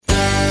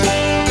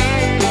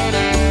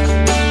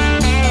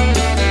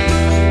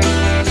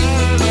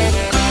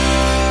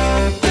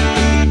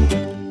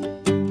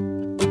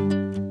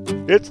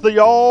It's the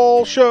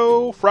Y'all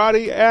Show,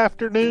 Friday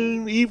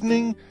afternoon,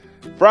 evening,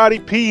 Friday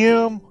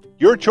p.m.,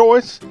 your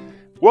choice.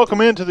 Welcome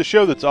into the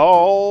show that's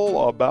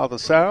all about the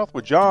South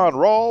with John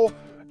Rawl.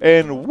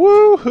 And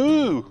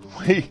woohoo,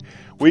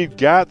 we've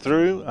got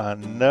through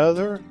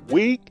another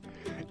week,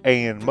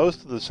 and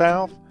most of the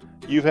South,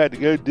 you've had to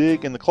go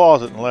dig in the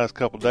closet in the last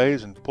couple of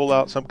days and pull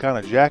out some kind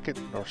of jacket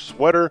or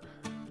sweater.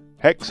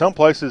 Heck, some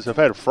places have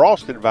had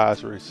frost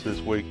advisories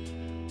this week.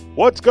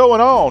 What's going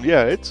on?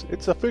 Yeah,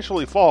 it's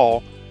officially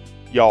fall,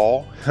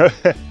 y'all.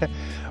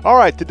 All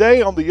right,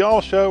 today on the Y'all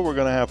Show, we're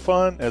going to have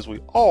fun, as we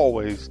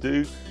always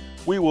do.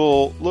 We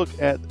will look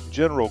at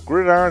General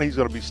Gridiron. He's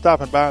going to be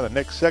stopping by in the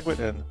next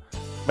segment, and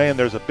man,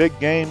 there's a big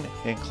game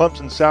in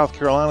Clemson, South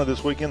Carolina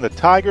this weekend. The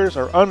Tigers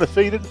are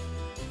undefeated,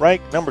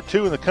 ranked number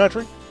 2 in the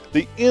country.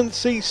 The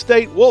NC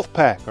State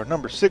Wolfpack are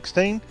number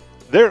 16.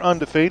 They're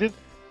undefeated.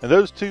 And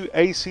those two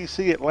ACC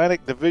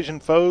Atlantic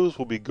Division foes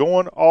will be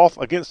going off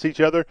against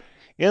each other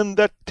in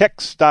the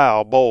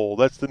Textile Bowl.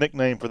 That's the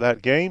nickname for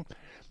that game.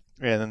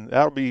 And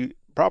that'll be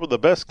probably the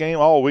best game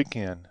all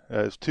weekend,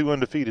 as two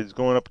undefeateds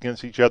going up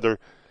against each other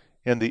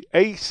in the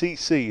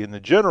ACC. And the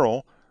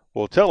General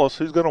will tell us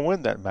who's going to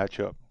win that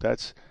matchup.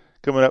 That's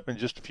coming up in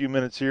just a few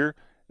minutes here.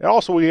 And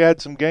also, we had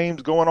some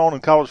games going on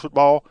in college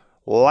football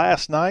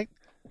last night.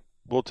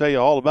 We'll tell you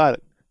all about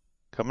it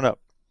coming up.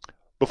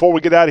 Before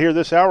we get out of here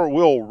this hour,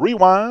 we'll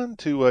rewind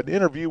to an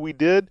interview we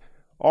did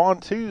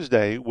on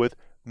Tuesday with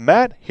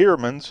Matt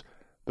Heermans,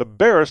 the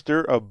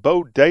barrister of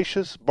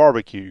Bodacious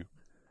Barbecue.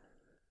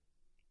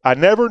 I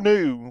never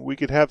knew we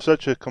could have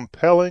such a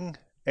compelling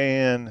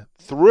and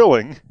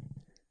thrilling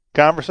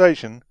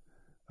conversation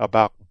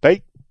about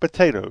baked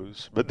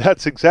potatoes, but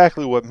that's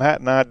exactly what Matt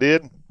and I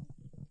did.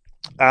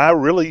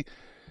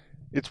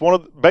 It's one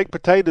of the baked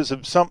potatoes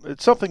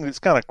it's something that's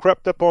kind of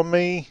crept up on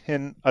me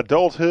in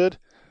adulthood.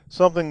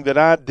 Something that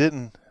I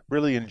didn't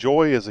really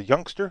enjoy as a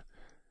youngster.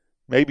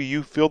 Maybe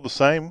you feel the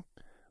same.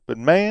 But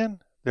man,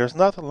 there's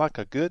nothing like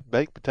a good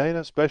baked potato,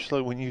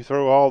 especially when you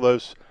throw all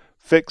those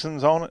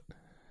fixings on it.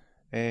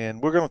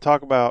 And we're going to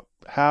talk about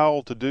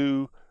how to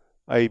do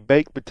a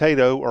baked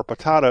potato or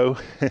potato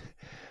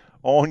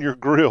on your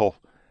grill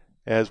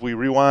as we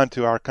rewind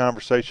to our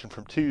conversation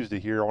from Tuesday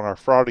here on our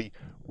Friday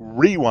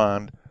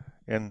Rewind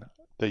in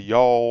the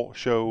Y'all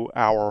Show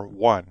Hour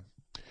 1.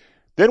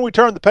 Then we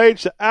turned the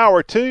page to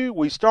Hour 2.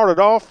 We started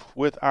off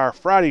with our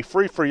Friday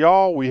Free for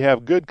Y'all. We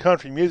have good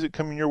country music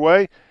coming your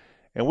way.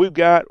 And we've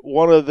got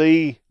one of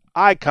the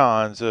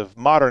icons of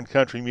modern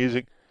country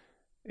music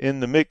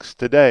in the mix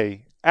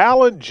today.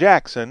 Alan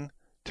Jackson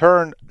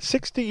turned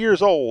 60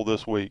 years old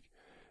this week.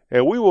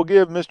 And we will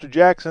give Mr.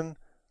 Jackson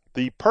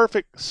the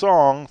perfect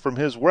song from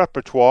his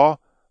repertoire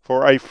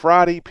for a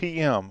Friday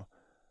p.m.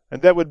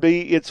 And that would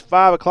be It's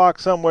 5 O'Clock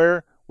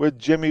Somewhere with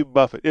Jimmy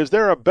Buffett. Is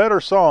there a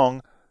better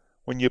song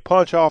when you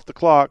punch off the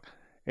clock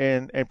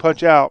and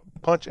punch out?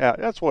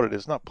 That's what it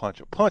is, not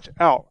punch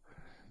out.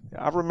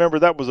 I remember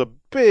that was a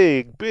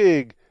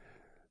big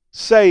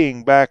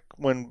saying back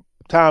when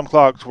time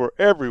clocks were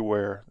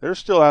everywhere. They're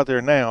still out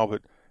there now,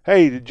 but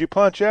hey, did you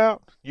punch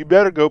out? You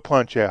better go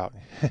punch out.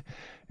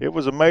 It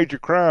was a major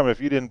crime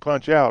if you didn't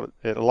punch out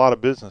at a lot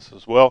of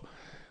businesses. Well,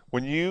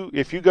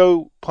 if you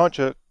go punch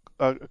a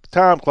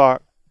time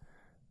clock,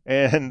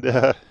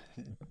 and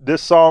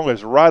this song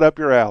is right up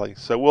your alley.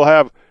 So we'll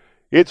have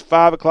It's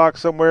 5 O'Clock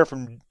Somewhere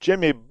from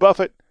Jimmy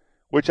Buffett,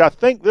 which I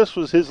think this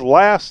was his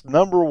last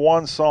number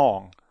one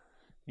song.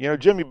 You know,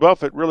 Jimmy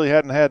Buffett really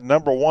hadn't had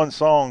number one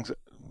songs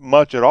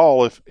much at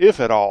all, if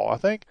at all. I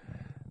think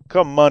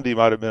Come Monday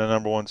might have been a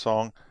number one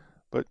song.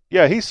 But,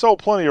 yeah, he sold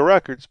plenty of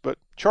records, but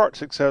chart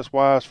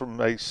success-wise from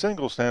a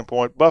single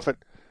standpoint, Buffett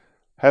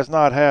has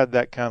not had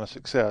that kind of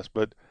success.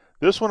 But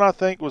this one, I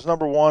think, was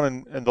number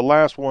one, and the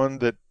last one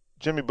that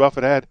Jimmy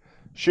Buffett had.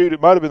 Shoot,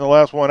 it might have been the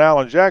last one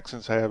Alan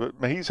Jackson's had,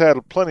 but he's had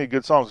plenty of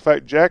good songs. In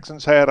fact,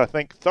 Jackson's had, I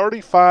think,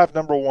 35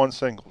 number one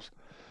singles.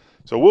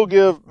 So we'll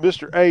give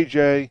Mr.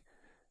 AJ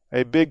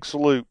a big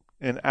salute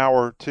in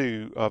Hour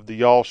 2 of the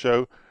Y'all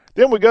Show.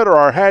 Then we go to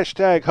our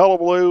hashtag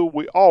Hullabaloo.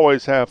 We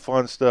always have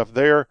fun stuff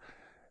there,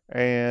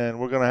 and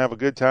we're going to have a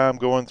good time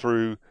going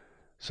through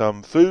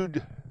some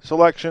food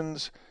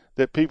selections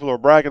that people are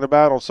bragging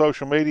about on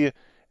social media.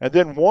 And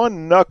then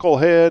one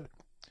knucklehead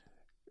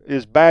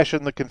is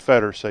bashing the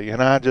Confederacy,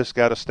 and I just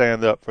got to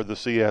stand up for the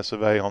CS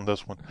of A on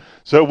this one.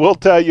 So we'll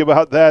tell you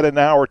about that in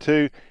Hour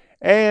 2,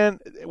 and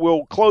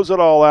we'll close it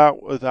all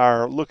out with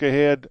our look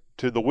ahead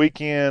to the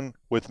weekend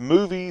with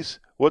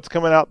movies, what's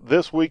coming out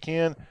this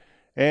weekend,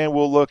 and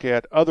we'll look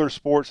at other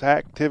sports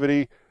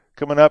activity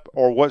coming up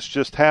or what's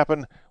just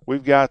happened.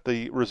 We've got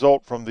the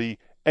result from the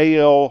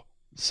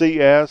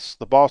ALCS,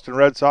 the Boston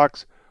Red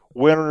Sox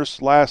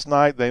winners last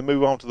night. They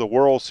move on to the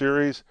World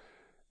Series,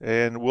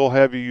 and we'll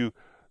have you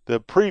the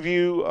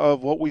preview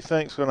of what we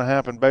think is going to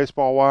happen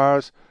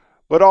baseball-wise,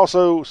 but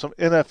also some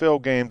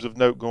NFL games of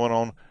note going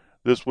on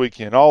this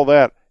weekend. All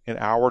that in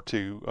Hour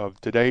 2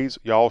 of today's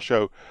Y'all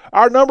Show.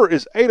 Our number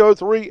is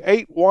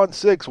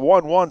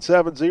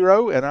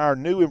 803-816-1170, and our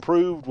new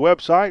improved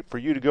website for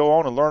you to go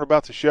on and learn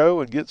about the show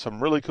and get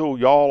some really cool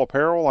Y'all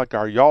apparel like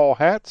our Y'all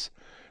hats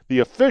The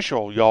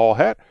official Y'all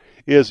hat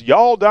is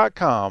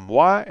y'all.com,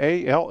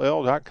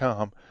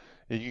 YALL.com.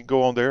 And you can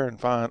go on there and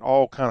find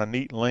all kind of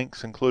neat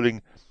links,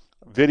 including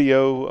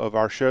video of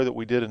our show that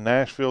we did in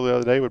Nashville the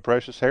other day with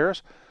Precious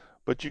Harris.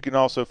 But you can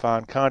also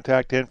find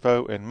contact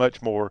info and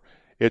much more.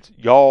 It's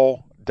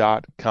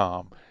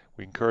y'all.com.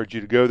 We encourage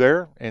you to go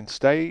there and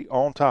stay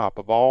on top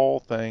of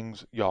all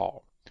things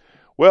y'all.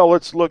 Well,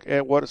 let's look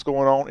at what's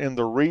going on in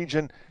the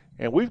region.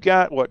 And we've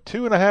got,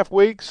 2.5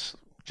 weeks,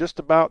 just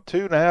about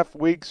 2.5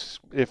 weeks,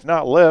 if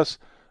not less,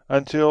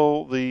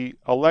 until the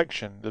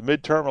election, the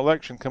midterm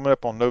election coming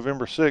up on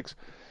November 6th.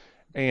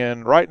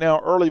 And right now,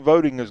 early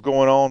voting is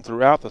going on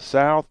throughout the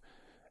South.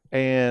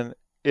 And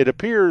it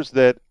appears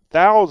that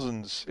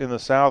thousands in the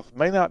South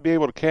may not be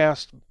able to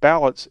cast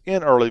ballots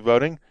in early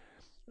voting,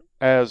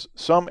 as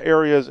some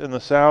areas in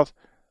the South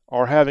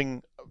are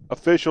having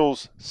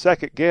officials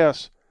second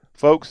guess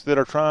folks that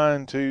are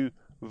trying to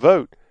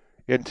vote.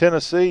 In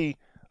Tennessee,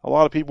 a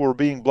lot of people were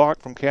being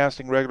blocked from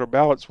casting regular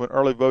ballots when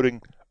early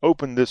voting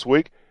opened this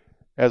week,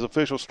 as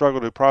officials struggle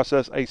to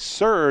process a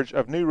surge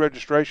of new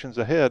registrations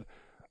ahead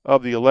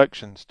of the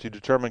elections to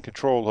determine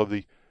control of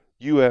the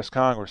U.S.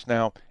 Congress.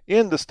 Now,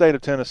 in the state of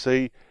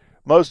Tennessee,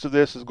 most of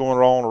this is going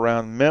on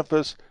around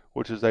Memphis,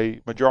 which is a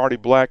majority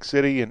black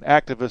city, and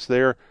activists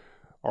there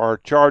are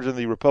charging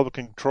the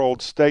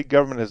Republican-controlled state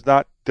government has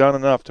not done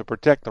enough to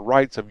protect the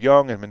rights of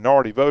young and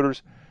minority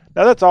voters.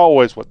 Now, that's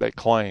always what they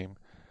claim.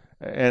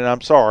 And I'm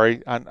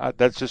sorry,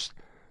 that's just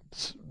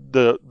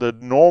the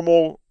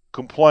normal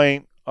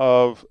complaint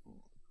of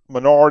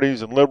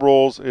minorities and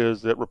liberals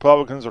is that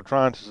Republicans are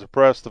trying to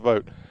suppress the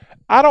vote.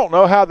 I don't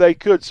know how they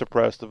could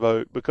suppress the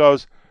vote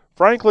because,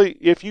 frankly,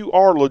 if you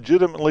are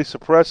legitimately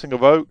suppressing a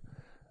vote,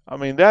 I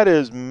mean, that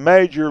is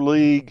major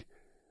league.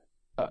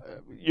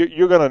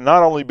 You're going to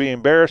not only be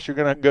embarrassed, you're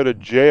going to go to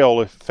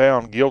jail if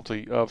found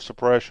guilty of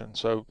suppression.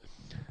 So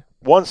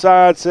one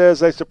side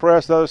says they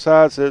suppress, the other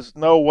side says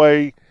no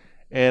way,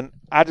 and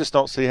I just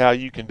don't see how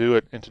you can do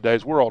it in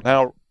today's world.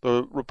 Now,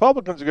 the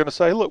Republicans are going to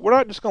say, look, we're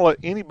not just going to let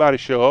anybody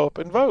show up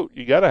and vote.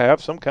 You got to have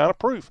some kind of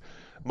proof.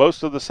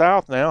 Most of the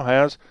South now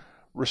has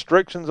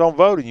restrictions on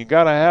voting. You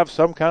got to have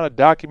some kind of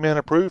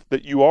documented proof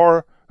that you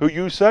are who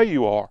you say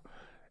you are.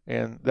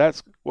 And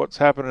that's what's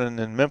happening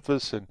in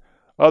Memphis and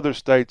other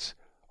states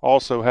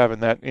also having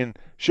that. In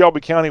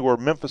Shelby County, where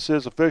Memphis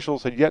is,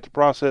 officials had yet to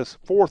process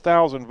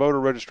 4,000 voter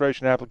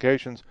registration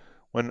applications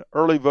when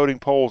early voting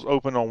polls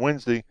opened on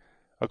Wednesday,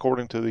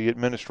 according to the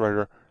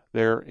administrator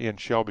there in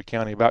Shelby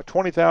County. About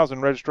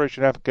 20,000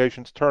 registration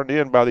applications turned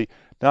in by the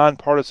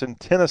nonpartisan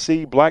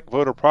Tennessee Black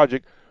Voter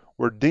Project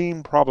were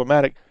deemed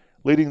problematic,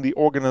 leading the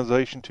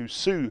organization to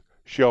sue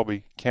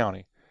Shelby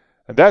County.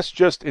 And that's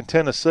just in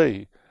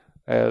Tennessee,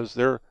 as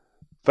they're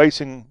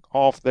facing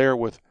off there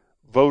with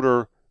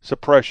voter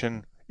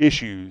suppression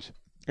issues.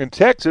 In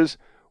Texas,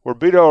 where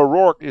Beto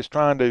O'Rourke is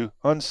trying to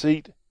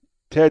unseat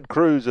Ted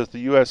Cruz as the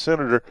U.S.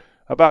 Senator,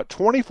 about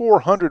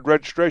 2,400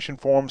 registration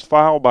forms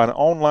filed by an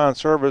online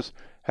service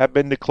have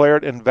been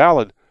declared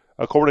invalid,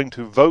 according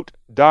to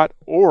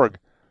Vote.org.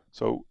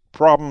 So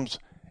problems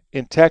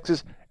in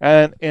Texas.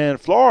 And in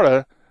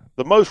Florida,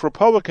 the most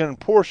Republican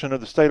portion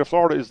of the state of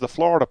Florida is the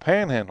Florida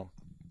Panhandle.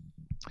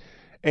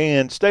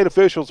 And state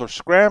officials are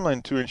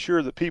scrambling to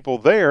ensure that people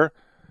there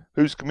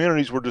whose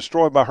communities were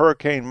destroyed by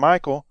Hurricane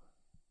Michael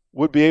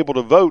would be able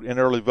to vote in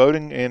early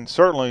voting, and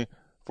certainly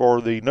for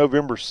the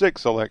November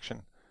 6th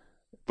election.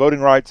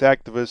 Voting rights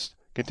activists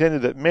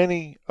contended that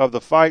many of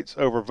the fights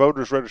over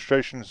voters'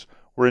 registrations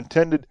were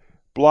intended to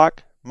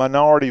block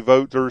minority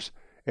voters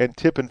and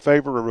tip in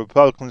favor of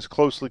Republicans'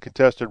 closely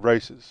contested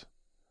races.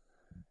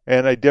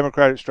 And a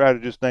Democratic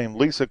strategist named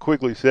Lisa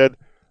Quigley said,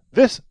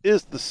 "This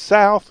is the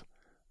South.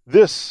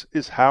 This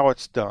is how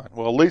it's done."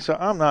 Well,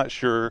 Lisa, I'm not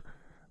sure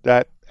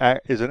that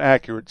is an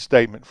accurate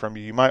statement from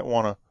you. You might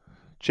want to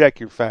check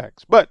your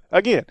facts. But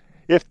again,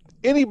 if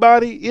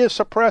anybody is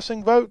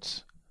suppressing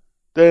votes,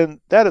 then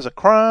that is a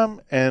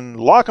crime and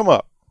lock them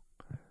up.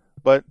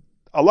 But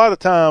a lot of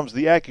times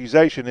the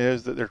accusation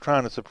is that they're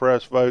trying to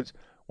suppress votes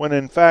when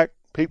in fact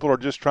people are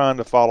just trying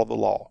to follow the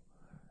law.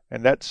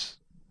 And that's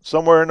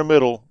somewhere in the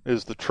middle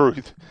is the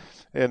truth.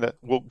 And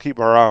we'll keep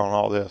our eye on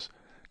all this.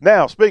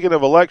 Now, speaking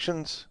of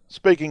elections,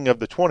 speaking of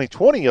the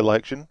 2020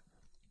 election,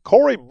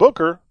 Cory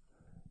Booker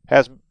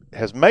has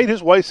made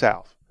his way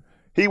south.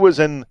 He was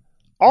in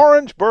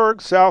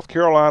Orangeburg, South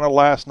Carolina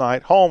last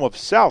night, home of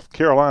South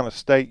Carolina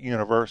State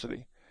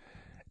University.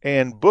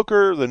 And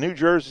Booker, the New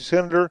Jersey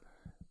senator,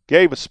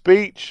 gave a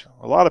speech.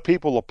 A lot of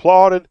people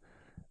applauded.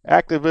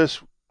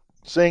 Activists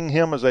seeing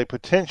him as a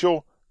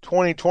potential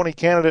 2020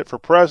 candidate for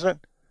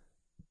president.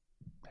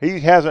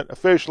 He hasn't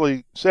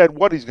officially said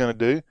what he's going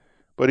to do,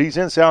 but he's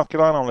in South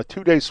Carolina on a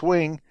 2-day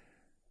swing,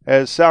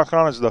 as South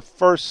Carolina is the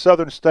first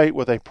southern state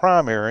with a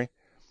primary,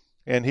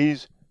 and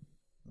he's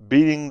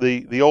beating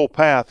the old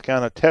path,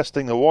 kind of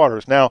testing the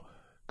waters. Now,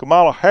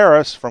 Kamala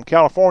Harris from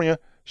California,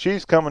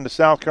 she's coming to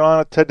South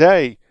Carolina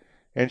today,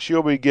 and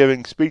she'll be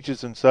giving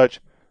speeches and such.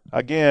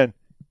 Again,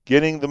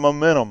 getting the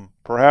momentum.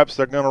 Perhaps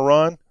they're going to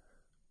run.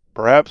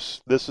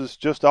 Perhaps this is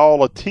just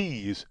all a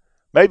tease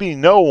Maybe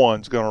no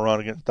one's going to run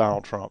against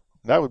Donald Trump.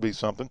 That would be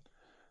something.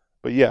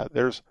 But yeah,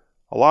 there's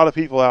a lot of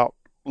people out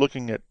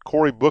looking at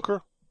Cory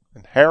Booker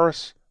and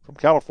Harris from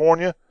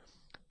California.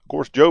 Of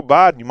course, Joe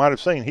Biden, you might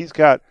have seen, he's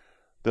got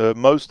the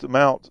most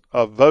amount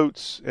of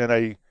votes in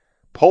a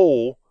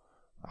poll.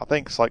 I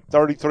think it's like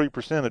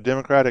 33% of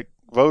Democratic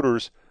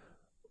voters,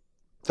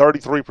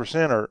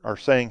 33% are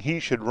saying he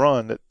should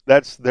run.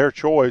 That's their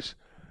choice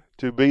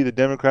to be the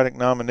Democratic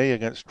nominee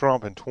against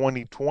Trump in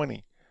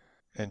 2020.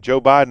 And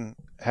Joe Biden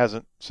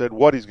hasn't said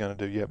what he's going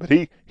to do yet. But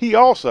he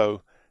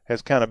also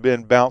has kind of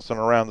been bouncing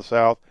around the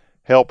South,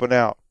 helping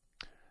out.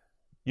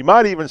 You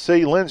might even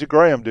see Lindsey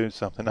Graham doing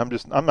something.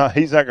 He's not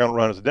going to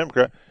run as a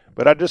Democrat.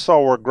 But I just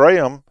saw where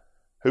Graham,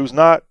 who's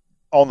not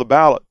on the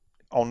ballot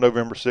on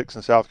November 6th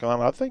in South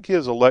Carolina, I think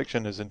his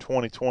election is in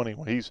 2020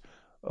 when he's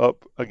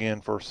up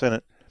again for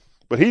Senate.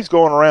 But he's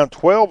going around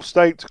 12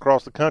 states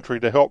across the country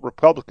to help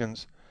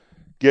Republicans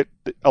get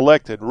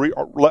elected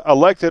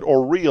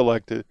or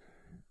re-elected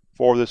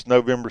for this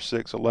November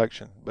 6th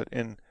election. But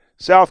in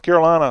South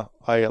Carolina,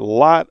 a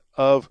lot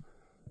of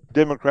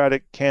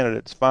Democratic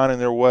candidates finding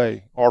their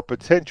way, or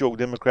potential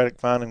Democratic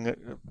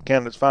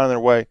candidates finding their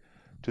way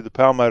to the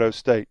Palmetto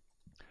State.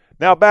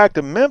 Now back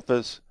to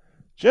Memphis.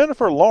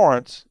 Jennifer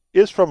Lawrence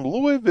is from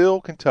Louisville,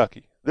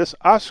 Kentucky. This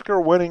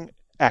Oscar-winning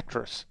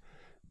actress.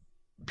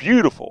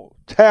 Beautiful,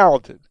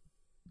 talented,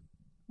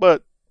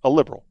 but a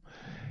liberal.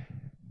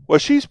 Well,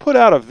 she's put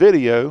out a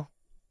video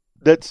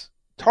that's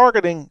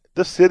targeting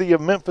the city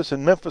of Memphis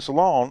and Memphis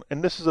alone,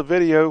 and this is a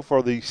video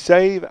for the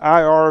Save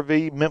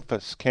IRV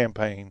Memphis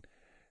campaign.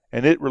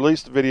 And it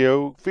released a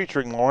video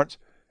featuring Lawrence,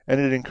 and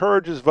it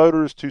encourages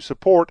voters to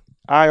support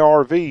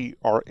IRV,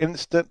 or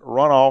instant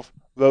runoff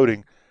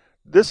voting.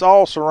 This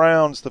all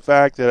surrounds the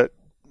fact that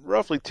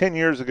roughly 10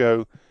 years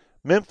ago,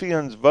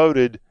 Memphians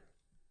voted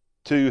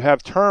to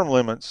have term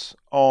limits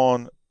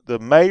on the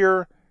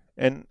mayor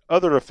and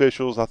other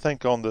officials, I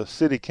think, on the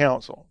city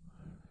council.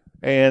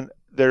 And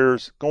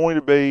there's going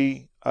to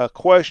be a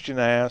question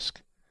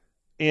asked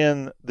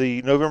in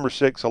the November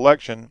 6th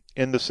election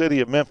in the city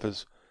of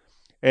Memphis.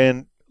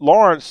 And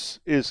Lawrence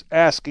is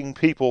asking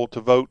people to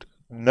vote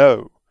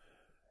no.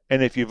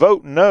 And if you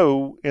vote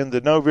no in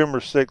the November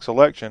 6th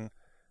election,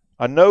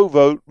 a no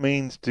vote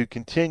means to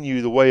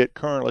continue the way it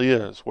currently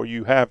is, where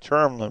you have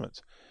term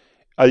limits.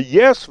 A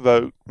yes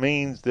vote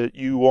means that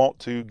you want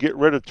to get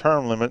rid of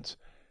term limits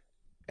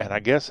and I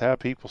guess have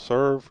people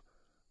serve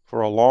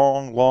for a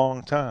long,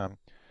 long time.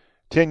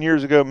 10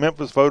 years ago,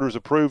 Memphis voters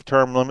approved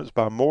term limits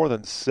by more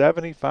than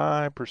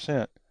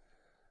 75%.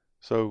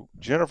 So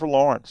Jennifer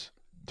Lawrence,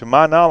 to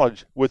my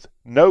knowledge, with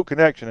no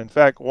connection. In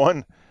fact,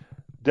 one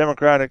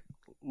Democratic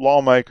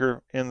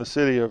lawmaker in the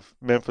city of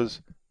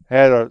Memphis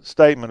had a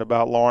statement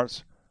about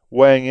Lawrence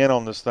weighing in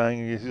on this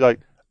thing. He's like,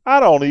 I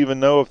don't even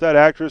know if that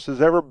actress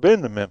has ever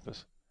been to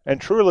Memphis. And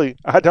truly,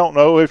 I don't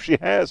know if she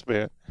has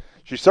been.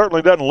 She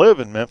certainly doesn't live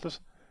in Memphis.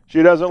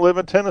 She doesn't live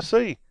in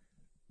Tennessee.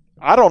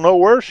 I don't know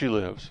where she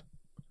lives.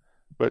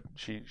 But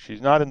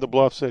she's not in the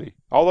Bluff City.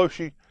 Although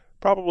she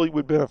probably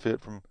would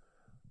benefit from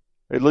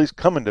at least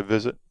coming to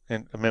visit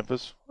in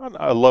Memphis.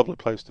 A lovely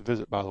place to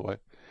visit, by the way.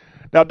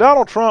 Now,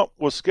 Donald Trump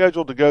was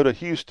scheduled to go to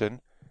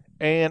Houston,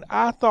 and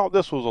I thought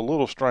this was a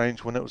little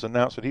strange when it was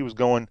announced that he was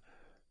going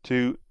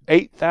to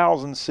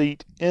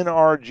 8,000-seat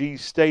NRG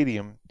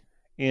Stadium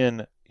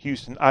in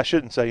Houston. I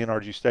shouldn't say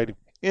NRG Stadium.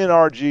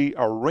 NRG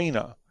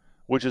Arena,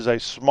 which is a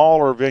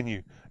smaller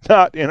venue.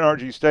 Not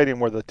NRG Stadium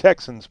where the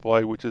Texans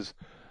play, which is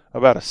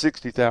about a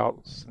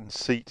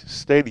 60,000-seat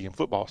stadium,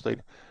 football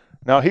stadium.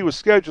 Now, he was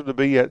scheduled to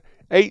be at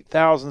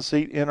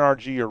 8,000-seat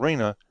NRG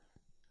Arena,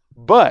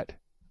 but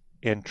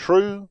in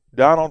true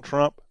Donald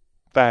Trump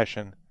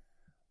fashion,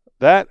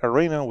 that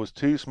arena was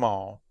too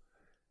small,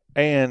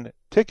 and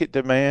ticket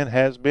demand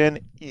has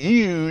been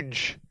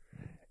huge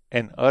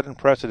and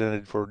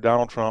unprecedented for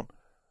Donald Trump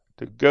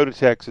to go to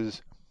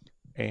Texas.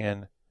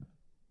 And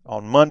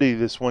on Monday,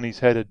 this when he's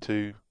headed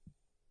to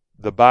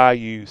the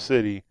Bayou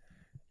City,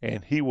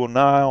 and he will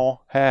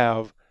now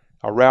have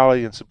a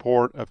rally in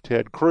support of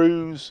Ted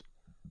Cruz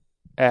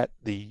at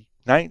the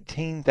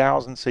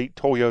 19,000-seat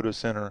Toyota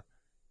Center,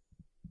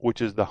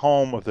 which is the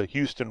home of the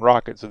Houston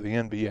Rockets of the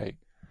NBA.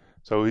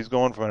 So he's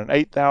going from an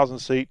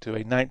 8,000-seat to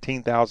a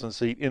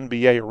 19,000-seat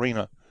NBA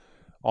arena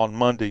on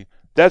Monday.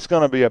 That's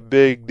going to be a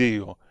big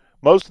deal.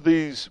 Most of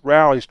these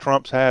rallies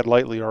Trump's had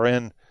lately are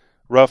in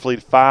roughly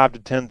 5 to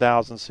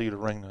 10,000-seat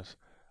arenas.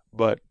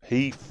 But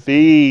he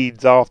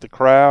feeds off the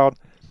crowd,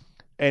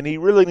 and he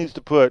really needs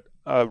to put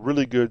a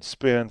really good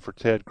spin for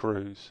Ted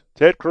Cruz.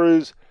 Ted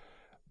Cruz,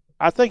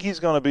 I think he's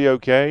going to be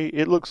okay.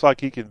 It looks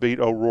like he can beat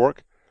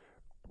O'Rourke,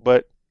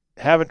 but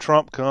having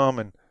Trump come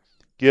and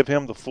give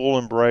him the full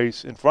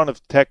embrace in front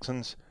of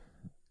Texans,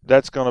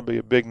 that's going to be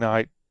a big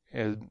night.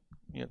 And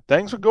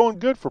things are going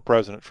good for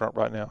President Trump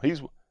right now.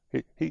 He's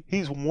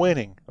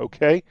winning,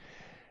 okay?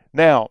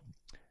 Now,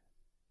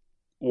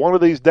 one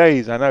of these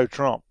days, I know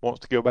Trump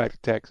wants to go back to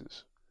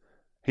Texas.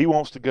 He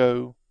wants to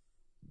go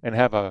and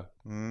have a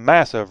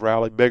massive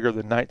rally bigger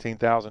than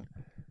 19,000.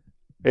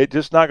 It's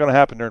just not going to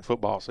happen during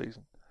football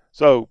season.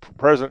 So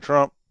President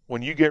Trump,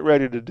 when you get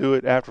ready to do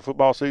it after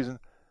football season,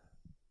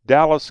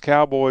 Dallas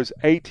Cowboys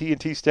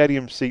AT&T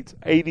Stadium seats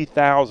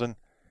 80,000,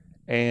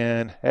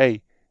 and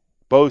hey,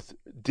 both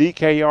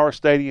DKR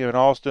Stadium in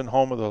Austin,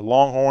 home of the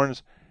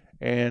Longhorns,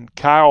 and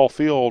Kyle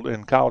Field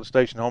in College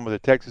Station, home of the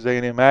Texas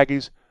A&M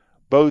Aggies,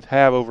 both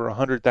have over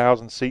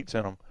 100,000 seats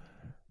in them.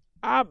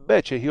 I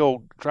bet you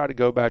he'll try to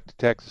go back to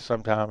Texas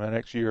sometime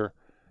next year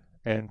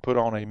and put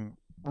on a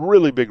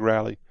really big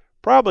rally.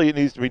 Probably it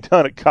needs to be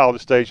done at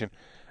College Station.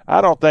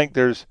 I don't think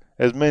there's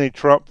as many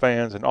Trump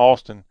fans in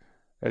Austin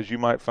as you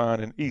might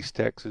find in East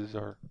Texas,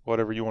 or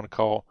whatever you want to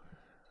call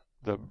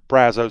the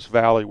Brazos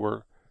Valley,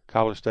 where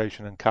College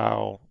Station and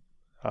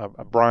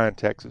Bryan,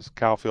 Texas,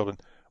 Kyle Field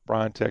and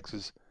Bryan,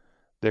 Texas,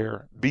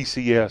 their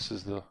BCS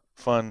is the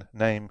fun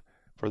name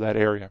for that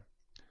area.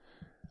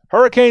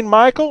 Hurricane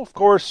Michael, of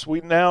course,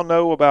 we now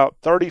know about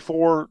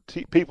 34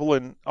 people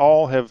in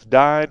all have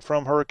died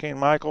from Hurricane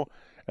Michael,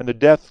 and the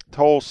death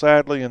toll,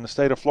 sadly, in the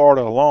state of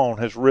Florida alone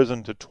has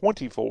risen to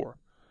 24.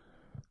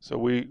 So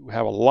we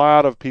have a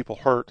lot of people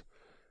hurt,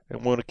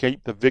 and want to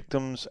keep the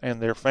victims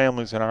and their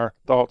families in our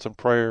thoughts and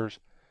prayers.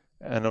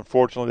 And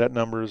unfortunately, that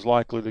number is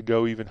likely to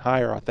go even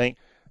higher. I think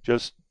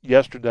just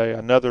yesterday,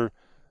 another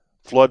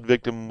flood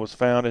victim was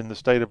found in the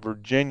state of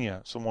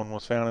Virginia. Someone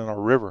was found in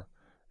our river,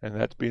 and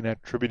that's being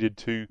attributed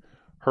to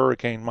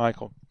Hurricane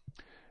Michael.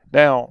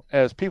 Now,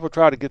 as people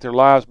try to get their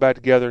lives back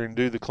together and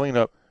do the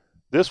cleanup,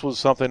 this was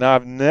something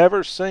I've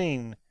never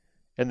seen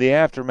in the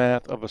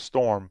aftermath of a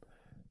storm.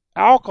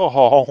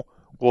 Alcohol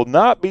will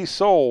not be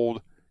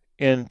sold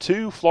in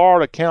 2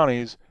 Florida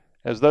counties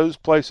as those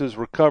places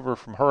recover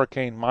from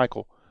Hurricane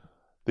Michael.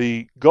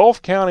 The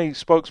Gulf County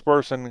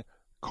spokesperson,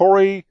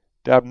 Corey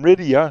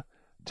Damridia,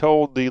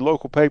 told the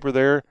local paper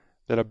there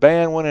that a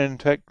ban went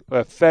into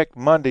effect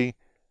Monday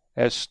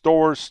as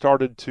stores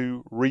started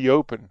to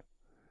reopen.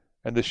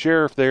 And the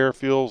sheriff there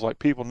feels like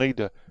people need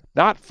to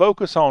not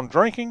focus on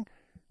drinking.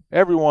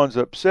 Everyone's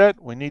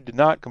upset. We need to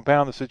not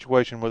compound the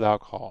situation with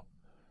alcohol.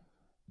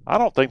 I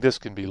don't think this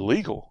can be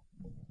legal.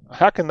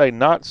 How can they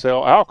not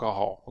sell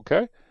alcohol,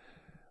 okay?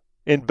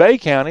 In Bay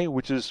County,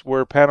 which is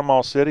where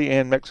Panama City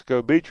and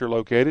Mexico Beach are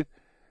located,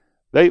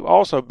 they've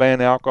also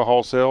banned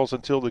alcohol sales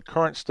until the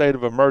current state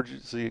of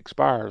emergency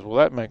expires. Well,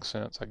 that makes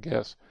sense, I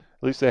guess.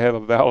 At least they have a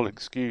valid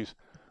excuse.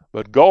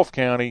 But Gulf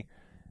County,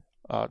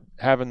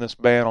 having this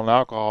ban on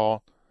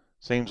alcohol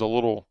seems a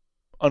little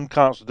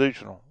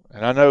unconstitutional.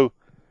 And I know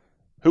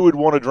who would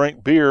want to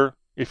drink beer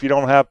if you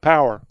don't have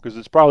power, because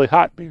it's probably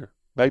hot beer.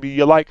 Maybe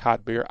you like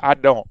hot beer. I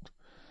don't.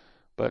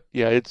 But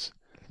yeah, it's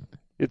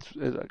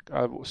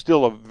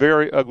still a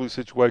very ugly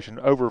situation.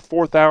 Over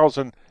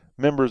 4,000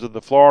 members of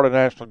the Florida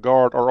National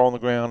Guard are on the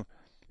ground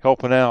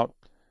helping out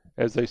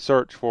as they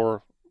search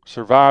for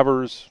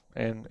survivors,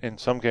 and in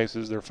some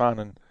cases they're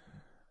finding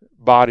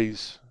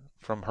bodies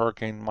from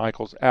Hurricane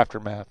Michael's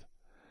aftermath.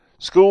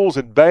 Schools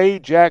in Bay,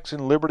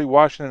 Jackson, Liberty,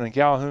 Washington, and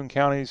Calhoun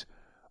counties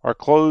are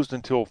closed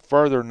until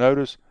further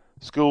notice.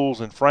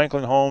 Schools in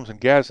Franklin, Holmes, and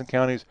Gadsden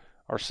counties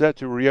are set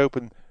to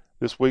reopen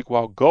this week,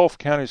 while Gulf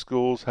County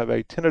schools have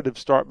a tentative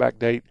start-back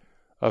date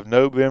of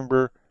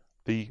November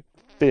the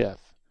 5th.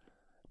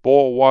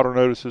 Boil water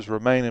notices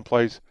remain in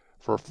place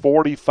for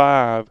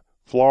 45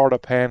 Florida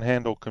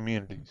Panhandle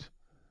communities.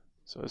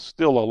 So it's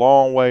still a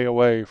long way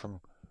away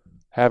from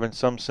having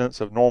some sense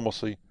of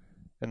normalcy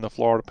in the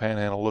Florida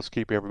Panhandle. Let's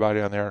keep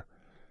everybody on there,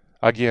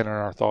 again, in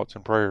our thoughts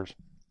and prayers.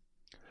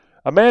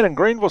 A man in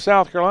Greenville,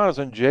 South Carolina is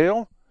in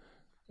jail,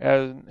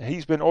 and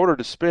he's been ordered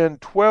to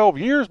spend 12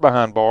 years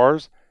behind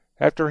bars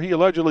after he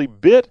allegedly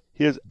bit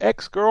his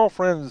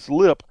ex-girlfriend's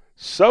lip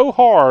so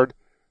hard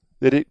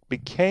that it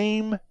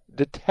became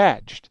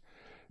detached.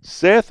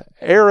 Seth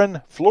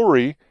Aaron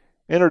Fleury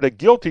entered a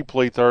guilty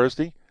plea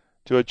Thursday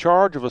to a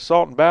charge of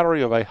assault and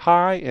battery of a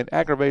high and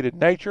aggravated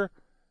nature.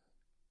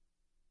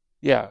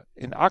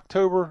 In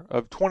October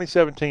of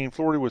 2017,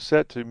 Fleury was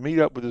set to meet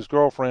up with his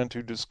girlfriend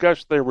to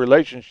discuss their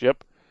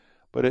relationship,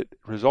 but it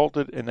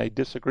resulted in a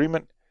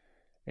disagreement,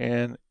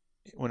 and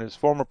when his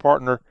former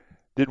partner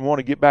didn't want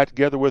to get back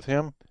together with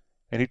him,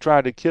 and he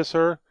tried to kiss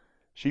her,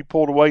 she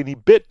pulled away, and he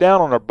bit down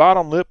on her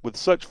bottom lip with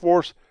such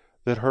force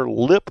that her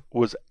lip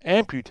was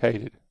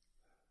amputated.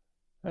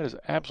 That is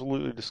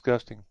absolutely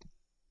disgusting.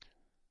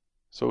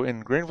 So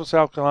in Greenville,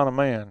 South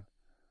Carolina,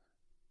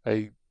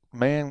 a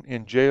man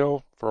in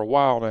jail for a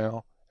while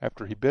now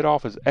after he bit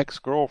off his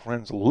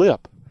ex-girlfriend's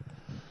lip.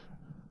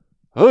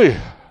 Oy.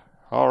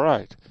 All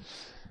right.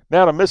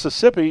 Now to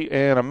Mississippi,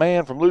 and a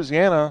man from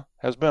Louisiana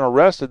has been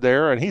arrested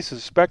there, and he's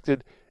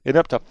suspected in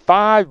up to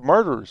 5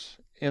 murders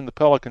in the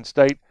Pelican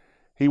State.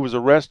 He was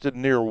arrested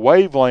near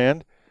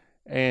Waveland,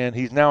 and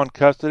he's now in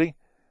custody.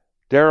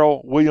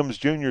 Darrell Williams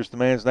Jr. is the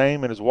man's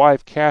name, and his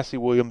wife, Cassie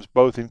Williams,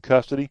 both in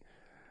custody.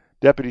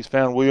 Deputies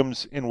found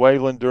Williams in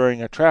Waveland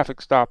during a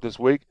traffic stop this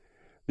week.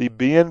 The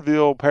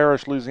Bienville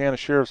Parish, Louisiana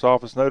Sheriff's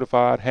Office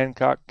notified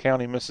Hancock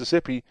County,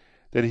 Mississippi,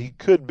 that he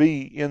could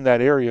be in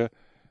that area.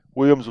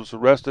 Williams was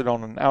arrested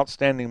on an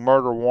outstanding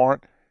murder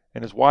warrant,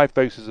 and his wife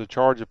faces a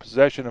charge of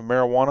possession of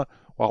marijuana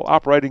while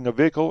operating a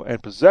vehicle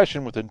and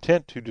possession with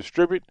intent to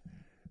distribute.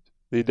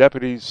 The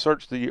deputies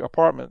searched the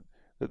apartment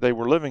that they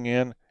were living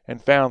in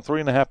and found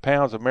 3.5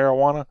 pounds of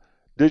marijuana,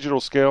 digital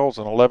scales,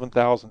 and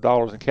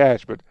 $11,000 in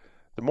cash. But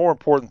the more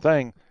important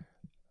thing,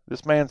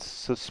 this man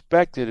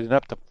suspected in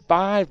up to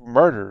 5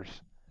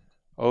 murders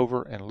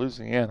over in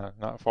Louisiana,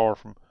 not far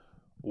from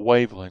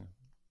Waveland.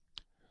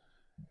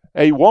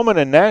 A woman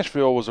in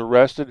Nashville was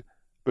arrested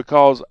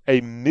because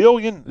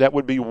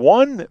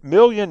 1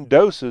 million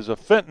doses of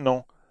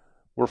fentanyl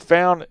were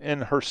found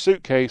in her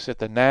suitcase at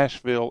the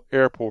Nashville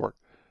airport.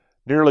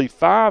 Nearly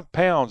 5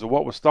 pounds of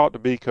what was thought to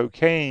be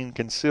cocaine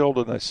concealed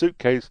in a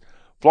suitcase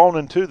flown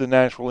into the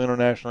Nashville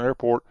International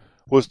Airport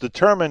was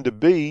determined to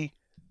be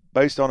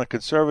based on a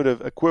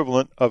conservative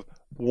equivalent of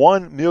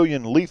 1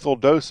 million lethal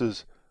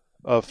doses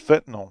of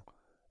fentanyl.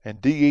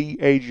 And DE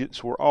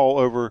agents were all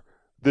over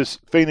this.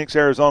 Phoenix,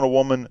 Arizona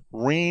woman,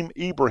 Reem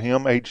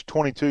Ibrahim, age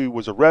 22,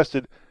 was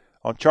arrested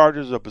on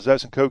charges of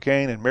possessing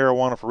cocaine and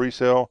marijuana for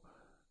resale,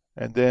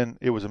 and then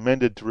it was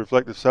amended to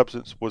reflect the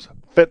substance was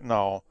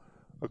fentanyl,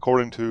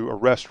 according to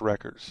arrest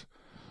records.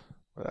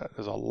 That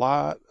is a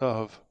lot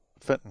of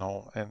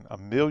fentanyl and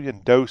 1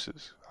 million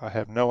doses. I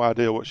have no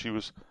idea what she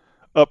was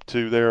up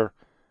to there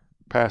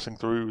passing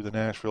through the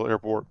Nashville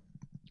airport.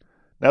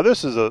 Now,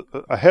 this is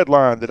a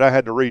headline that I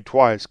had to read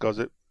twice because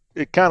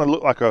it kind of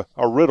looked like a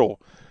riddle.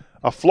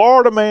 A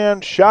Florida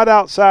man shot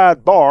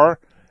outside bar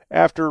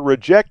after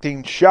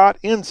rejecting shot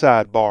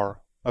inside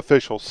bar,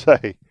 officials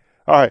say.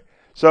 All right,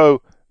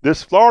 so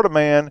this Florida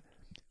man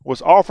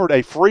was offered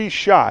a free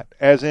shot,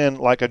 as in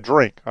like a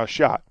drink, a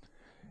shot.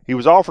 He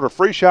was offered a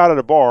free shot at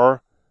a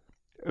bar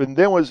and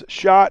then was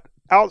shot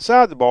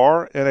outside the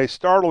bar in a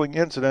startling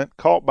incident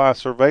caught by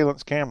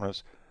surveillance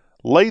cameras.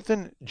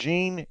 Lathan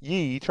Gene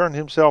Yee turned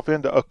himself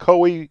into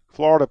Ocoee,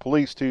 Florida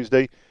police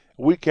Tuesday,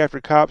 a week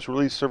after cops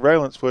released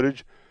surveillance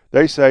footage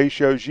they say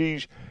shows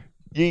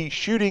Yee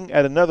shooting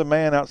at another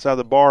man outside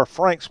the bar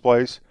Frank's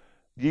Place.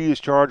 Yee is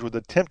charged with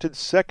attempted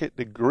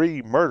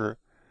second-degree murder.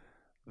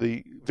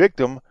 The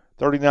victim,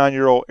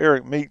 39-year-old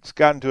Eric Meeks,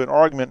 got into an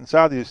argument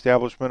inside the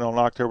establishment on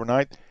October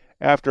 9th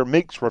after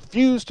Meeks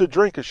refused to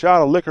drink a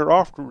shot of liquor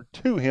offered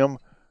to him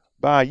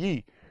by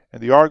Yee.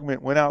 And the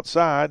argument went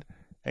outside,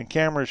 and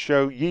cameras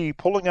show Yee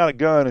pulling out a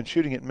gun and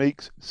shooting at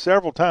Meeks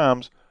several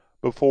times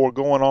before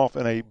going off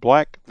in a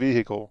black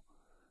vehicle.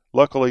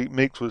 Luckily,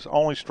 Meeks was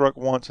only struck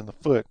once in the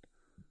foot,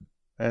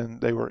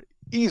 and they were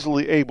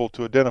easily able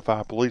to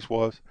identify, police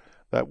were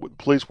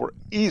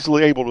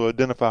easily able to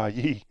identify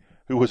Yee,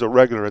 who was a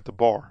regular at the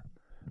bar.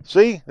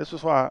 See, this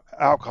is why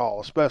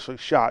alcohol, especially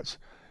shots,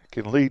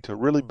 can lead to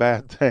really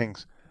bad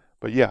things.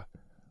 But yeah,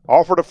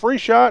 offered a free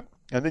shot,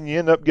 and then you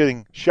end up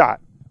getting shot.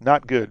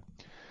 Not good.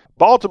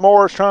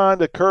 Baltimore is trying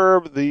to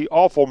curb the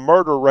awful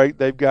murder rate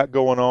they've got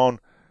going on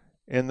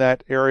in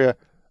that area.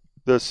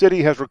 The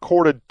city has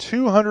recorded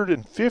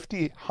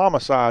 250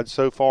 homicides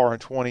so far in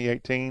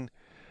 2018,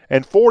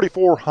 and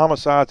 44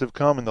 homicides have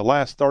come in the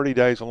last 30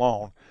 days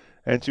alone.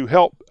 And to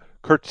help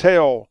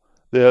curtail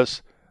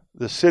this,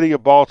 the city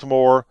of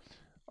Baltimore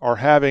are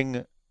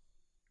having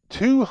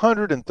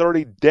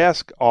 230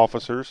 desk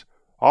officers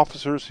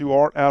who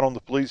aren't out on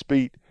the police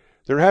beat.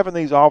 They're having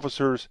these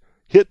officers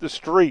hit the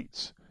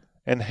streets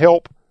and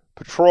help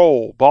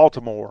patrol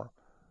Baltimore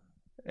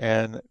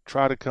and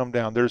try to come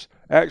down. There's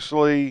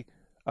actually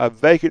a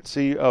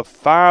vacancy of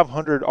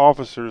 500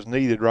 officers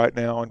needed right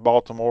now in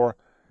Baltimore,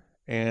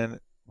 and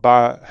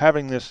by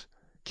having this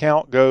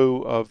count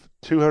go of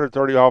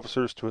 230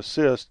 officers to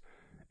assist,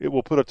 it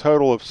will put a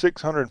total of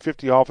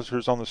 650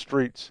 officers on the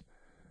streets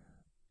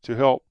to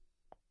help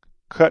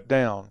cut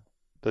down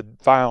the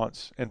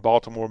violence in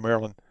Baltimore,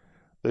 Maryland.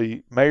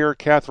 The mayor,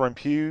 Catherine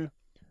Pugh,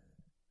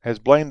 has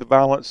blamed the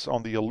violence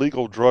on the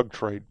illegal drug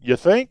trade. You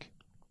think?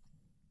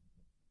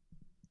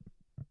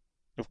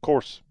 Of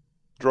course,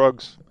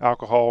 drugs,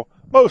 alcohol,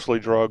 mostly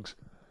drugs,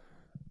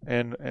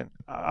 and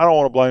I don't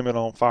want to blame it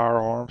on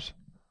firearms.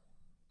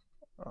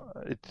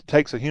 It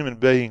takes a human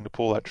being to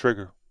pull that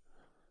trigger.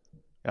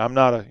 I'm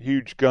not a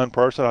huge gun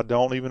person. I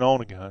don't even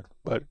own a gun.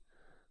 But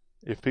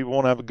if people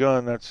want to have a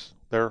gun, that's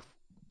their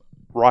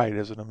right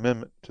as an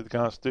amendment to the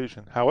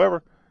Constitution.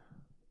 However,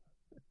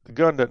 the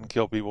gun doesn't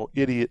kill people.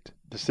 Idiot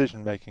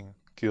decision-making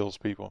kills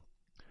people.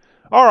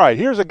 All right,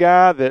 here's a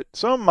guy that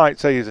some might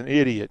say is an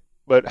idiot,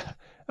 but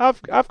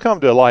I've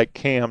come to like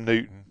Cam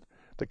Newton,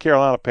 the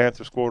Carolina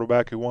Panthers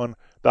quarterback who won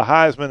the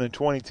Heisman in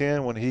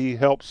 2010 when he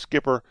helped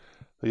skipper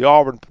the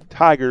Auburn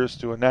Tigers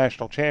to a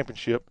national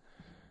championship.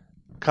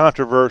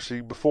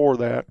 Controversy before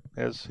that,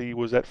 as he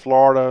was at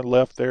Florida,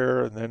 left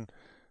there, and then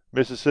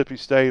Mississippi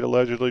State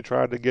allegedly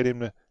tried to get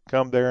him to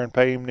come there and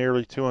pay him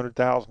nearly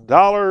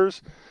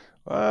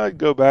 $200,000.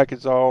 Go back,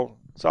 it's all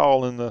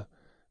in the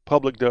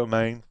public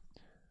domain.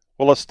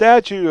 Well, a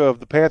statue of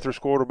the Panthers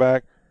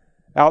quarterback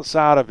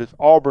outside of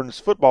Auburn's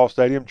football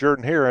stadium,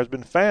 Jordan-Hare, has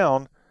been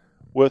found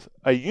with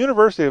a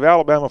University of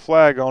Alabama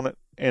flag on it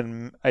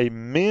and a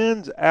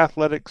men's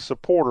athletic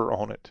supporter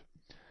on it.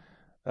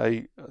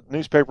 A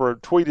newspaper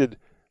tweeted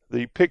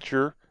the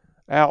picture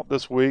out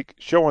this week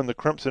showing the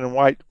crimson and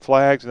white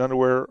flags and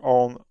underwear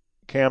on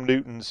Cam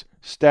Newton's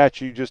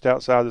statue just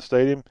outside the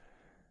stadium.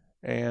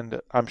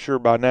 and I'm sure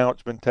by now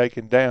it's been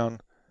taken down.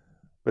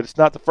 But it's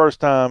not the first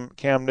time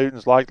Cam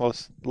Newton's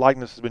likeness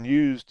has been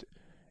used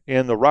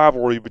in the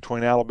rivalry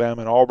between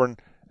Alabama and Auburn,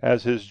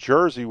 as his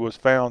jersey was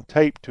found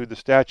taped to the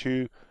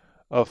statue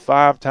of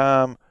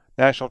five-time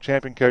national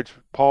champion coach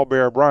Paul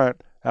Bear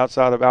Bryant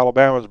outside of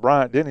Alabama's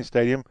Bryant-Denny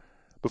Stadium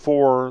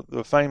before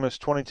the famous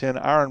 2010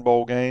 Iron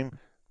Bowl game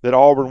that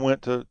Auburn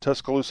went to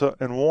Tuscaloosa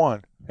and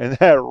won. And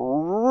that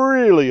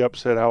really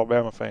upset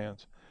Alabama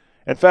fans.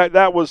 In fact,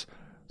 that was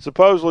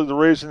supposedly the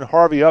reason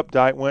Harvey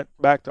Updike went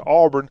back to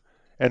Auburn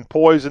and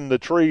poisoned the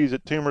trees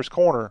at Toomer's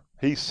Corner.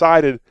 He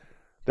cited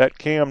that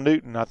Cam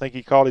Newton, I think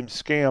he called him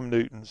Scam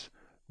Newton's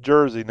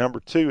jersey, number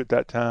 2 at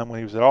that time when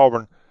he was at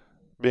Auburn,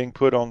 being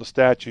put on the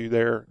statue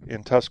there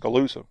in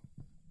Tuscaloosa.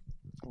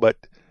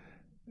 But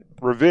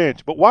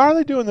revenge. But why are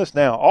they doing this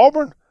now?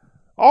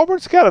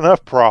 Auburn's got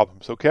enough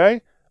problems,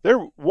 okay?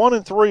 They're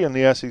 1-3 in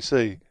the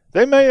SEC.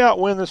 They may not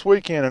win this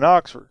weekend in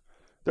Oxford.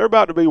 They're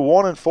about to be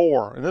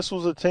 1-4, and this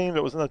was a team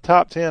that was in the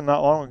top 10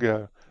 not long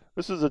ago.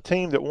 This is a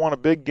team that won a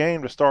big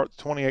game to start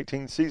the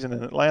 2018 season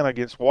in Atlanta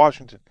against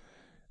Washington.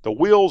 The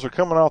wheels are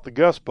coming off the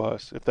Gus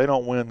bus if they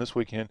don't win this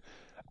weekend.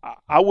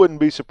 I wouldn't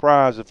be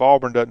surprised if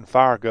Auburn doesn't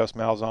fire Gus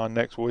Malzahn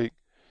next week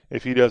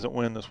if he doesn't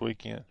win this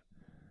weekend,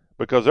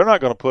 because they're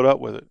not going to put up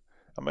with it.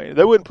 I mean,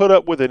 they wouldn't put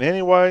up with it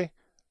anyway,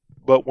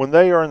 but when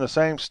they are in the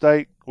same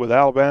state with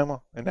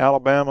Alabama, and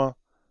Alabama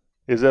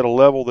is at a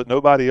level that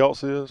nobody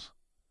else is,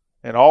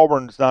 and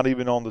Auburn's not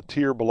even on the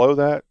tier below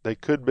that, they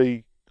could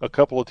be a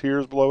couple of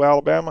tiers below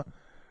Alabama,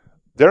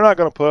 they're not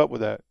going to put up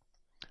with that.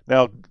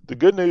 Now, the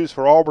good news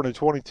for Auburn in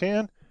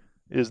 2010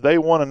 is they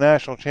won a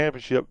national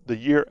championship the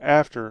year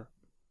after.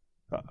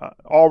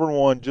 Auburn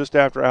won just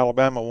after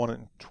Alabama won it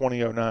in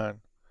 2009.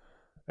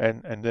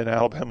 And then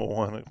Alabama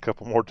won it a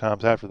couple more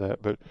times after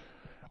that. But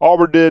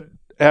Auburn did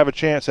have a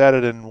chance at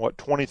it in,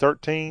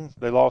 2013?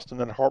 They lost in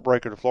that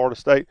heartbreaker to Florida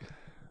State.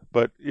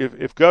 But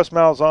if Gus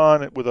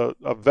Malzahn, with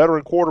a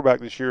veteran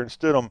quarterback this year in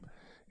Stidham,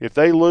 if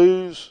they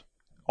lose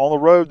on the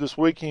road this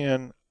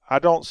weekend, I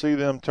don't see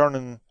them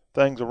turning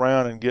things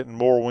around and getting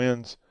more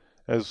wins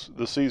as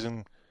the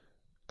season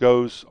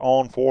goes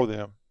on for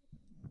them.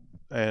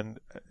 And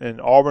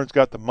Auburn's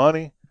got the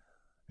money,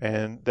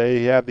 and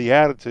they have the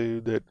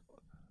attitude that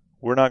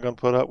we're not going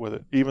to put up with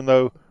it. Even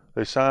though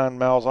they signed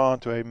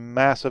Malzahn to a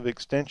massive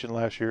extension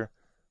last year,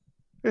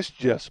 it's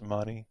just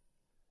money.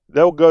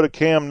 They'll go to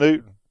Cam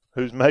Newton,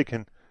 who's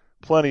making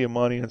plenty of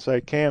money, and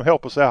say, Cam,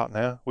 help us out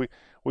now.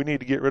 We need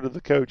to get rid of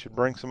the coach and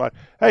bring somebody.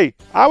 Hey,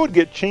 I would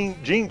get Gene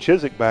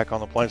Chizik back on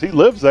the Plains. He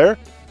lives there.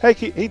 Hey,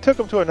 he took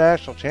them to a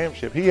national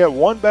championship. He had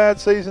one bad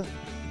season,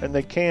 and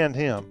they canned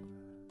him.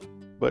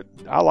 But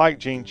I like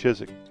Gene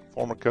Chizik,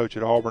 former coach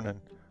at Auburn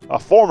and a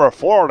former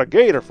Florida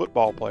Gator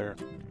football player.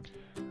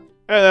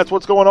 And that's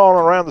what's going on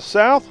around the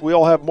South.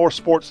 We'll have more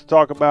sports to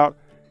talk about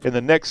in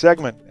the next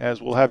segment,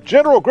 as we'll have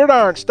General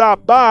Gridiron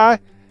stop by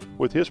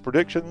with his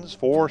predictions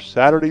for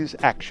Saturday's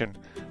action.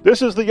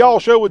 This is the Y'all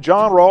Show with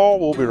John Rawl.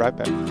 We'll be right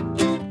back.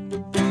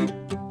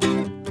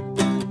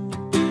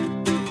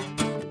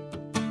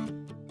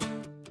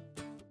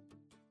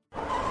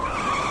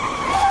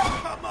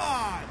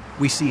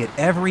 We see it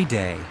every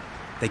day.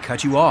 They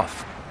cut you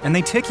off, and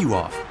they tick you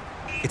off.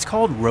 It's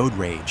called road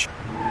rage.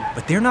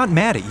 But they're not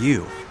mad at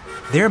you.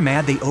 They're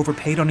mad they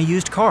overpaid on a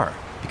used car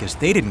because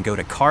they didn't go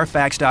to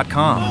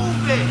Carfax.com.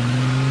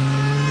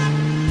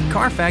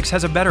 Carfax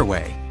has a better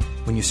way.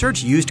 When you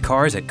search used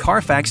cars at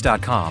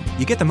Carfax.com,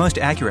 you get the most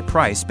accurate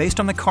price based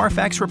on the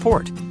Carfax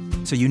report.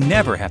 So you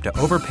never have to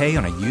overpay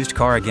on a used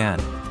car again.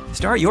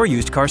 Start your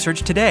used car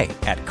search today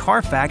at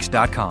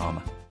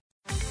Carfax.com.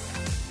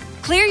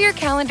 Clear your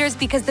calendars,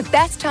 because the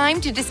best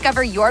time to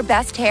discover your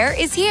best hair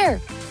is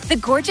here. The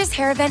Gorgeous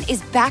Hair Event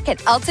is back at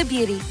Ulta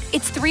Beauty.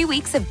 It's 3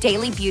 weeks of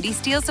daily beauty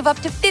steals of up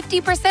to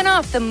 50%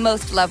 off the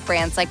most loved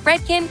brands like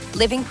Redken,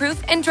 Living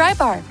Proof, and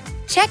Drybar.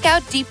 Check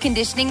out deep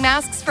conditioning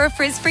masks for a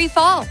frizz-free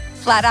fall,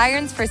 flat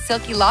irons for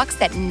silky locks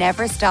that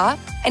never stop,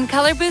 and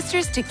color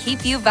boosters to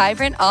keep you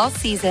vibrant all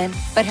season.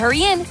 But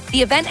hurry in,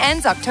 the event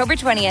ends October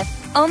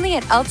 20th, only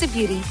at Ulta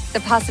Beauty.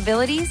 The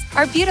possibilities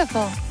are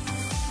beautiful.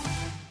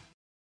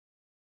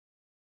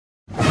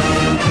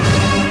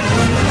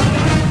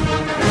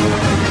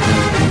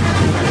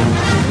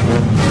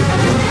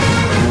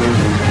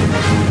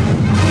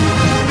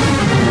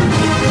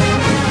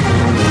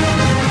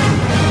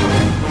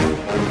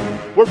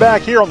 We're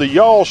back here on the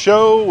Y'all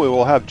Show. We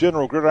will have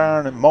General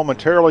Gridiron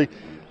momentarily.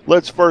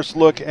 Let's first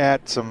look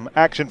at some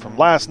action from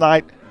last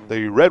night.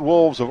 The Red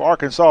Wolves of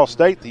Arkansas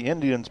State, the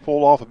Indians,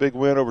 pulled off a big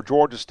win over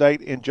Georgia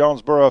State in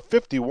Jonesboro,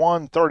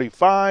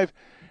 51-35.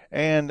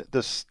 And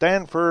the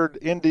Stanford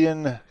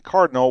Indian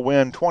Cardinal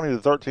win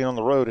 20-13 on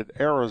the road at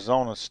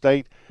Arizona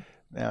State.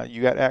 Now,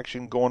 you got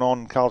action going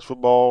on in college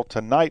football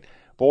tonight.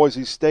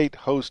 Boise State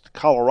hosts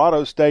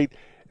Colorado State.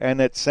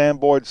 And at Sam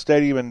Boyd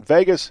Stadium in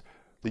Vegas,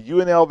 the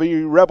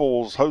UNLV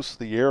Rebels host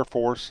the Air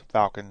Force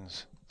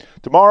Falcons.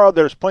 Tomorrow,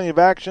 there's plenty of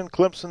action.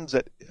 Clemson's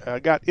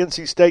got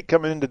NC State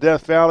coming into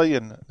Death Valley,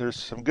 and there's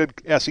some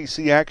good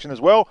SEC action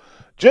as well.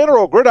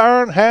 General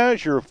Gridiron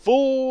has your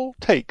full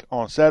take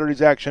on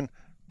Saturday's action.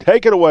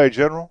 Take it away,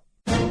 General.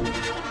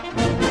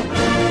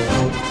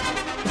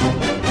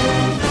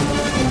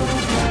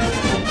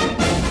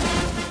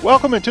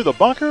 Welcome into the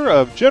bunker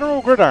of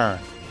General Gridiron,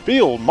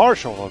 field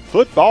marshal of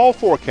football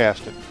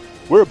forecasting.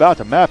 We're about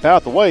to map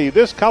out the way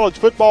this college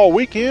football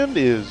weekend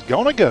is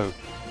going to go.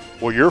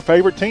 Will your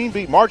favorite team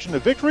be marching to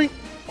victory,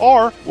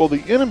 or will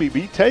the enemy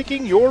be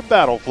taking your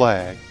battle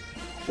flag?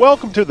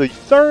 Welcome to the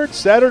third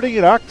Saturday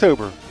in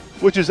October,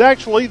 which is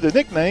actually the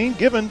nickname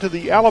given to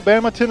the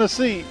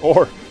Alabama-Tennessee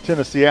or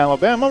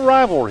Tennessee-Alabama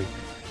rivalry.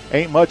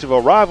 Ain't much of a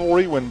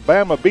rivalry when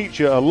Bama beats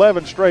you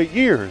 11 straight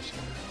years.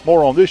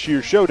 More on this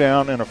year's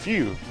showdown in a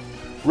few.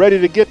 Ready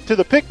to get to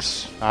the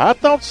picks? I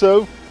thought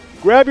so.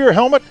 Grab your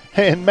helmet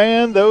and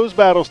man those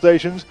battle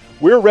stations.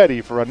 We're ready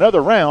for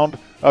another round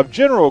of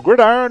General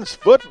Gridiron's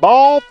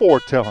football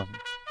foretelling.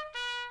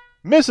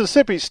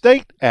 Mississippi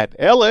State at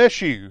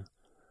LSU.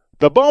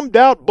 The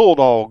bummed-out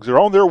Bulldogs are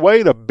on their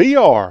way to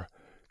BR.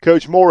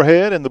 Coach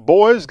Moorhead and the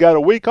boys got a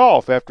week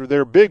off after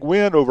their big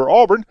win over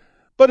Auburn,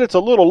 but it's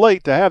a little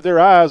late to have their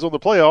eyes on the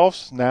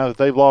playoffs now that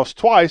they've lost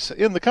twice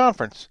in the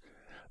conference.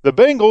 The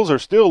Bengals are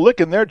still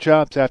licking their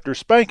chops after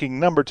spanking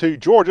number 2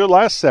 Georgia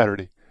last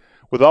Saturday.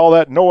 With all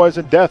that noise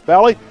in Death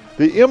Valley,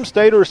 the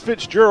M-Staters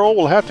Fitzgerald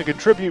will have to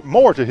contribute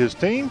more to his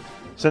team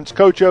since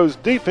Coach O's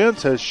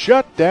defense has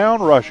shut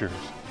down rushers.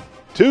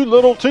 Too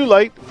little too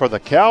late for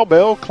the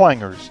Cowbell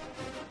Clangers.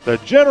 The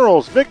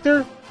Generals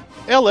victor,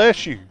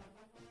 LSU.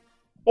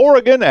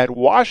 Oregon at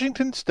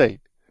Washington State.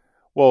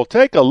 We'll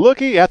take a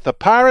lookie at the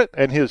Pirate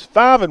and his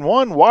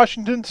 5-1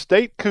 Washington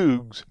State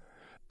Cougs.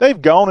 They've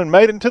gone and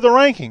made it into the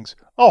rankings,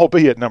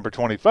 albeit number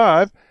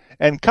 25,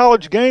 and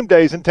College game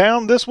days in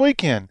town this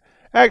weekend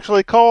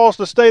actually caused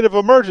a state of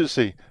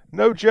emergency.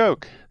 No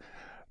joke.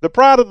 The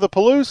pride of the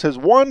Palouse has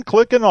one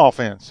click in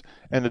offense,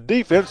 and the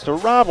defense to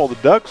rival the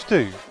Ducks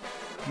too.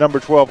 Number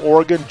 12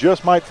 Oregon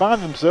just might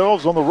find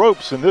themselves on the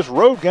ropes in this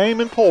road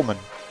game in Pullman.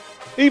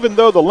 Even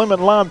though the lemon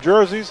lime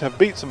jerseys have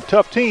beat some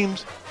tough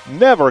teams,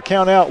 never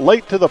count out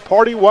late to the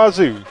party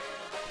wazoo.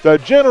 The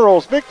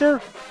Generals victor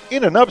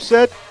in an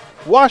upset,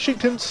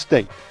 Washington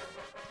State.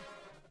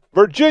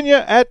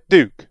 Virginia at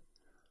Duke.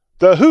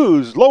 The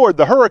Hoos lowered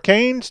the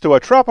Hurricanes to a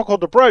tropical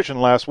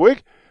depression last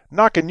week,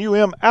 knocking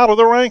UM out of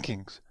the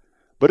rankings.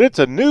 But it's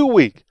a new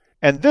week,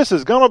 and this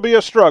is going to be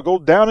a struggle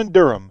down in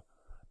Durham.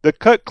 The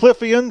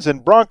Cutcliffians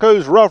and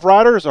Broncos Rough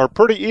Riders are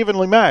pretty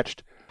evenly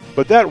matched,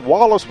 but that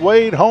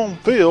Wallace-Wade home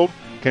field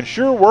can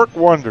sure work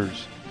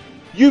wonders.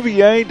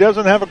 UVA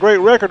doesn't have a great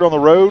record on the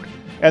road,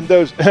 and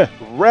those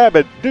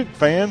rabid Duke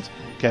fans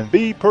can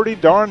be pretty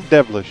darn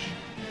devilish.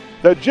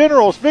 The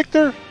Generals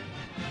victor,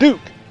 Duke,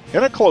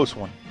 in a close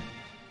one.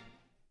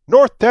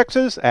 North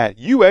Texas at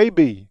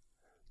UAB.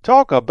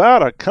 Talk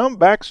about a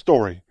comeback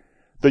story.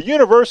 The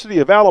University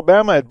of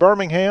Alabama at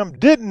Birmingham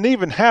didn't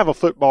even have a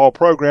football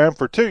program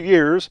for 2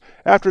 years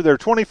after their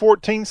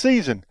 2014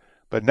 season,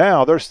 but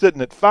now they're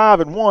sitting at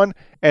 5-1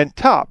 and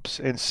tops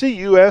in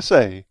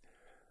CUSA.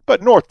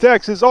 But North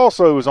Texas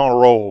also is on a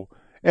roll,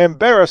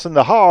 embarrassing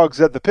the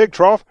Hogs at the Pig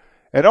Trough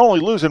and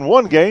only losing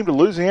one game to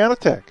Louisiana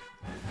Tech.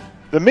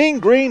 The Mean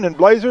Green and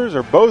Blazers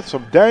are both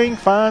some dang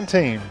fine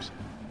teams,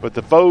 but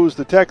the foes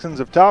the Texans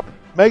have topped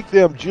make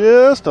them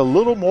just a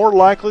little more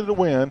likely to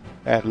win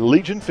at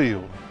Legion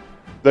Field.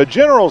 The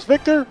Generals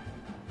victor,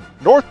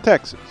 North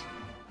Texas.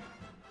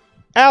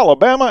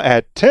 Alabama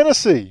at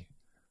Tennessee.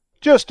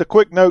 Just a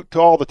quick note to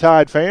all the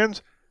Tide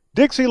fans.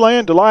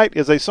 Dixieland Delight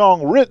is a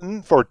song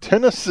written for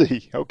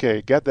Tennessee.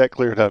 Okay, got that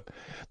cleared up.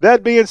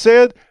 That being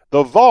said,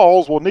 the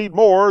Vols will need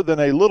more than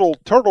a little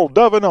turtle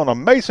doving on a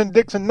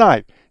Mason-Dixon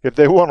night if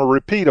they want a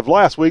repeat of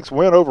last week's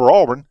win over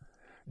Auburn.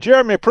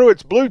 Jeremy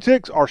Pruitt's Blue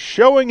Ticks are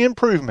showing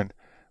improvement,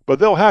 but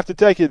they'll have to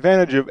take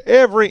advantage of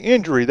every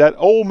injury that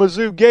old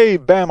Mizzou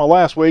gave Bama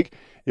last week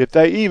if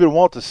they even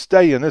want to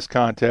stay in this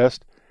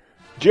contest.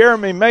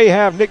 Jeremy may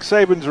have Nick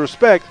Saban's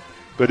respect,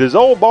 but his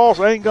old boss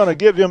ain't going to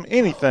give him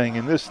anything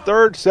in this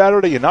third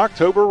Saturday in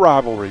October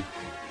rivalry.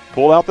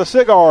 Pull out the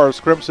cigars,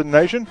 Crimson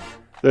Nation.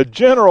 The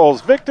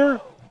Generals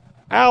victor,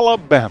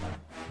 Alabama.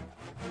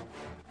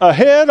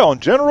 Ahead on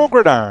General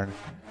Gridiron.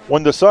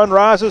 When the sun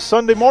rises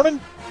Sunday morning,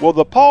 will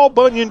the Paul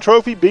Bunyan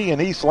Trophy be in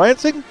East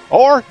Lansing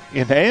or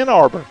in Ann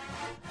Arbor?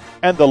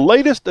 And the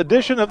latest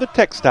edition of the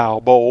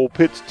Textile Bowl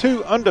pits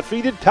 2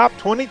 undefeated top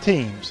 20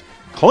 teams,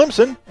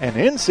 Clemson and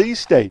NC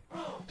State.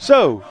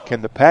 So,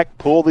 can the Pack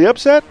pull the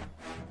upset?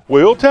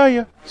 We'll tell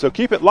you, so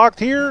keep it locked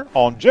here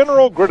on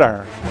General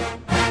Gridiron.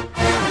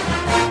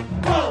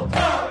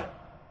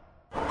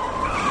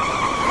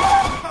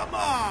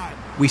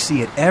 We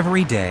see it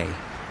every day.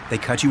 They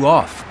cut you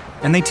off,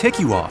 and they tick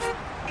you off.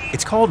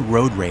 It's called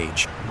road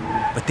rage.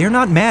 But they're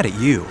not mad at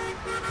you.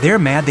 They're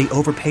mad they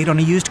overpaid on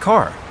a used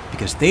car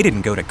because they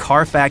didn't go to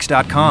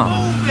Carfax.com.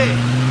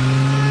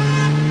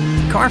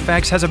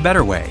 Carfax has a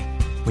better way.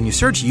 When you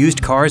search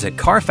used cars at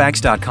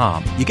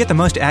Carfax.com, you get the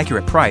most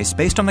accurate price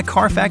based on the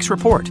Carfax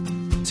report.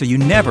 So you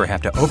never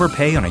have to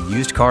overpay on a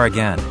used car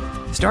again.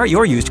 Start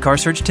your used car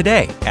search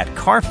today at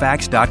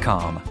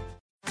Carfax.com.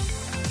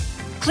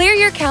 Clear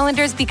your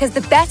calendars because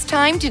the best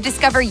time to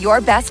discover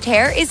your best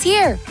hair is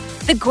here.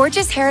 The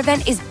Gorgeous Hair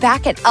Event is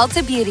back at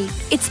Ulta Beauty.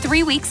 It's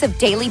 3 weeks of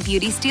daily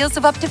beauty steals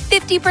of up to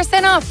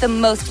 50% off the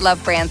most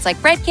loved brands like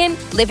Redken,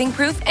 Living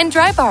Proof, and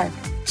Drybar.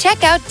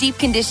 Check out deep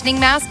conditioning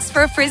masks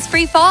for a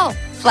frizz-free fall,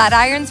 flat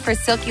irons for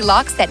silky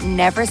locks that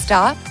never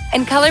stop,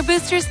 and color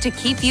boosters to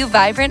keep you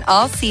vibrant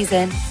all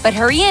season. But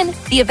hurry in,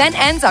 the event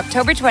ends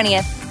October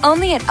 20th,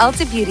 only at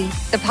Ulta Beauty.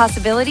 The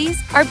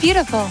possibilities are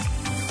beautiful.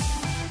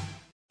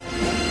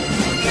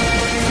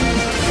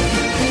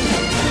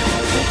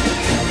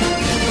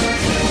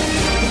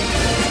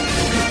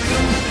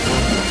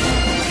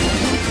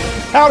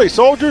 Howdy,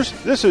 soldiers.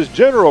 This is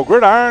General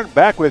Gridiron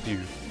back with you.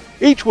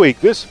 Each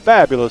week, this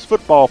fabulous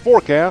football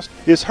forecast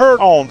is heard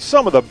on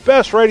some of the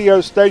best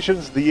radio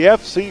stations the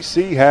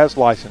FCC has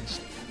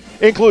licensed,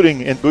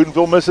 including in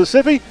Boonville,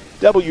 Mississippi,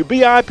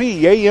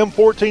 WBIP AM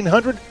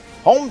 1400,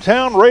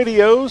 hometown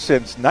radio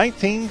since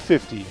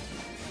 1950.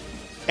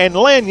 And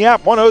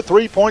Lagniappe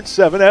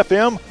 103.7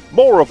 FM,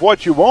 more of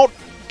what you want,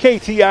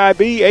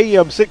 KTIB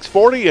AM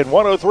 640 and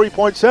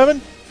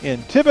 103.7 in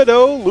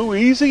Thibodaux,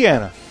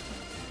 Louisiana.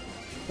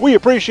 We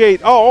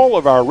appreciate all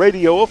of our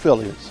radio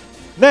affiliates.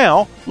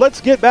 Now, let's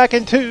get back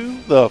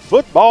into the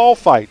football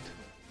fight.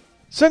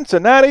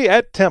 Cincinnati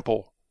at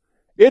Temple.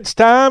 It's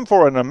time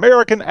for an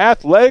American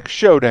Athletics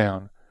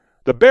showdown.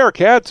 The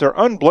Bearcats are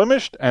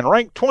unblemished and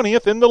ranked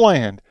 20th in the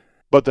land,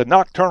 but the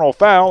nocturnal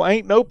foul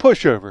ain't no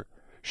pushover,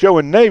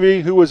 showing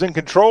Navy who was in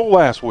control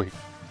last week.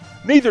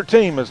 Neither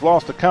team has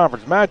lost a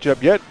conference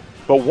matchup yet,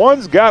 but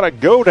one's got to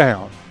go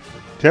down.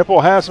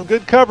 Temple has some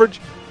good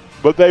coverage,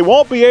 but they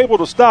won't be able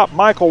to stop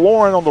Michael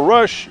Warren on the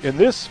rush in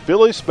this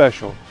Philly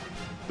special.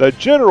 The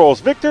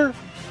Generals victor,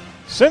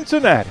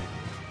 Cincinnati.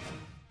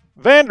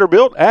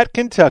 Vanderbilt at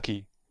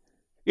Kentucky.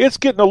 It's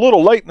getting a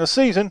little late in the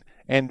season,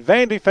 and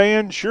Vandy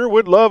fans sure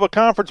would love a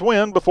conference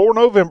win before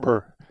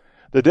November.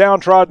 The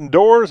downtrodden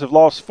Doors have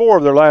lost 4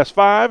 of their last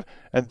 5,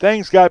 and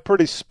things got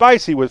pretty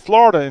spicy with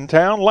Florida in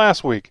town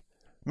last week.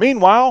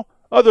 Meanwhile,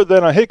 other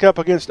than a hiccup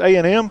against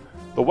A&M,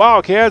 the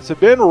Wildcats have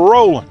been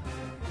rolling.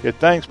 If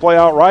things play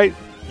out right,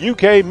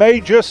 UK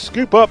may just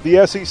scoop up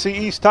the SEC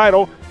East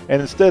title,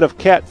 and instead of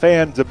Cat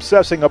fans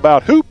obsessing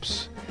about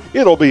hoops,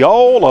 it'll be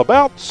all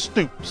about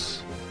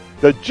Stoops.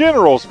 The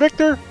Generals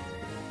victor,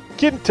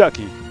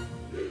 Kentucky.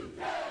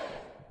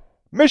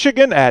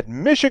 Michigan at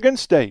Michigan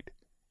State.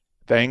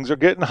 Things are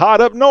getting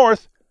hot up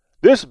north.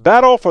 This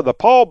battle for the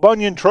Paul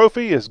Bunyan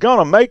Trophy is going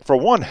to make for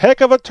one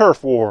heck of a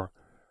turf war.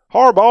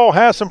 Harbaugh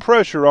has some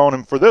pressure on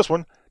him for this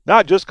one,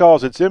 not just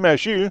because it's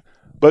MSU,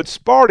 but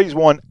Sparty's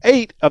won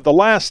 8 of the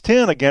last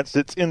 10 against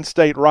its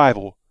in-state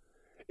rival.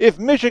 If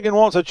Michigan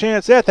wants a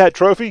chance at that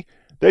trophy,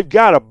 they've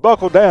got to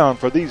buckle down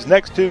for these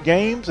next 2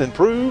 games and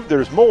prove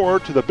there's more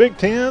to the Big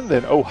Ten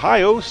than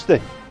Ohio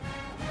State.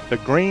 The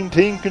green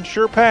team can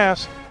sure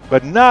pass,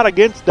 but not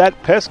against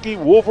that pesky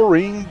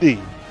Wolverine D.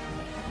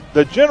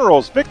 The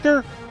Generals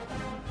victor,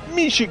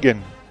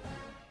 Michigan.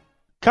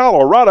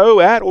 Colorado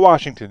at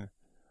Washington.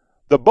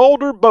 The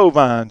Boulder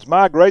Bovines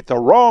migrate the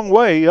wrong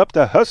way up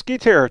to Husky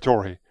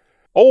territory.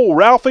 Old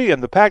Ralphie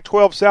and the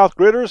Pac-12 South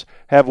Gritters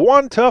have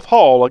one tough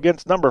haul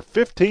against number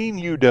 15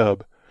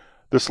 UW.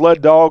 The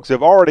Sled Dogs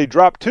have already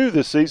dropped 2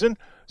 this season,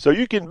 so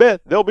you can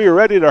bet they'll be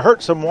ready to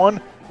hurt someone,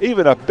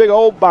 even a big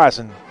old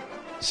bison.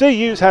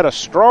 CU's had a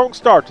strong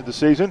start to the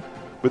season,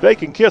 but they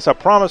can kiss a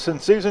promising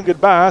season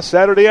goodbye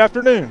Saturday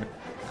afternoon,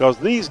 because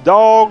these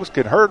dogs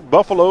can hurt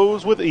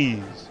buffaloes with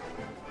ease.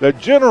 The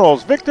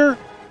Generals victor,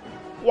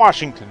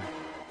 Washington.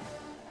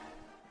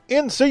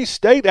 NC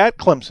State at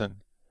Clemson.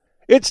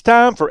 It's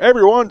time for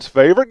everyone's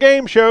favorite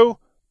game show,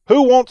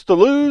 Who Wants to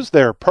Lose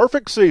Their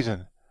Perfect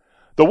Season?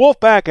 The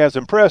Wolfpack has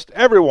impressed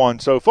everyone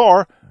so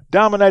far,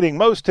 dominating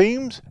most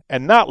teams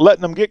and not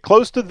letting them get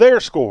close to their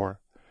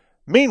score.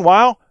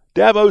 Meanwhile,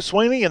 Dabo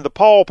Swinney and the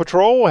Paw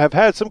Patrol have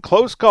had some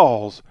close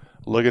calls.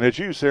 Looking at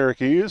you,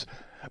 Syracuse.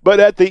 But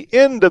at the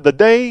end of the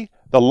day,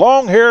 the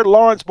long-haired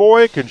Lawrence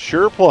boy can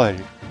sure play,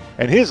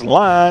 and his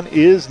line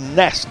is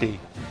nasty.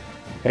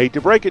 Hate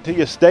to break it to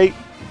you, State,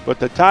 but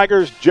the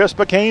Tigers just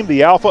became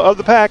the alpha of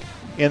the pack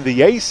in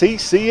the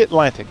ACC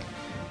Atlantic.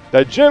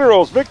 The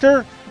Generals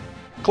victor,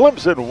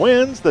 Clemson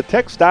wins the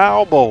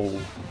Textile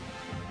Bowl.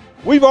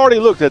 We've already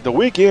looked at the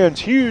weekend's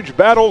huge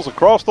battles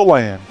across the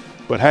land,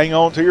 but hang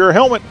on to your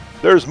helmet.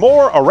 There's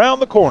more around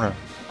the corner.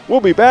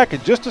 We'll be back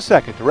in just a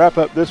second to wrap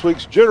up this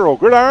week's General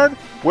Gridiron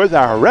with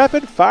our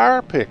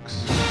rapid-fire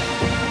picks.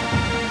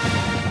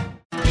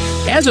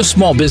 As a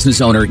small business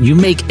owner, you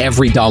make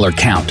every dollar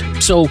count.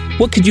 So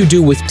what could you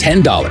do with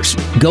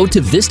 $10? Go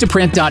to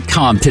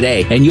Vistaprint.com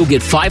today and you'll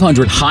get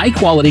 500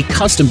 high-quality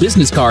custom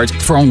business cards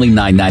for only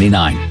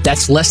 $9.99.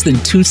 That's less than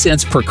 2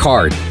 cents per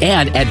card.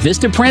 And at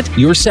Vistaprint,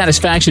 your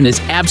satisfaction is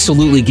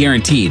absolutely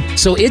guaranteed.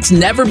 So it's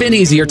never been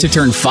easier to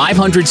turn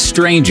 500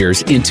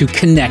 strangers into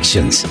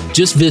connections.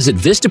 Just visit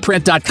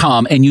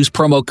Vistaprint.com and use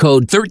promo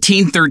code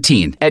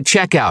 1313 at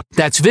checkout.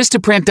 That's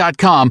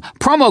Vistaprint.com,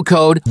 promo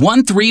code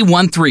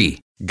 1313.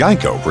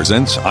 Geico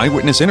presents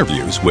eyewitness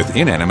interviews with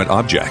inanimate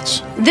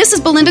objects. This is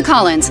Belinda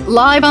Collins,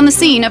 live on the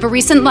scene of a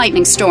recent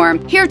lightning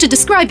storm. Here to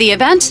describe the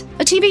event,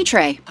 a TV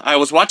tray. I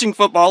was watching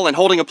football and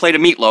holding a plate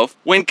of meatloaf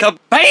when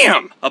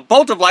kabam! A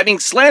bolt of lightning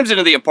slams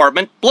into the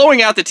apartment,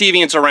 blowing out the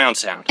TV and surround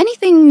sound.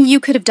 Anything you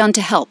could have done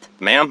to help?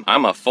 Ma'am,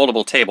 I'm a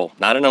foldable table,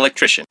 not an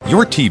electrician.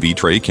 Your TV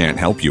tray can't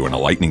help you in a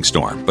lightning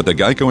storm, but the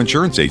Geico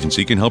Insurance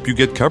Agency can help you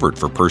get covered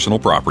for personal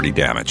property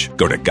damage.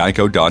 Go to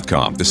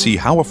geico.com to see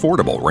how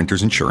affordable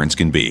renter's insurance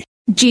can be.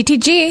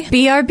 GTG,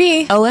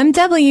 BRB,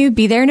 OMW,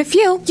 be there in a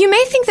few. You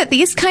may think that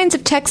these kinds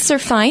of texts are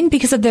fine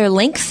because of their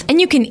length, and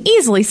you can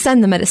easily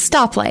send them at a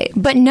stoplight.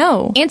 But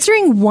no,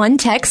 answering one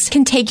text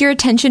can take your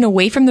attention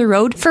away from the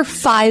road for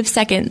 5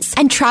 seconds.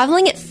 And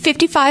traveling at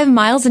 55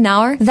 miles an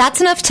hour,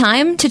 that's enough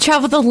time to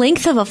travel the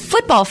length of a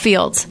football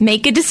field.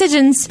 Make good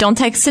decisions, don't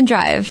text and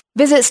drive.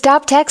 Visit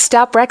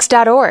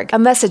StopTextStopWrecks.org, a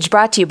message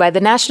brought to you by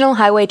the National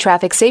Highway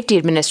Traffic Safety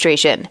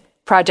Administration,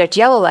 Project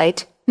Yellow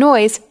Light,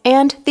 Noise,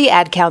 and the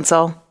Ad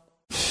Council.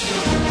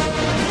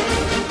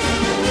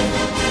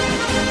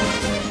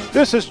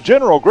 This is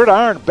General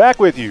Gridiron back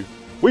with you.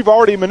 We've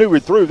already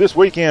maneuvered through this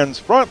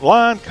weekend's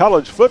frontline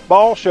college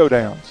football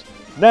showdowns.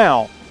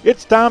 Now,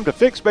 it's time to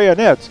fix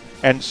bayonets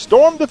and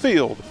storm the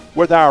field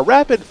with our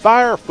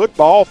rapid-fire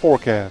football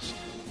forecast.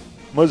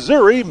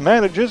 Missouri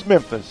manages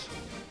Memphis.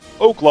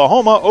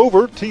 Oklahoma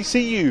over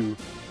TCU.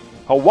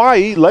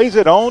 Hawaii lays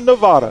it on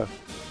Nevada.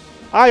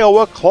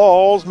 Iowa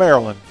claws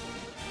Maryland.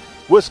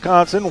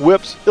 Wisconsin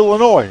whips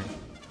Illinois.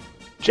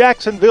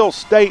 Jacksonville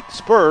State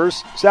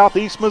spurs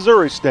Southeast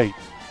Missouri State.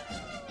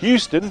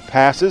 Houston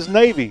passes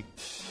Navy.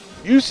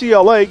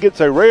 UCLA gets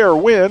a rare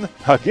win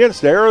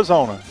against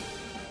Arizona.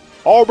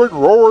 Auburn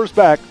roars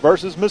back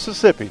versus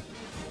Mississippi.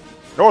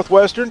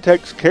 Northwestern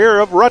takes care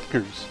of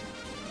Rutgers.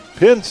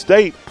 Penn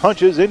State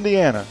punches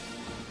Indiana.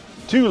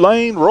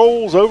 Tulane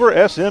rolls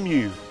over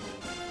SMU.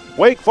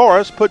 Wake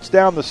Forest puts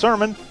down the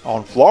sermon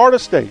on Florida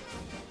State.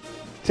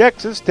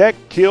 Texas Tech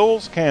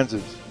kills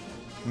Kansas.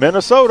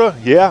 Minnesota,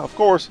 yeah, of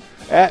course,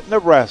 at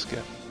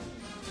Nebraska.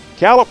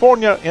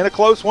 California in a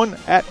close one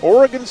at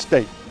Oregon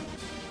State.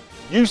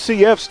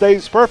 UCF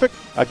stays perfect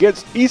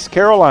against East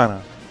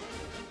Carolina.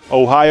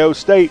 Ohio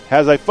State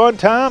has a fun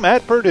time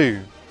at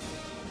Purdue.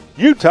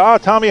 Utah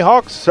Tommy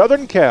Hawks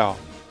Southern Cal.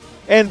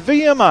 And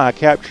VMI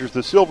captures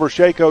the Silver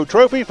Shako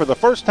Trophy for the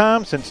first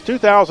time since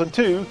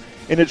 2002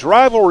 in its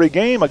rivalry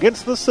game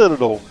against the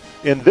Citadel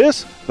in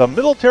this, the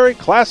Military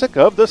Classic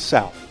of the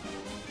South.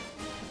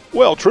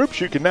 Well, troops,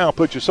 you can now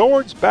put your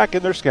swords back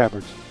in their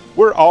scabbards.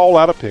 We're all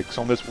out of picks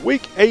on this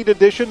Week 8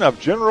 edition of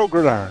General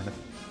Gridiron.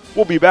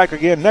 We'll be back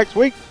again next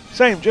week,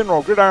 same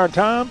General Gridiron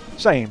time,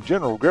 same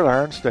General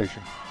Gridiron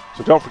station.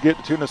 So don't forget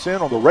to tune us in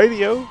on the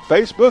radio,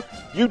 Facebook,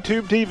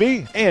 YouTube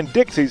TV, and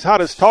Dixie's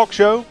hottest talk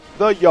show,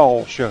 The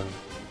Y'all Show.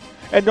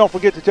 And don't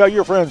forget to tell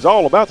your friends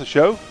all about the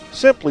show.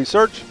 Simply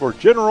search for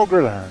General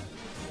Gridiron.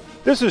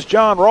 This is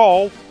John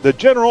Rawl, the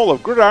General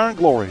of Gridiron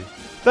Glory,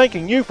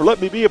 thanking you for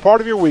letting me be a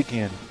part of your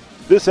weekend.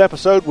 This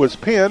episode was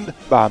penned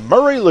by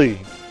Murray Lee.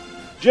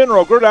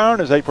 General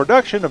Gridiron is a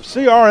production of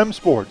CRM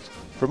Sports.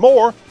 For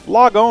more,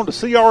 log on to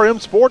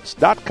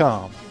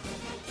crmsports.com.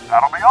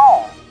 That'll be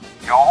all,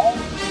 y'all.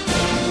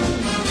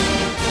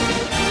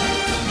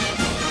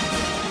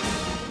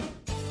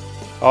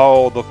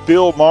 Oh, the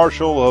Field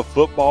Marshal of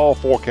football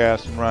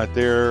forecasting right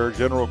there,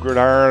 General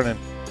Gridiron, and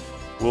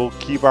we'll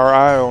keep our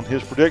eye on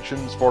his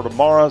predictions for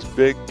tomorrow's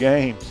big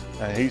games.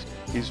 And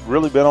he's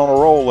really been on a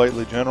roll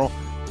lately, General.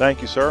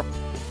 Thank you, sir.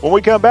 When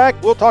we come back,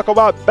 we'll talk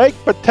about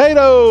baked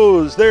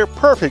potatoes. They're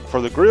perfect for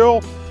the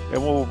grill.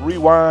 And we'll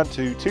rewind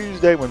to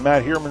Tuesday when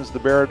Matt Hermans, the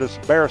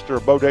barrister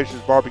of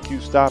Bodacious Barbecue,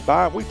 stopped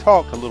by. We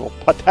talked a little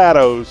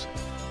potatoes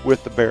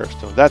with the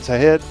barrister. That's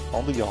ahead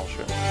on the Y'all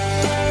Show.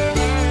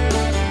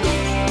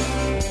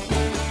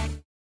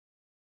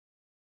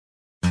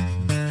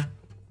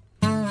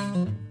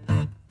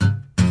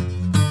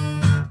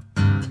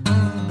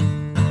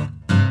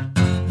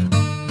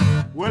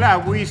 Well, I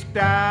wished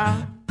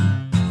I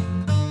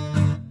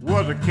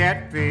was a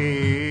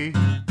catfish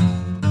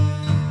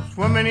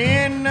swimming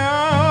in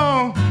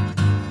the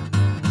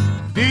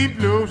deep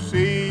blue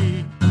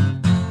sea.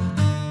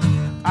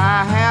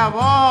 I have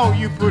all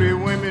you pretty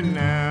women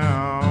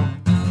now.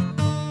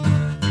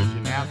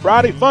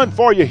 Friday fun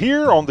for you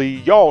here on the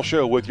Y'all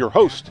Show with your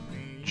host,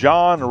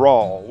 John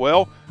Rawl.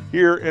 Well,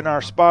 here in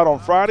our spot on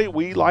Friday,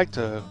 we like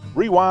to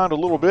rewind a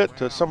little bit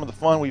to some of the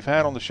fun we've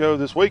had on the show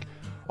this week.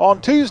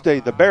 On Tuesday,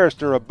 the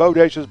barrister of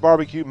Bodacious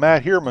Barbecue,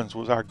 Matt Hermans,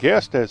 was our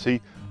guest, as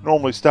he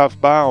normally stops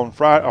by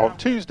on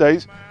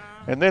Tuesdays.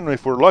 And then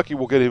if we're lucky,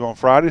 we'll get him on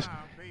Fridays.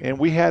 And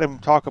we had him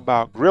talk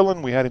about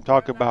grilling. We had him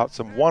talk about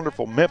some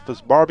wonderful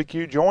Memphis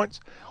barbecue joints.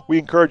 We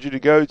encourage you to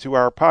go to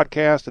our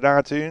podcast at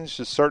iTunes.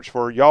 Just search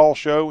for Y'all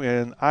Show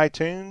in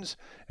iTunes,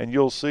 and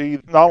you'll see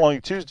not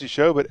only Tuesday's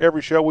show, but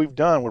every show we've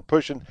done. We're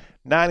pushing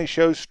 90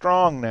 shows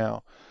strong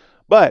now.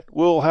 But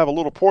we'll have a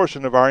little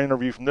portion of our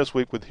interview from this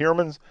week with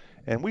Hermans,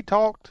 and we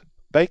talked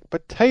baked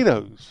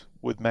potatoes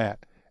with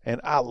Matt. And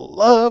I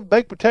love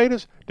baked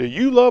potatoes. Do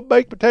you love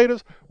baked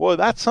potatoes? Well,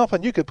 that's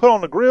something you could put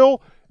on the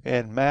grill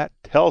and Matt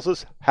tells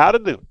us how to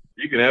do it.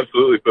 You can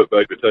absolutely put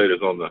baked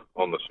potatoes on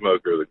the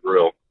smoker or the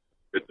grill.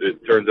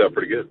 It turns out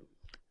pretty good.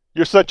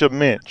 You're such a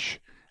mensch.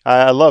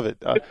 I love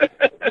it.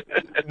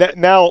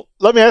 Now,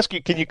 let me ask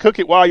you, can you cook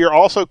it while you're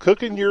also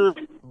cooking your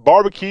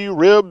barbecue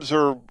ribs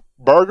or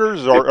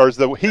burgers, or is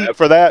the heat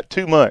for that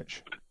too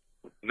much?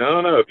 No.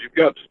 If you've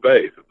got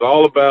space, it's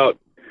all about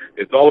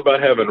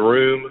having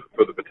room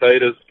for the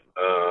potatoes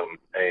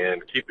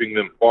and keeping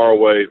them far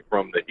away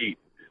from the heat.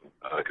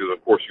 Because,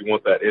 of course, you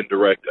want that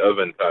indirect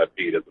oven-type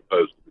heat as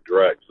opposed to the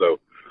direct. So,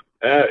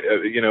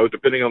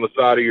 depending on the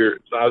size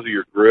of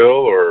your grill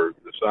or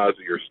the size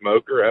of your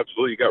smoker,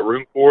 absolutely, you got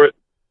room for it.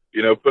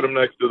 Put them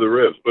next to the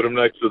ribs. Put them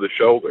next to the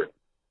shoulder.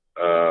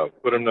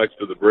 Put them next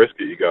to the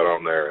brisket you got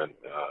on there, and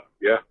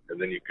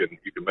then you can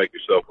make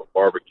yourself a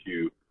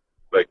barbecue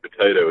baked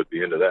potato at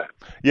the end of that.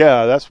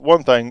 Yeah, that's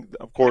one thing.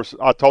 Of course,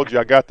 I told you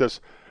I got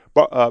this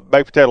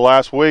baked potato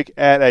last week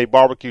at a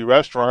barbecue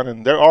restaurant,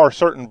 and there are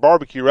certain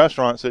barbecue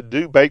restaurants that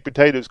do baked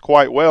potatoes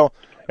quite well,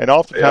 and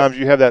oftentimes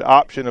you have that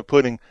option of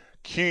putting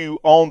Q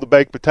on the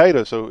baked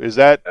potato. So is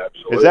that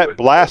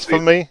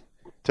blasphemy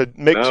to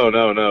mix?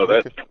 No.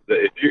 That's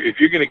if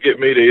you're going to get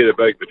me to eat a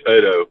baked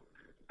potato,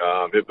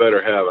 it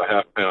better have a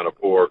half pound of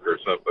pork or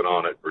something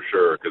on it for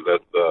sure, because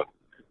that's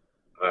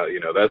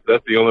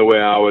the only way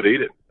I would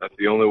eat it. That's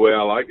the only way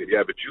I like it.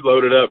 Yeah, but you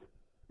load it up.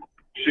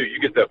 Shoot, you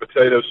get that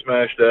potato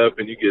smashed up,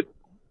 and you get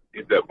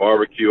that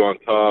barbecue on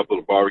top, a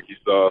little barbecue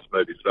sauce,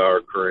 maybe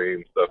sour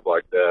cream, stuff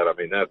like that. I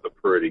mean, that's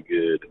pretty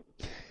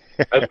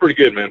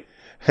good, man.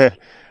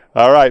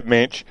 All right,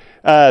 Minch.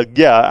 And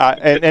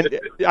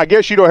I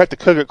guess you don't have to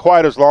cook it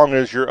quite as long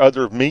as your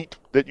other meat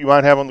that you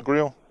might have on the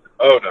grill.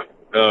 Oh no.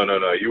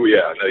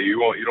 You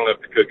won't. You don't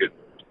have to cook it.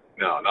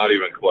 No, not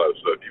even close.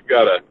 So if you've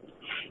got a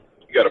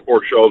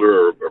pork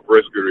shoulder or a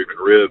brisket or even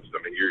ribs,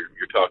 I mean,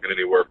 you're talking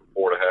anywhere from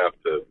 4.5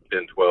 to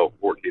 10, 12,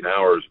 14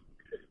 hours.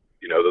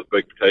 Those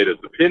baked potatoes,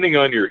 depending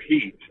on your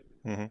heat,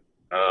 it's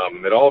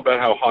all about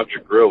how hot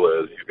your grill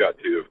is. You've got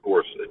to, of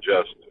course,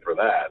 adjust for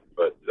that.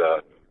 But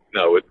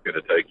no, it's going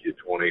to take you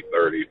 20,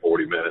 30,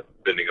 40 minutes,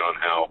 depending on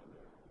how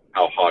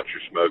hot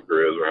your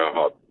smoker is or how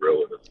hot the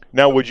grill is.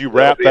 Now, would you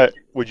wrap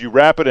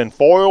it in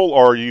foil,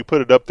 or you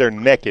put it up there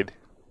naked?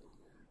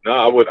 No,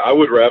 I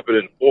would wrap it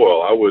in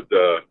foil. I would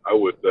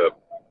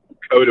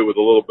coat it with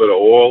a little bit of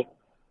oil.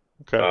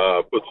 Okay.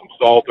 Put some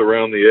salt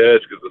around the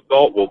edge, because the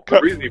salt will. The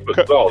reason you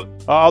put salt.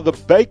 The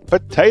baked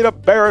potato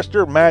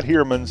barrister, Matt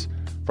Heermans,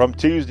 from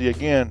Tuesday.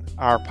 Again,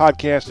 our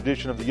podcast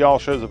edition of the Y'all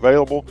Show is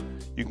available.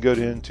 You can go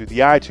into the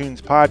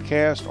iTunes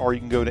podcast, or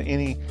you can go to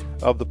any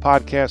of the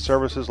podcast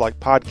services like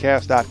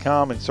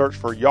podcast.com and search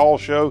for Y'all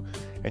Show,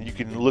 and you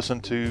can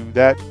listen to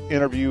that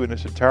interview in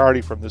its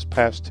entirety from this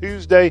past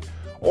Tuesday,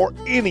 or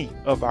any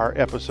of our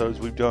episodes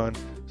we've done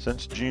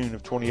since June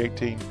of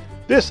 2018.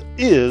 This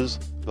is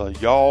the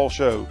Y'all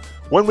Show.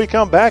 When we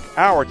come back,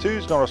 Hour 2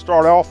 is going to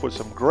start off with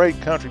some great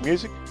country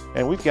music,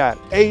 and we've got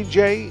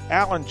A.J.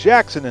 Allen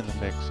Jackson in the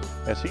mix.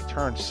 As he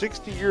turns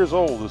 60 years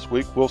old this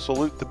week, we'll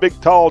salute the big,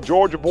 tall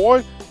Georgia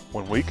boy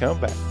when we come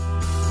back.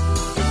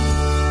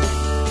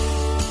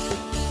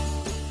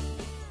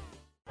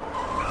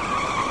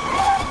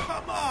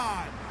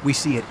 We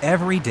see it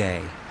every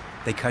day.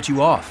 They cut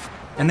you off,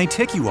 and they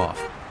tick you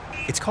off.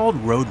 It's called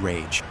road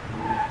rage.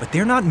 But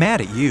they're not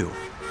mad at you.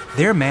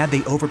 They're mad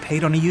they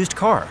overpaid on a used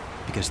car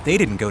because they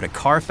didn't go to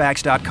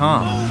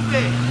Carfax.com.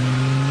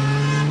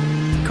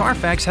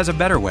 Carfax has a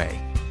better way.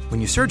 When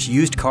you search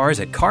used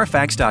cars at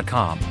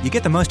Carfax.com, you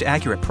get the most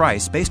accurate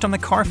price based on the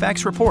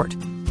Carfax report.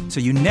 So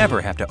you never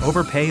have to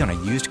overpay on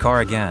a used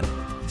car again.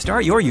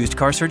 Start your used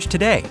car search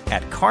today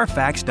at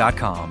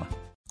Carfax.com.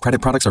 Credit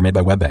products are made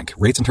by WebBank.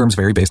 Rates and terms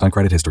vary based on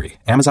credit history.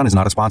 Amazon is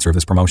not a sponsor of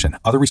this promotion.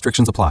 Other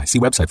restrictions apply. See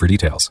website for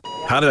details.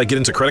 How did I get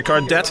into credit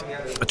card debt?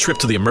 A trip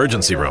to the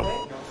emergency room.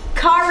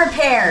 Car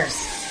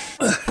repairs.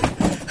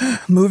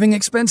 Moving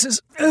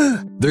expenses.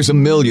 There's a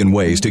million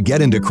ways to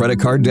get into credit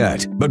card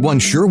debt, but one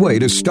sure way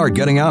to start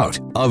getting out.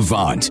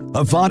 Avant.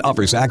 Avant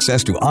offers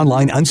access to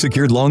online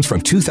unsecured loans from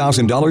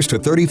 $2,000 to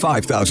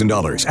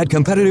 $35,000 at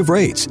competitive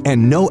rates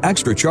and no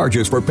extra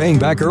charges for paying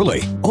back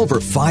early. Over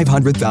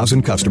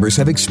 500,000 customers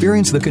have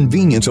experienced the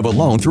convenience of a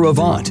loan through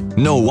Avant.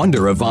 No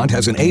wonder Avant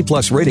has an A+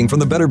 rating from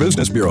the Better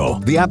Business Bureau.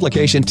 The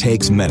application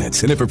takes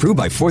minutes, and if approved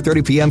by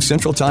 4:30 p.m.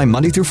 Central Time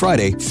Monday through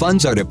Friday,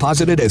 funds are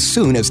deposited as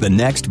soon as the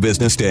next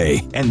business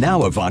day. And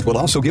now Avant will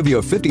also give you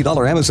a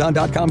 $50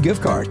 Amazon.com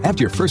gift card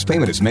after your first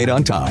payment is made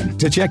on time.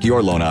 To check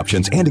your loan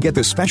options and to get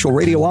this special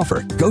radio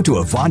offer, go to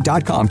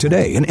Avant.com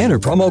today and enter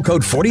promo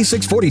code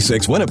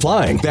 4646 when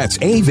applying. That's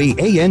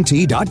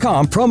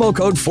AVANT.com, promo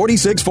code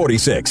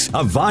 4646.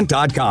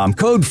 Avant.com,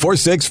 code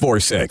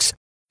 4646.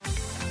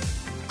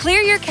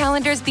 Clear your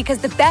calendars because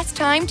the best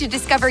time to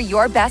discover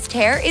your best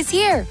hair is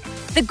here.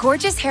 The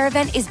Gorgeous Hair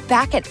Event is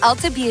back at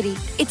Ulta Beauty.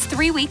 It's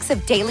 3 weeks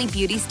of daily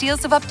beauty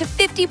steals of up to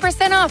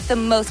 50% off the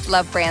most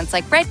loved brands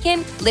like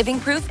Redken, Living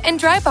Proof, and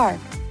Drybar.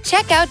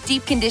 Check out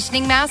deep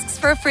conditioning masks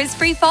for a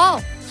frizz-free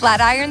fall,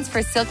 flat irons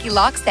for silky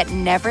locks that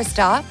never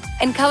stop,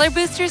 and color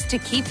boosters to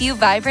keep you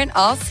vibrant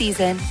all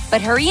season.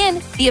 But hurry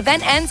in, the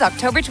event ends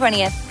October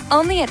 20th,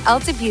 only at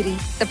Ulta Beauty.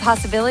 The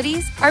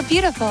possibilities are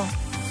beautiful.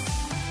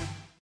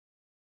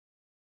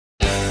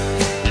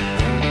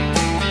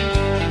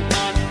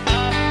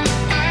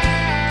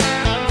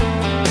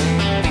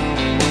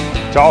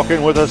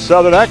 Talking with a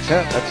southern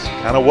accent, that's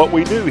kind of what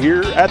we do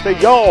here at the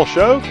Y'all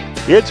Show.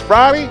 It's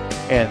Friday,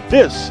 and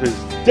this is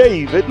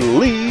David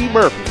Lee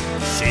Murphy.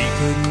 She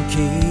couldn't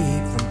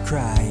keep from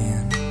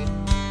crying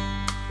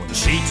when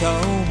she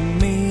told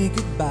me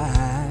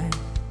goodbye.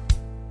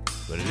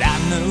 But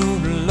I knew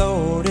the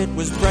Lord, it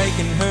was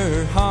breaking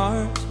her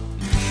heart,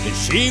 and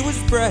she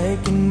was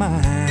breaking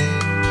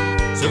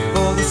mine. So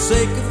for the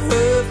sake of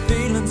her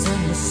feelings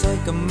and the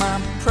sake of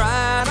my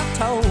pride, I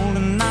told her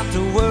not to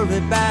worry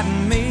about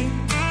me.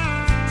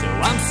 So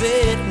I'm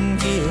sitting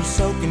here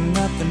soaking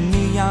up the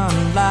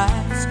neon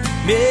lights,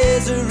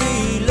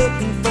 misery,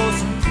 looking for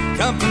some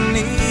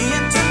company.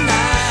 And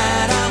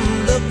tonight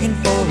I'm looking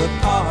for a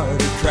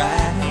party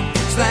crowd,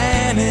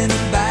 slamming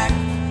it back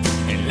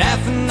and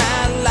laughing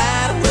out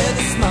loud. Where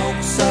the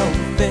smoke's so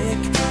thick,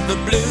 the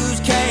blues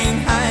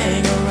can't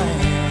hang around.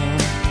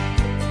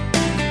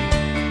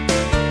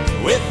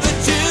 With the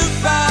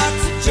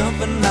jukebox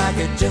jumping like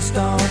it just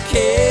don't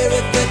care.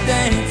 If they're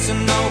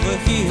dancing over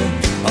here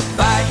or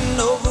fighting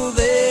over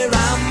there,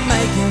 I'm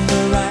making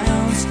the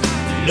rounds,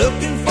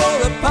 looking for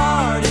a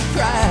party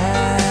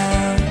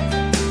crowd.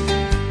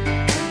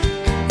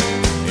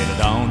 It'll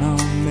dawn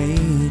on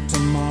me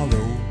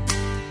tomorrow,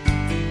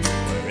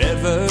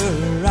 wherever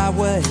I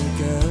wake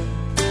up,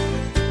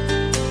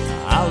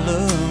 I'll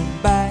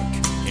look back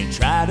and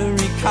try to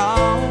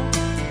recall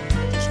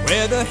just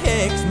where the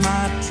heck's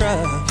my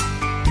truck.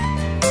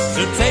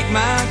 So take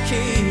my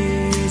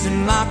keys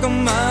and lock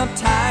them up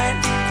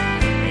tight,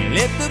 and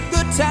let the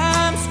good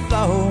times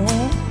flow.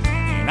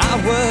 And I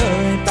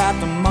worry about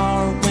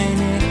tomorrow when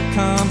it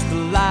comes to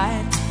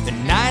light. The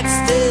night's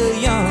still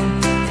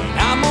young, and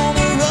I'm on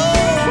the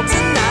road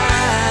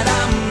tonight.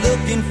 I'm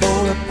looking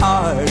for a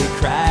party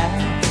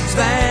crowd,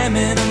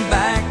 slamming them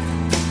back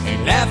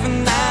and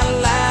laughing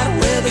out loud.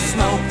 Where the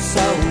smoke's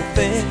so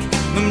thick,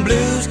 the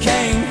blues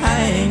can't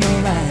hang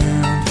around.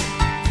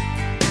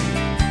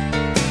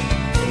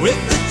 With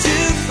the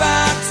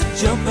jukebox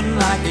jumping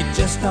like they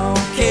just don't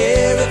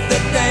care. If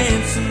they're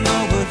dancing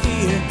over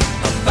here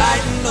or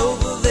fighting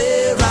over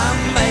there,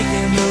 I'm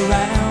making the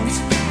rounds,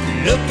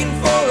 looking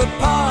for a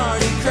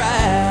party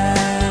crowd.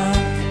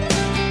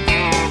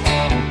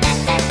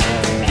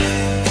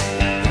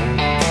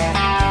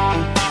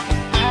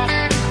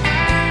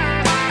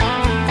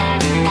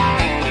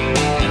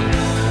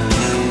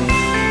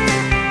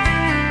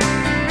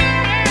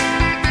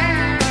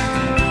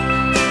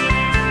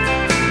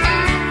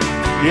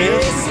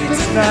 Yes,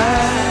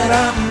 tonight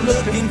I'm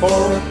looking for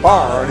a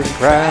party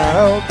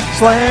crowd,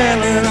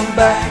 slamming them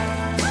back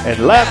and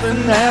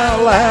laughing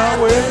out loud.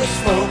 Where the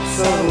smoke's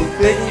so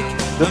thick,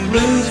 the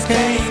blues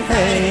can't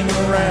hang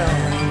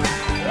around.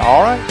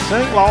 All right,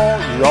 sing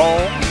along,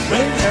 y'all.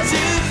 When the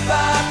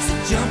jukebox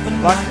is jumping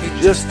like you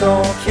just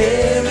don't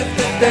care. If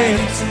they're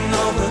dancing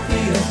over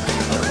here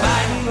or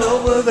fighting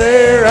over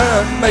there,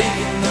 I'm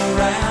making the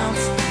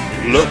rounds,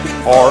 looking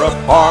for a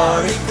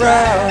party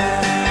crowd.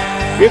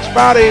 It's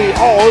Friday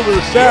all over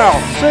the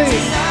South. Sing.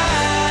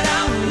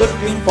 I'm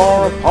looking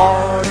for a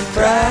party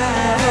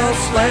crowd,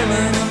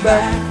 slamming them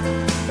back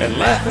and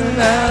laughing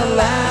out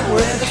loud.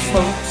 Where the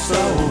smoke's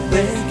so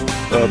big,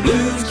 the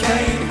blues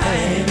can't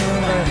hang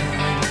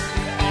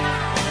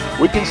around.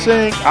 We can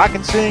sing, I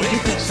can sing, you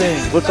can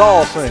sing. Let's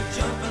all sing.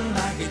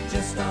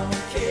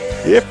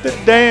 If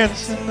they're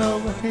dancing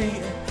over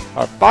here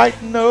or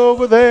fighting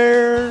over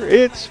there,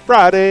 it's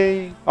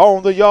Friday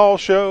on the Y'all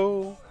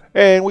Show.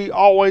 And we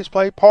always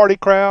play Party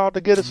Crowd to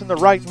get us in the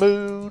right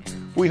mood.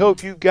 We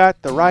hope you got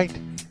the right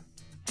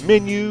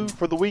menu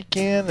for the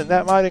weekend, and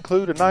that might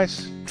include a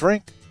nice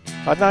drink,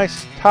 a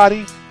nice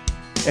toddy,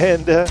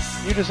 and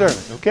you deserve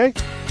it, okay?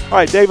 All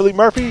right, David Lee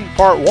Murphy,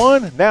 part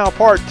 1. Now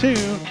part 2,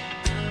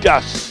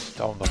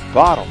 Dust on the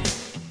Bottom.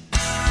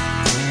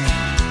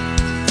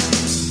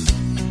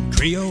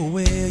 Creole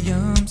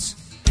Williams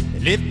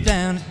lived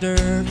down a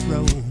dirt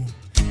road.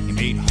 He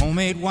made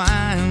homemade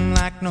wine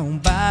like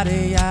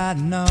nobody I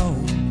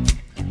know.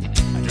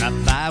 I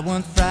dropped by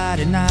one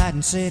Friday night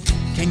and said,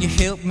 can you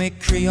help me,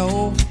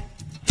 Creole?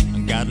 I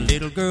got a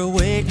little girl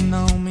waiting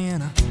on me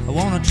and I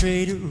want to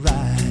treat her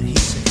right. He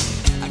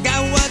said, I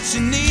got what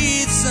you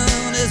need,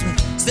 son, as we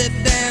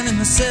stepped down in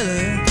the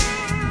cellar.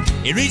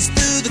 He reached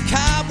through the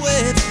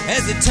cobwebs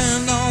as he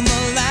turned on the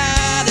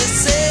light. He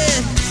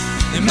said,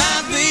 there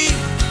might be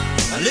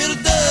a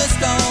little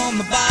dust on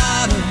the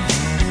bottom,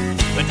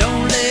 but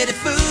don't let it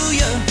fool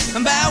you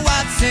about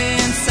what's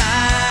inside.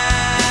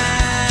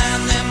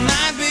 There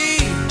might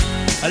be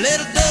a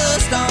little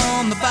dust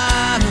on the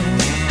bottom,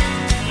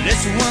 but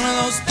it's one of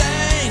those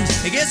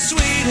things that gets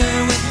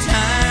sweeter with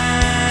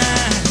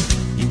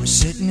time. You were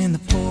sitting in the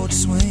porch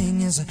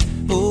swing as I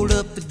pulled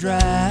up the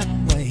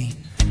driveway.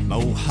 My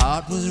old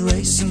heart was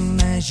racing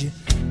as you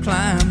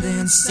climbed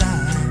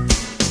inside.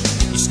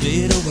 You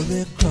Stayed over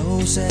real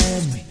close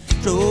as we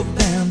drove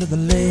down to the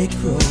lake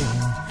road.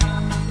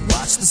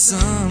 Watched the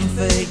sun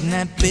fade in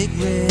that big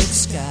red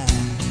sky.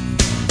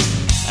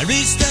 I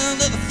reached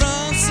under the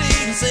front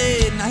seat and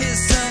said, now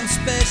here's something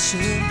special.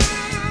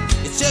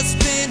 It's just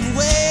been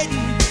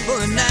waiting for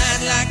a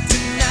night like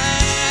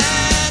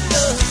tonight.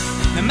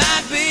 There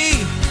might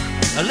be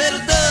a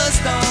little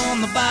dust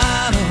on the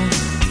bottom,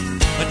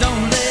 but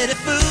don't let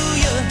it fool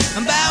you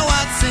about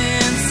what's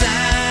inside.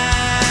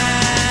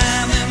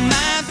 There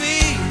might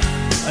be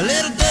a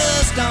little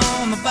dust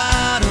on the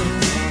bottom,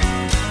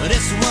 but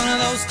it's one of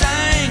those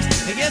things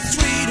that gets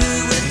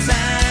sweeter with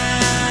time.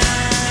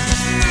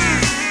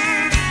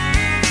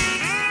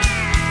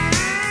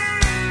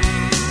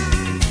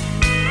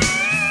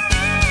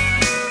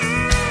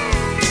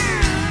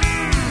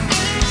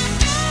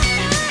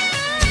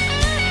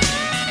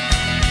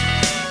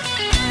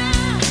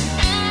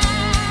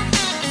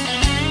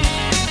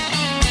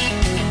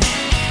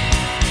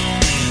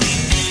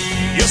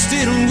 You're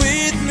still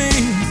with me,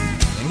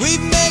 and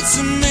we've made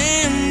some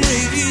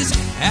memories.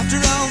 After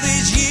all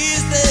these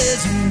years,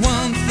 there's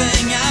one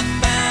thing I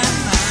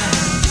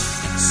found.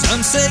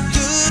 Some say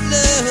good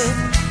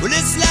love, well,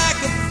 it's like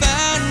a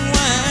fine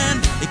wine.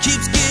 It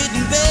keeps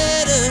getting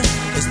better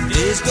as the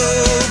days go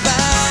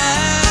by.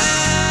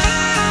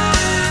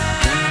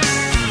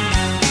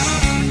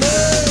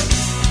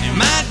 There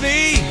might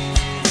be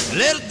a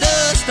little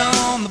dust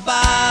on the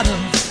bottom,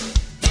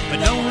 but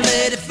don't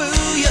let it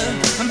fool you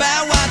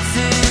about what's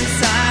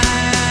inside.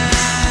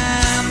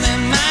 There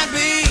might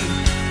be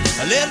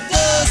a little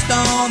dust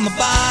on the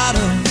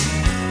bottom,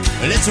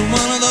 but it's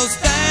one of those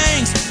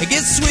things that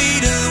gets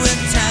sweeter with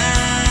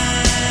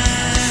time.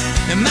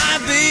 There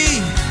might be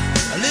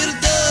a little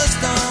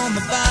dust on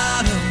the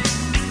bottom,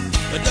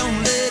 but don't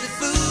let it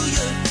fool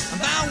you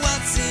about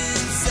what's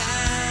inside.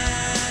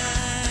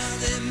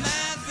 There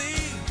might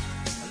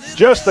be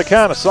Just the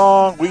kind of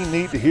song we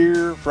need to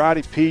hear.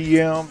 Friday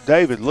PM,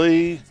 David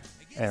Lee,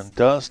 and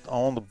Dust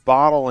on the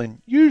Bottle.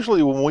 And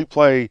usually when we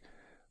play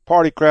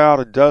Party Crowd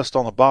and Dust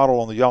on the Bottle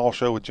on the Y'all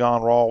Show with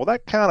John Rawl, well,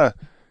 that kind of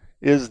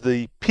is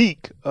the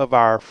peak of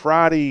our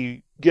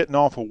Friday getting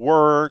off of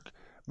work,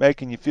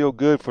 making you feel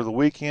good for the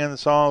weekend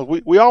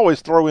songs. We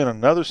always throw in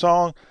another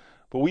song,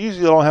 but we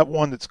usually don't have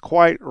one that's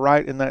quite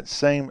right in that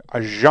same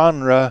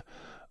genre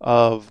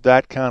of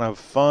that kind of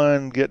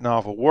fun, getting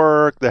off of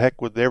work, the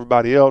heck with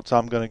everybody else,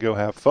 I'm going to go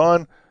have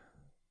fun.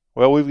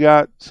 Well, we've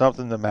got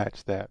something to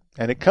match that.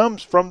 And it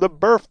comes from the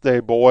birthday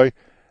boy,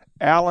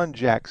 Alan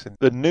Jackson.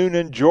 The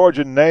Noonan,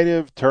 Georgia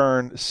native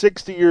turned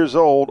 60 years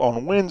old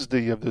on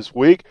Wednesday of this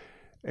week,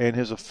 and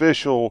his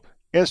official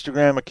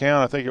Instagram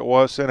account, I think it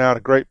was, sent out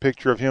a great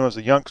picture of him as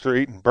a youngster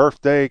eating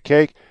birthday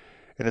cake,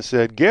 and it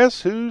said,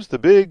 guess who's the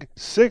big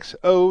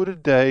 6-0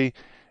 today?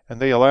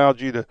 And they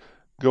allowed you to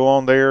go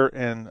on there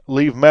and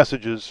leave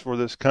messages for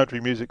this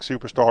country music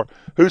superstar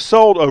who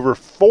sold over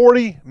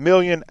 40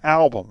 million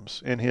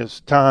albums in his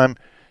time.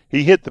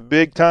 He hit the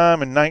big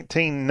time in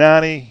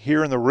 1990.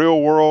 Here in the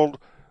Real World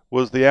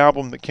was the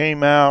album that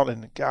came out,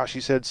 and gosh,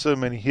 he's had so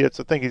many hits.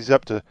 I think he's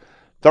up to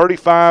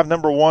 35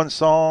 number one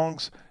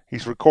songs.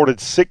 He's recorded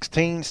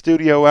 16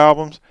 studio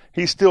albums.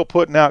 He's still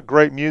putting out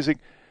great music.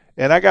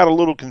 And I got a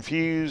little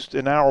confused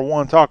in hour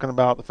one talking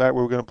about the fact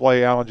we were going to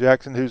play Alan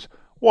Jackson, who's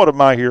one of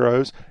my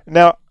heroes.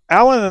 Now,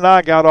 Alan and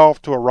I got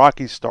off to a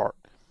rocky start.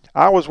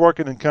 I was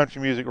working in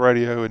country music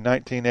radio in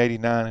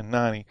 1989 and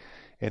 90,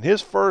 and his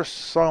first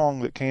song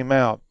that came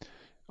out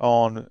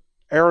on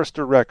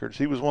Arista Records,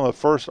 he was one of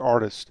the first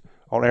artists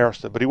on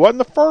Arista, but he wasn't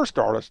the first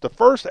artist. The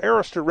first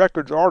Arista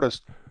Records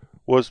artist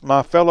was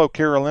my fellow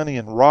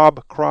Carolinian,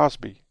 Rob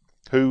Crosby,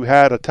 who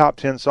had a top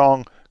 10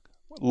 song,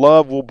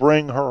 Love Will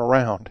Bring Her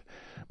Around.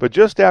 But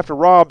just after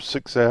Rob's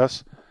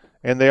success,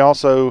 and they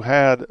also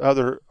had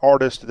other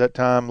artists at that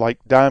time, like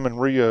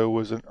Diamond Rio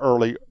was an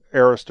early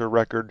Arista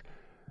record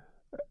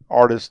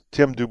artist.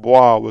 Tim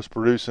Dubois was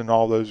producing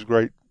all those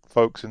great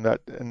folks in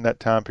that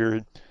time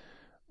period.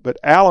 But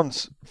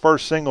Alan's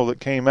first single that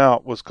came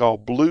out was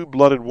called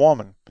Blue-Blooded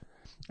Woman,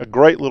 a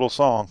great little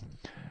song.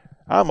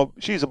 Let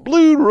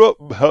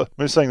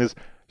me sing this.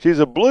 She's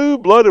a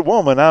blue-blooded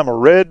woman. I'm a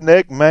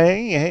redneck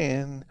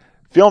man.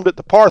 Filmed at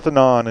the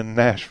Parthenon in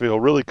Nashville.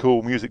 Really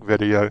cool music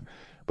video.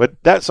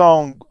 But that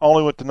song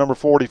only went to number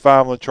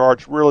 45 on the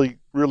charts. Really,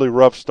 really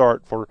rough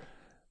start for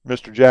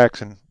Mr.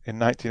 Jackson in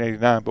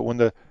 1989. But when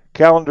the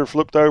calendar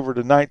flipped over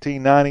to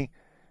 1990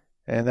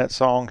 and that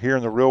song Here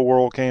in the Real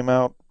World came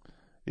out,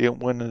 it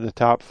went into the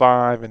top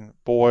 5. And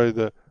boy,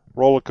 the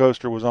roller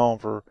coaster was on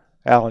for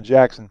Alan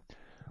Jackson.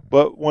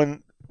 But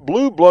when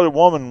Blue-Blooded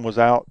Woman was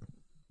out,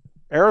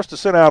 Arista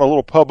sent out a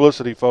little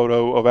publicity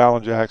photo of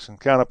Alan Jackson,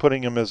 kind of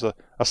putting him as a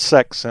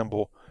sex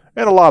symbol.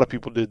 And a lot of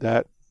people did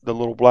that, the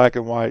little black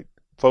and white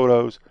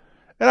photos.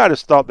 And I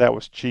just thought that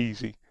was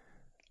cheesy.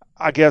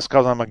 I guess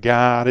because I'm a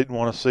guy, I didn't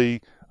want to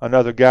see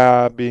another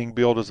guy being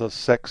billed as a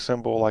sex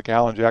symbol like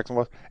Alan Jackson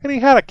was. And he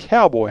had a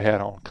cowboy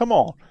hat on. Come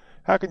on.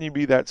 How can you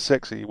be that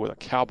sexy with a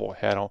cowboy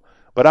hat on?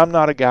 But I'm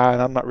not a guy,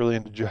 and I'm not really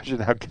into judging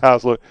how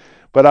guys look.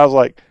 But I was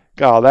like,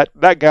 God,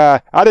 that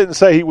guy, I didn't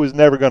say he was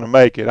never going to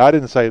make it. I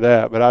didn't say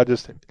that, but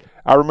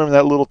I remember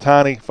that little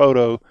tiny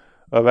photo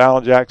of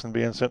Alan Jackson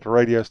being sent to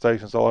radio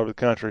stations all over the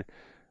country.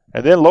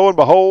 And then, lo and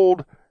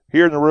behold,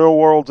 here in the Real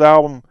World's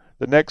album,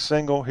 the next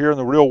single, Here in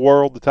the Real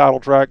World, the title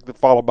track,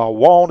 followed by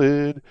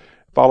Wanted,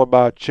 followed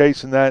by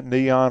Chasing That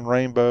Neon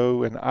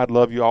Rainbow, and I'd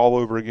Love You All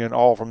Over Again,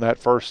 all from that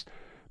first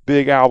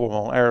big album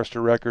on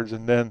Arista Records.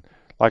 And then,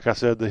 like I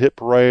said, the Hit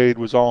Parade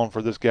was on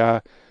for this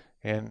guy,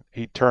 and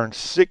he turned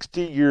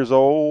 60 years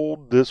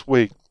old this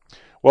week.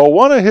 Well,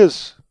 one of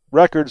his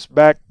records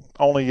back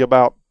only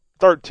about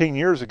 13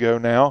 years ago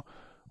now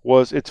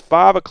was It's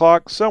 5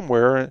 O'Clock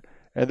Somewhere,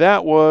 and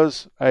that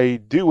was a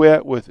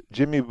duet with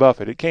Jimmy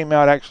Buffett. It came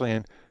out actually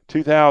in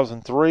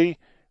 2003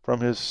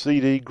 from his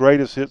CD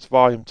Greatest Hits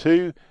Volume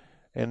 2,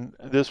 and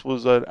this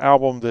was an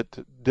album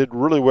that did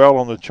really well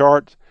on the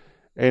charts,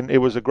 and it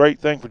was a great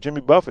thing for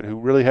Jimmy Buffett, who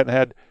really hadn't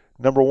had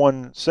number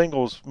one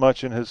singles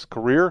much in his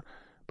career,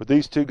 but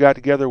these two got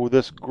together with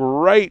this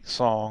great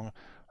song,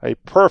 a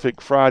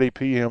perfect Friday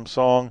PM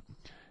song,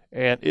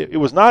 and it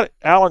was not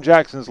Alan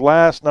Jackson's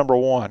last number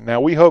one.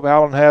 Now, we hope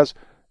Alan has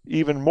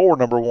even more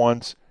number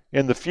ones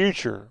in the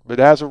future,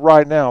 but as of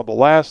right now, the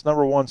last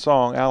number one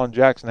song Alan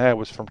Jackson had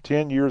was from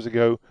 10 years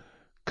ago,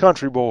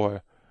 Country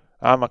Boy.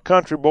 I'm a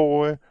country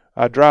boy,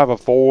 I drive a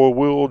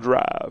four-wheel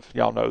drive.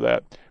 Y'all know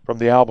that from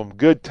the album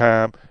Good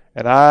Time,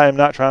 and I am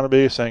not trying to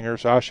be a singer,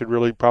 so I should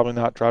really probably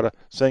not try to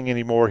sing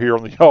anymore here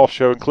on the Y'all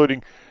Show,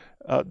 including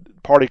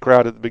Party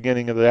Crowd at the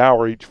beginning of the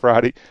hour each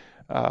Friday.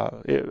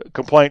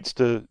 Complaints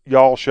to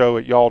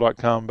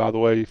y'allshow@y'all.com, by the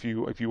way, if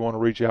you want to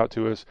reach out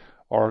to us,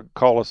 or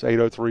call us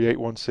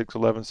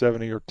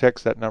 803-816-1170, or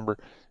text that number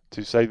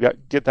to say,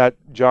 get that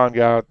John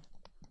guy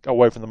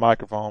away from the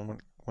microphone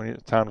when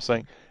it's time to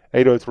sing,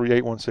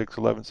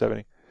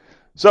 803-816-1170.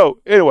 So,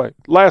 anyway,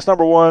 last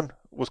number one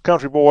was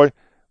Country Boy,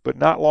 but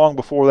not long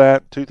before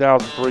that,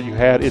 2003, you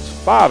had It's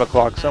 5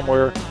 O'Clock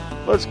Somewhere.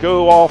 Let's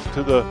go off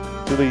to the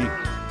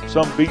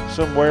Some Beach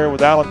Somewhere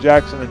with Alan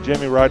Jackson and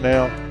Jimmy right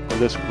now for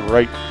this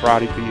great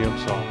Friday PM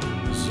song.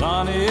 The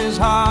sun is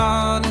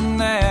hot and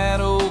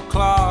that old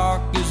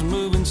clock is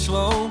moving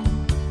slow,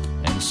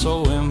 and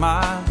so am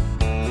I.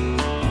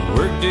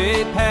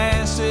 Workday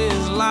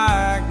passes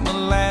like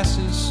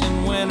molasses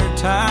in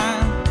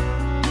wintertime,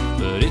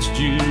 but it's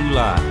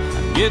July.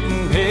 I'm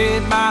getting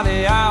paid by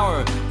the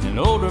hour and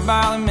older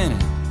by the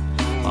minute.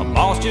 My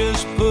boss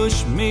just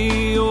pushed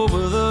me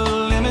over the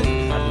limit.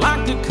 I'd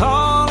like to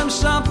call him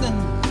something,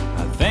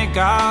 I think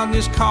I'll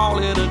just call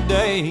it a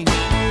day.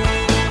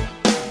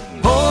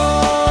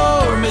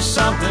 Pour me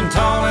something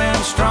tall and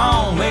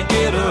strong, make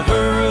it a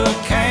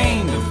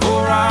hurricane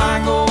before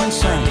I go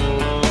insane.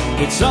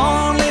 It's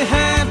only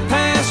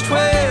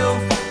 12:30,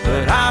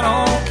 but I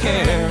don't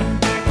care.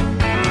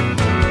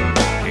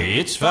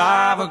 It's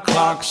 5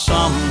 o'clock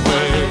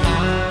somewhere.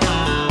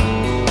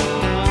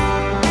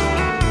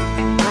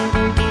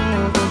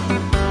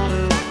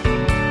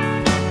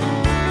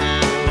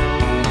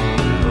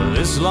 Well,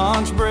 this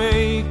lunch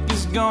break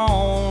is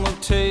gonna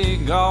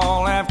take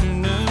all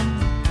afternoon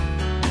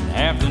and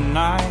half the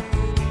night.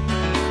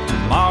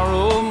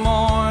 Tomorrow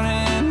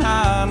morning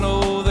I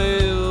know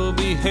there'll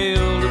be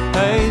hell to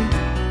pay.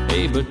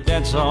 Hey, but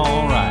that's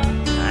alright.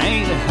 I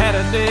ain't had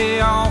a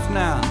day off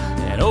now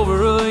in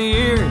over a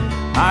year.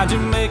 My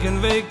Jamaican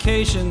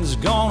vacation's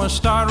gonna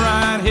start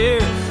right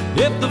here.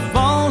 If the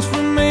phone's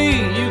for me,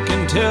 you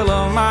can tell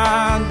them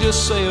I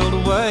just sailed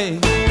away.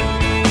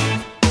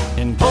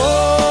 And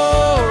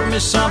pour me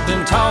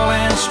something tall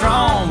and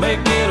strong, make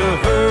it a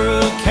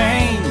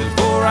hurricane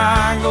before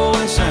I go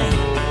insane.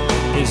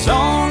 It's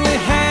only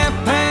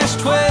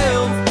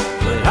 12:30,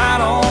 but I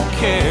don't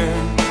care.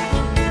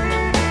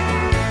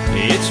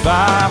 It's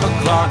 5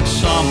 o'clock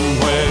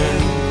somewhere.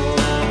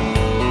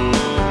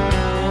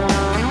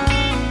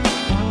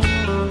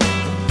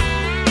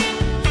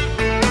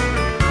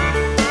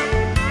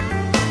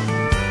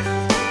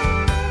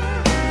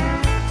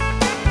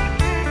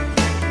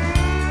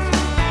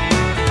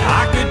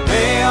 I could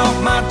pay off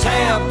my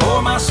tab,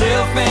 pour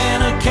myself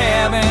in a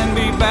cab, and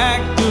be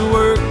back to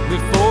work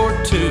before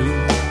 2.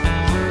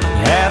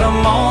 At a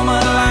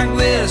moment like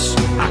this,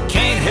 I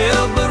can't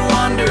help but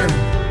wonder,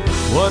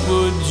 what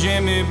would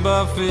Jimmy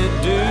Buffett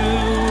do?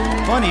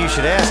 Funny you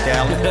should ask,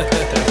 Alan.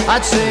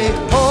 I'd say,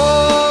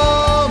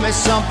 pour me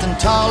something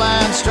tall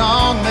and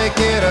strong, make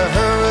it a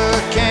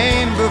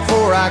hurricane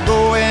before I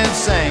go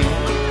insane.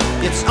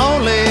 It's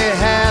only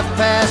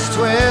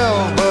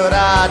 12:30, but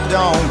I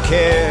don't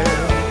care.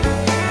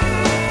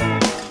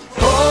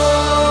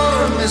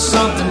 Pour me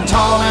something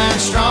tall and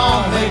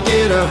strong, make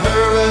it a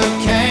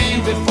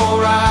hurricane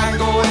before I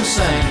go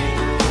insane.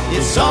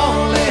 It's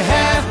only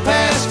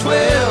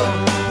 12:30,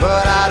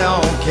 but I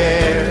don't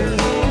care.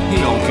 He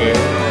don't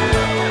care,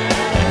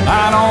 and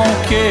I don't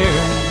care.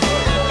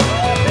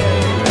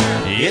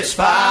 It's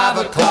 5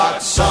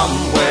 o'clock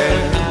somewhere.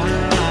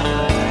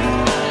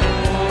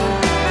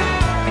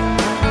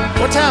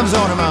 What time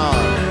zone am I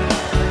on?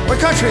 What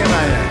country am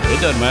I in? It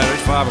doesn't matter,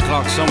 it's 5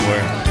 o'clock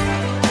somewhere.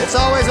 It's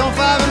always on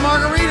 5 in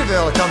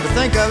Margaritaville, come to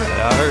think of it.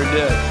 Yeah, I heard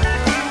that.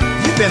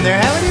 You've been there,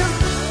 haven't you?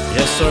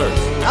 Yes, sir.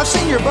 I've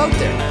seen your boat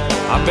there.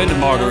 I've been to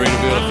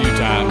Margaritaville a few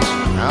times.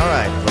 All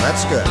right, well,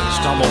 that's good.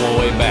 Stumble my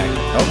way back.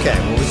 Okay,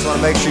 well, we just want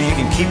to make sure you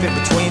can keep it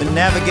between the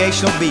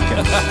navigational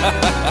beacons.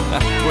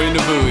 Between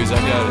the buoys, I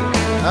got it.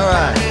 All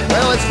right,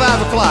 well, it's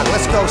 5 o'clock.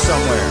 Let's go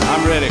somewhere.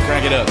 I'm ready.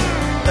 Crank it up.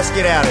 Let's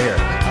get out of here.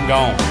 I'm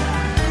gone.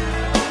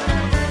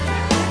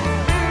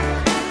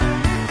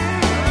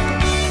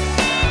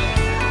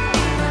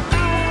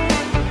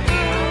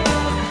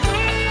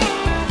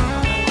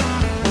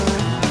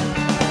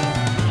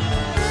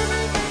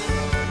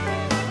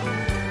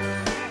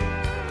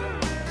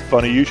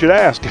 Funny you should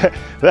ask.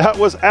 That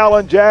was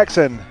Alan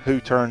Jackson,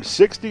 who turned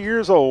 60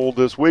 years old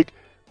this week,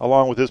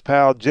 along with his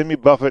pal Jimmy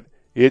Buffett.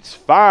 It's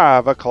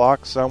 5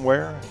 o'clock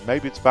somewhere.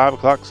 Maybe it's 5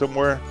 o'clock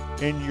somewhere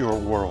in your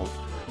world.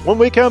 When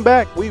we come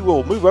back, we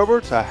will move over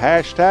to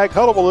hashtag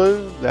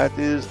Hullabaloo. That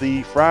is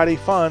the Friday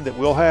fun that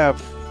we'll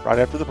have right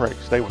after the break.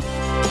 Stay with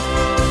us.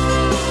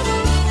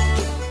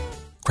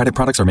 Credit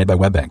products are made by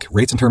WebBank.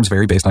 Rates and terms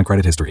vary based on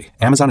credit history.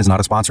 Amazon is not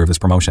a sponsor of this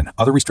promotion.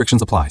 Other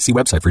restrictions apply. See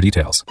website for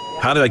details.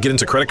 How did I get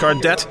into credit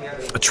card debt?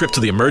 A trip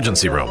to the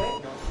emergency room.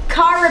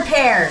 Car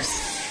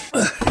repairs.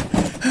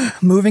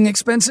 Moving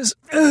expenses?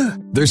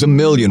 There's a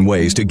million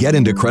ways to get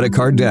into credit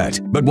card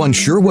debt, but one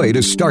sure way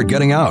to start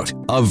getting out.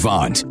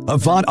 Avant.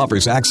 Avant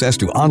offers access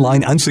to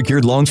online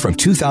unsecured loans from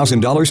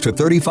 $2,000 to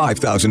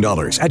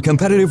 $35,000 at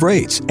competitive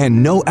rates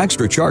and no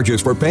extra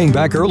charges for paying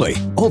back early.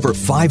 Over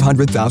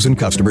 500,000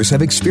 customers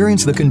have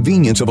experienced the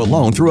convenience of a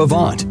loan through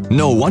Avant.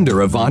 No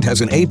wonder Avant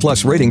has an A+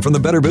 rating from the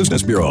Better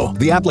Business Bureau.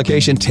 The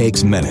application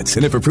takes minutes,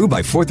 and if approved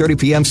by 4:30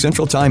 p.m.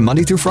 Central Time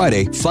Monday through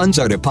Friday, funds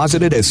are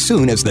deposited as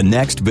soon as the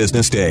next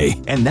business day.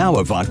 And now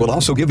Avant will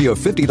also give you a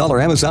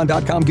 $50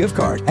 Amazon.com gift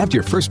card after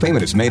your first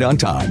payment is made on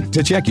time.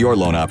 To check your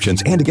loan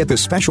options and to get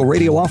this special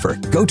radio offer,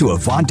 go to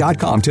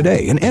Avant.com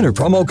today and enter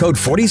promo code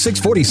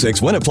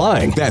 4646 when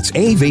applying. That's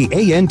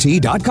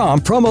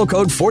AVANT.com, promo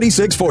code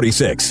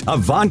 4646.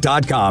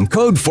 Avant.com,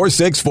 code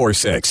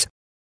 4646.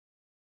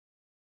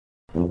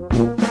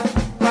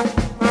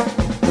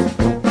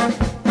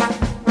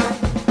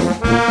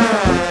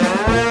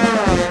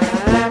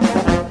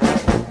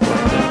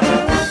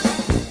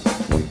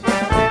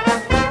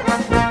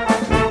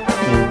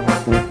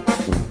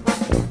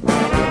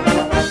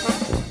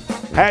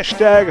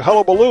 Hashtag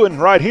Hullabalooing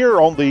right here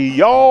on the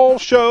Y'all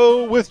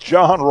Show with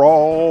John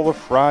Rawl, the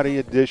Friday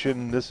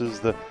edition. This is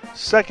the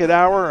second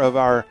hour of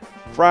our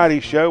Friday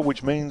show,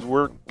 which means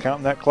we're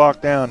counting that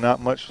clock down not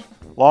much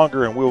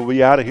longer, and we'll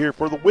be out of here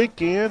for the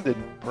weekend,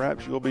 and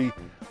perhaps you'll be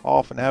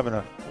off and having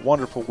a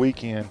wonderful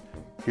weekend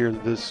here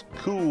this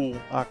cool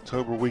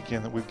October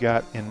weekend that we've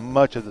got in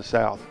much of the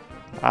South.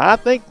 I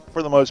think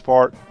for the most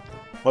part,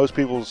 most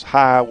people's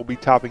high will be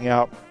topping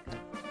out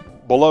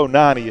below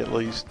 90 at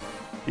least,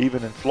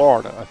 even in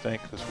Florida, I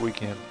think, this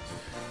weekend.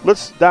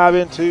 Let's dive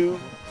into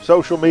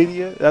social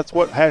media. That's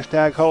what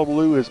hashtag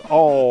Hullabaloo is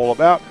all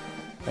about.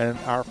 And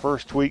our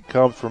first tweet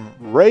comes from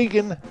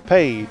Reagan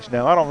Page.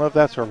 Now, I don't know if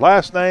that's her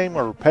last name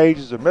or Page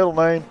is her middle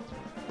name,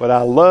 but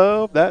I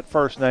love that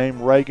first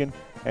name, Reagan,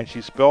 and she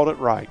spelled it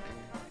right.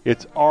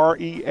 It's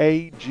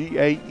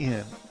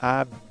Reagan.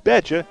 I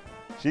betcha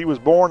she was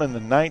born in the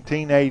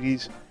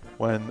 1980s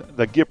when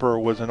the Gipper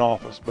was in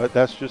office, but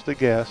that's just a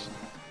guess.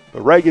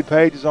 But Reagan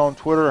Page is on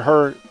Twitter.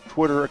 Her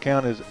Twitter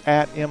account is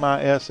at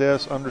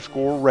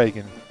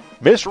MISS_Reagan.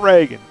 Miss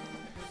Reagan.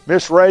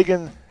 Miss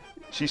Reagan,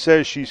 she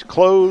says she's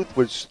clothed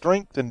with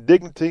strength and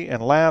dignity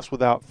and laughs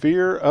without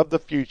fear of the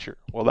future.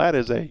 Well, that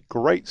is a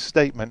great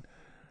statement,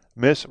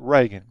 Miss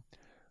Reagan.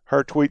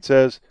 Her tweet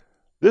says,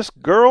 "This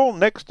girl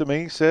next to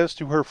me says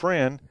to her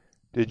friend,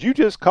 'Did you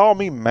just call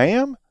me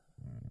ma'am?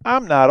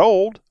 I'm not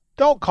old.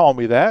 Don't call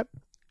me that.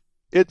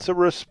 It's a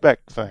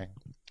respect thing.'"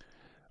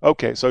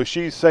 Okay, so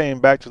she's saying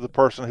back to the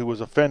person who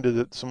was offended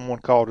that someone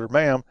called her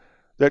ma'am,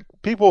 that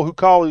people who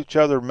call each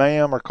other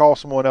ma'am or call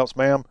someone else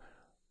ma'am,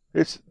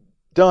 it's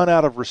done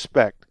out of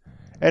respect.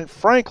 And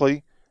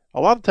frankly, a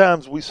lot of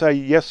times we say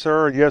yes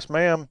sir and yes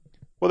ma'am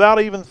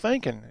without even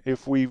thinking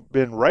if we've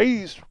been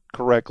raised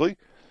correctly.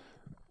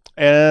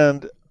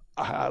 And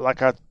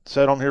like I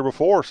said on here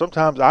before,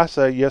 sometimes I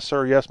say yes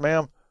sir, yes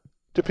ma'am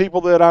to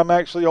people that I'm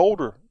actually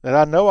older, that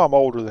I know I'm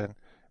older than.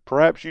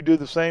 Perhaps you do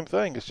the same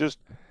thing. It's just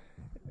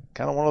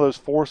kind of one of those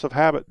force of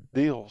habit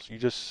deals. You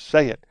just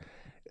say it.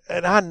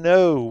 And I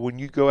know when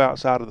you go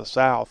outside of the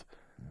South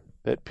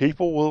that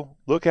people will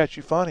look at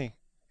you funny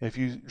if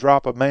you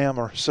drop a ma'am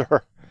or a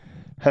sir.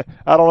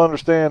 I don't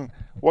understand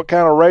what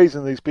kind of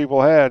raising these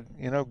people had.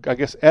 You know, I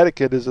guess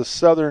etiquette is a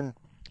Southern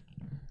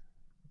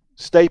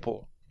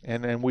staple.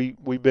 And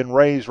we've been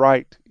raised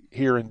right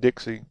here in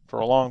Dixie for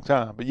a long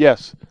time. But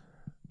yes,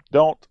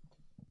 don't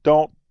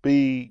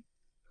be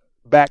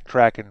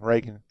backtracking,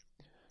 Reagan.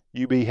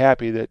 You be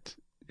happy that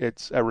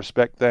it's a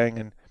respect thing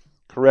and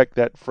correct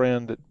that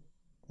friend that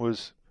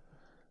was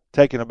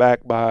taken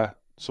aback by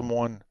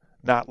someone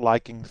not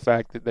liking the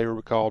fact that they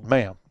were called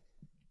ma'am.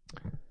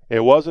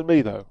 It wasn't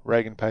me, though,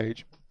 Reagan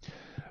Page.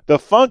 The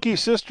Funky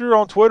Sister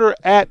on Twitter,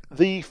 at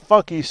the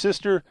Funky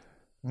Sister,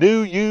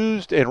 new,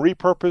 used, and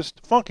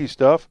repurposed funky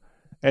stuff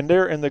and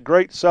they're in the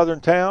great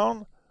southern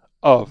town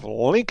of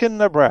Lincoln,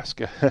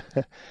 Nebraska.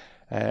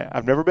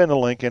 I've never been to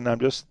Lincoln. I'm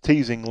just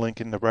teasing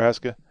Lincoln,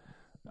 Nebraska.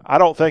 I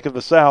don't think of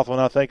the South when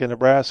I think of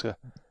Nebraska,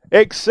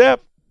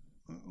 except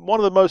one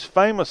of the most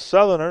famous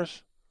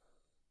Southerners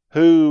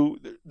who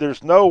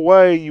there's no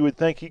way you would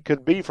think he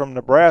could be from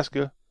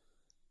Nebraska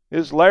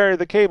is Larry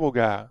the Cable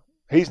Guy.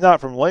 He's not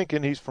from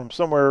Lincoln. He's from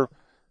somewhere,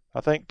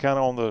 I think, kind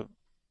of on the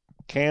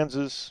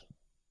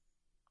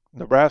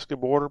Kansas-Nebraska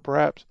border,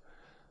 perhaps.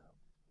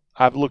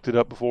 I've looked it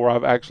up before.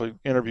 I've actually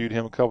interviewed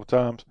him a couple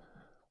times.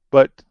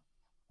 But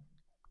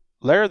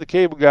Larry the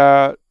Cable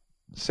Guy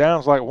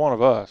sounds like one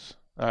of us.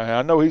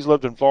 I know he's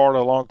lived in Florida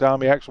a long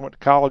time. He actually went to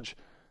college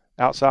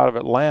outside of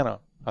Atlanta,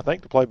 I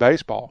think, to play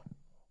baseball,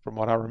 from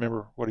what I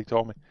remember, what he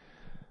told me.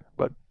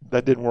 But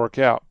that didn't work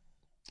out.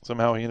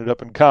 Somehow he ended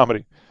up in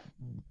comedy.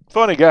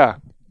 Funny guy.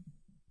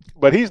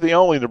 But he's the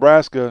only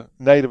Nebraska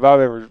native I've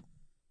ever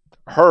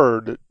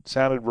heard that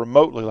sounded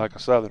remotely like a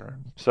Southerner.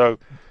 So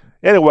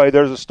anyway,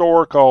 there's a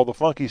store called The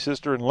Funky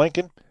Sister in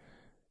Lincoln,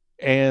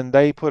 and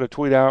they put a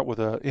tweet out with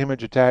an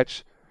image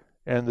attached,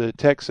 and the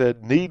text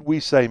said, "Need we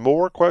say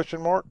more?" ?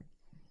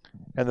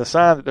 And the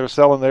sign that they're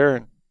selling there,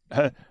 and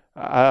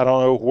I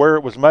don't know where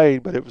it was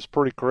made, but it was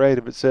pretty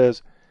creative. It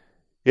says,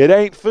 "It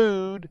ain't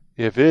food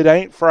if it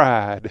ain't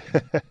fried."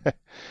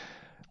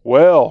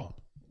 Well,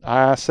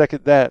 I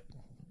second that.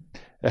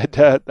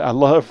 I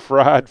love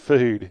fried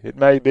food. It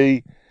may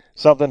be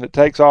something that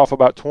takes off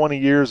about 20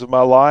 years of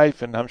my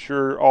life, and I'm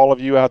sure all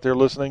of you out there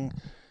listening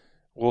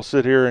will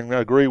sit here and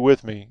agree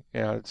with me.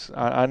 You know,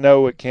 I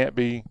know it can't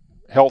be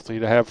healthy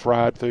to have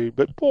fried food,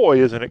 but boy,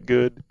 isn't it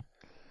good.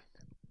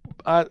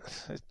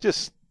 It's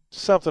just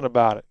something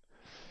about it.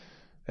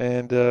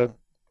 And,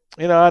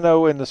 I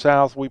know in the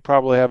South we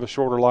probably have a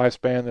shorter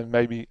lifespan than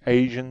maybe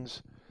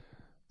Asians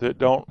that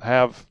don't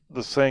have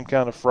the same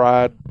kind of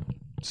fried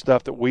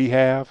stuff that we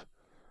have.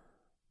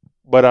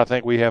 But I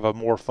think we have a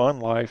more fun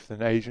life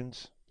than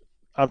Asians.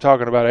 I'm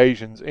talking about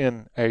Asians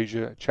in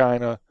Asia,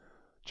 China,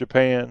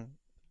 Japan.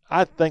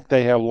 I think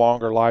they have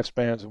longer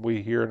lifespans than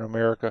we here in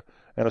America,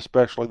 and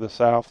especially the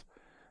South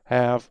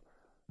have.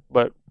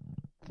 But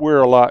we're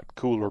a lot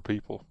cooler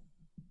people.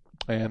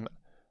 And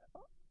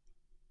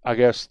I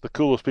guess the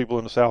coolest people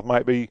in the South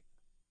might be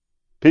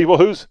people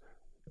whose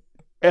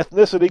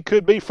ethnicity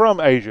could be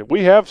from Asia.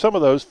 We have some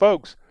of those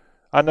folks.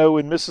 I know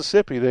in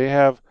Mississippi they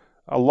have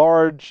a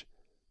large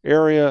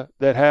area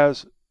that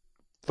has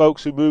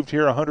folks who moved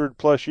here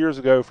 100+ years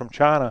ago from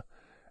China,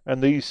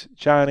 and these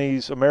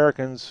Chinese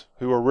Americans,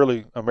 who are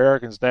really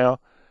Americans now,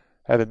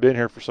 haven't been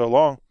here for so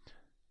long.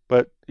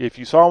 But if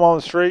you saw them on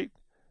the street,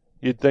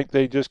 you'd think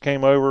they just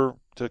came over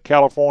to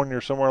California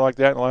or somewhere like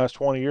that in the last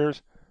 20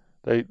 years.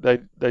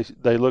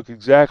 They look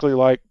exactly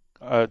like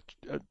a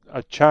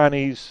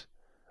Chinese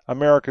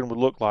American would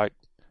look like,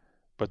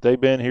 but they've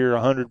been here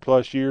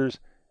 100+ years,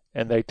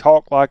 and they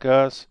talk like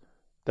us.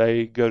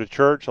 They go to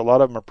church. A lot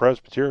of them are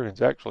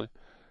Presbyterians, actually.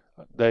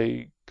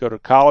 They go to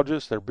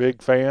colleges. They're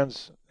big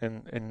fans.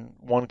 In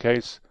one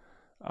case,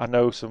 I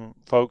know some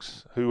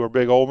folks who are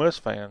big Ole Miss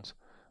fans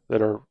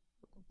they're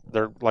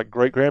like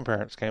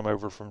great-grandparents came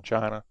over from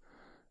China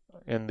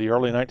in the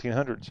early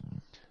 1900s.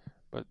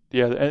 But,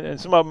 yeah, and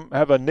some of them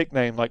have a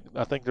nickname. Like,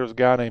 I think there's a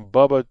guy named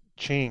Bubba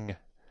Ching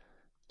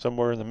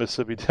somewhere in the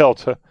Mississippi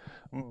Delta.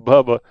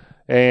 Bubba.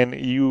 And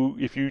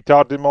if you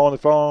talked to him on the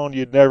phone,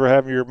 you'd never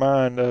have in your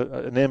mind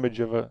an image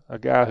of a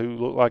guy who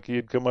looked like he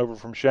had come over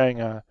from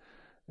Shanghai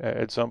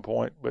at some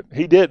point. But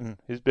he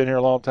didn't. He's been here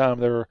a long time.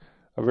 They're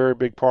a very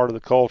big part of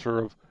the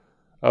culture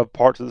of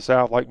parts of the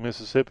South like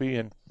Mississippi.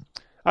 And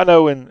I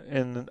know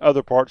in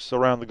other parts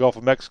around the Gulf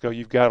of Mexico,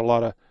 you've got a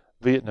lot of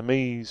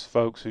Vietnamese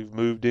folks who've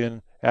moved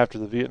in after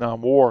the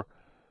Vietnam War.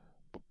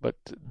 And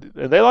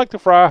they like to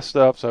fry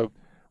stuff. So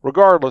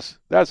regardless,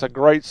 that's a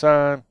great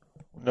sign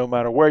no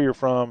matter where you're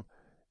from.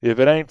 If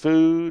it ain't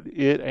food,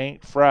 it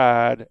ain't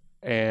fried,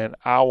 and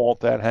I want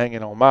that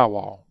hanging on my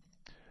wall.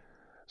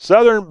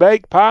 Southern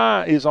Baked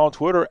Pie is on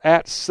Twitter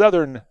at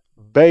Southern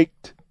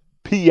Baked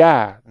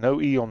PI.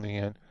 No E on the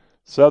end.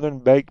 Southern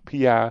Baked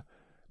PI.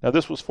 Now,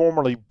 this was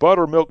formerly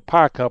Buttermilk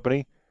Pie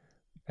Company,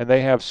 and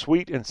they have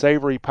sweet and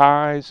savory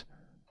pies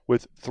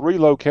with 3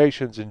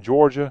 locations in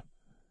Georgia.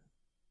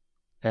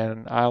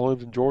 And I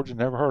lived in Georgia and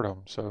never heard of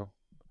them, so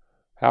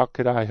how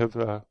could I have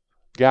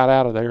got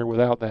out of there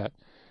without that?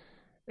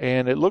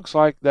 And it looks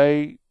like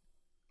they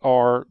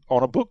are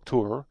on a book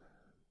tour,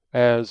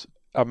 as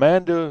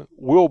Amanda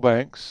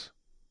Wilbanks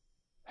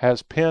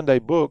has penned a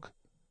book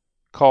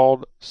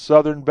called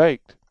Southern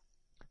Baked.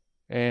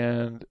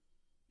 And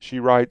she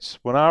writes,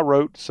 "When I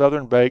wrote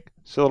Southern Baked,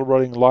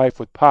 Celebrating Life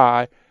with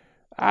Pie,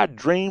 I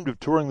dreamed of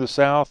touring the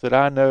South that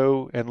I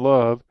know and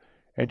love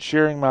and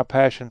sharing my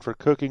passion for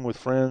cooking with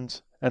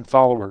friends and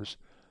followers.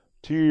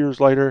 2 years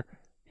later,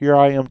 here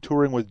I am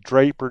touring with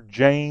Draper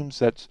James.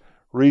 That's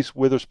Reese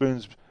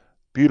Witherspoon's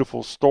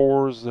beautiful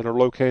stores that are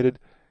located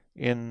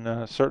in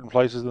certain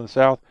places in the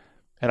South.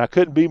 And I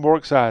couldn't be more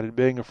excited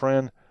being a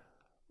friend,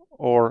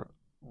 or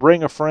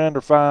bring a friend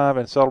or 5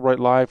 and celebrate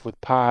life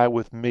with pie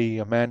with me,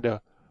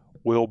 Amanda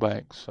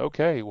Wilbanks."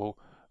 Okay, well,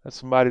 That's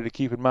somebody to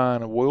keep in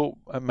mind.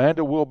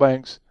 Amanda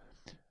Wilbanks,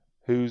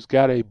 who's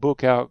got a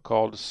book out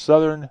called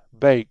Southern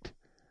Baked,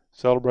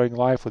 Celebrating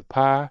Life with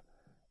Pie,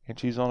 and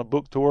she's on a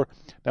book tour.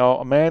 Now,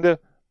 Amanda,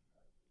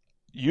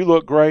 you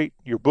look great.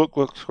 Your book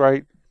looks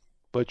great,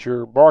 but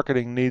your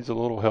marketing needs a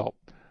little help.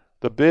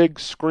 The big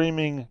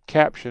screaming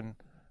caption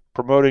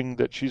promoting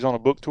that she's on a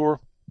book tour,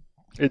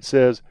 it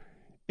says,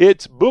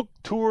 "It's book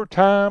tour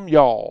time,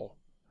 y'all."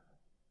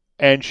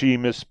 And she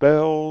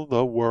misspelled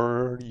the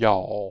word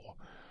y'all.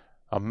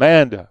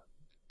 Amanda,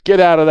 get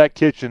out of that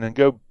kitchen and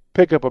go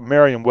pick up a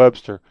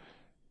Merriam-Webster.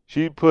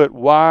 She put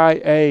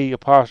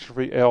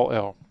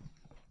Y-A''LL,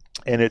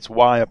 and it's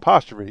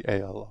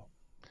Y''ALL.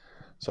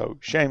 So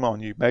shame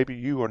on you. Maybe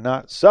you are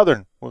not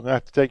Southern. We're going to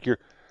have to take your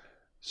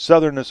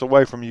Southernness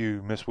away from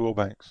you, Miss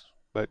Wilbanks.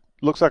 But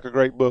looks like a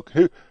great book.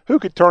 Who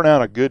could turn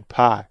out a good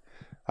pie?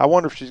 I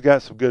wonder if she's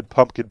got some good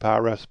pumpkin pie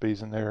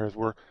recipes in there as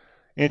we're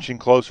inching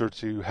closer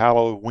to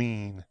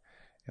Halloween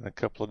in a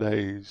couple of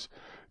days.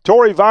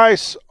 Tori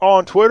Weiss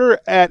on Twitter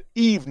at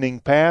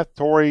Evening Path.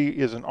 Tori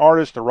is an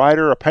artist, a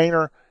writer, a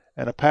painter,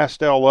 and a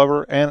pastel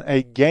lover, and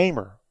a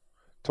gamer.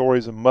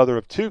 Tori's a mother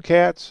of 2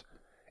 cats,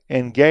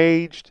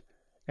 engaged,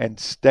 and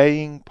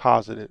staying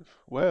positive.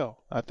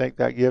 Well, I think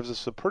that gives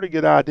us a pretty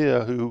good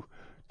idea who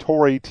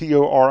Tori,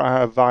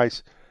 Tori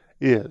Weiss,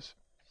 is.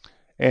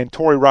 And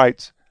Tori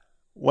writes,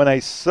 "When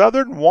a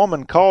Southern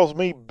woman calls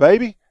me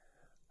baby,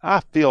 I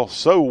feel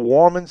so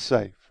warm and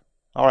safe."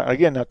 All right,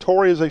 again, now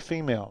Tori is a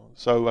female,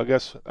 so I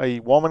guess a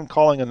woman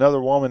calling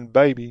another woman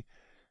baby,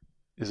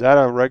 is that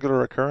a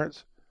regular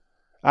occurrence?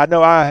 I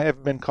know I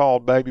have been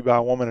called baby by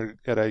a woman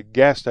at a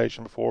gas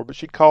station before, but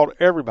she called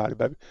everybody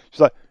baby. She's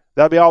like,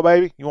 "That'll be all,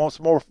 baby? You want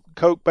some more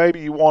Coke,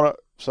 baby? You want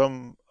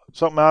something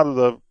out of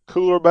the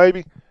cooler,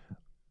 baby?"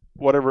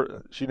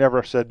 Whatever. She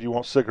never said, "Do you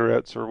want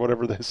cigarettes?" or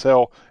whatever they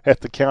sell at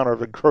the counter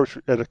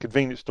at a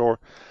convenience store.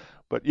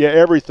 But yeah,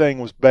 everything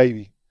was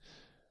baby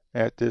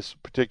at this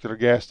particular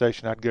gas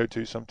station I'd go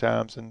to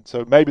sometimes. And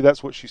so maybe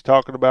that's what she's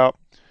talking about.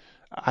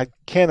 I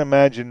can't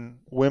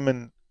imagine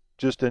women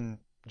just in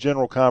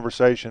general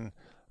conversation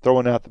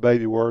throwing out the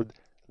baby word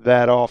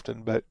that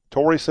often. But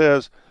Tori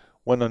says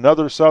when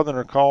another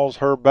Southerner calls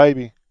her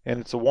baby, and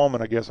it's a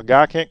woman, I guess, a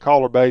guy can't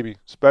call her baby,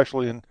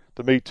 especially in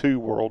the Me Too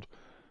world.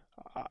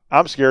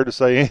 I'm scared to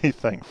say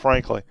anything,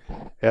 frankly,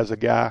 as a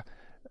guy.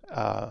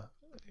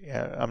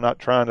 I'm not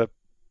trying to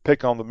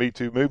pick on the Me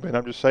Too movement.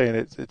 I'm just saying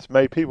it's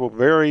made people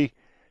very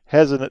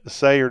hesitant to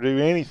say or do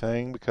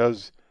anything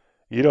because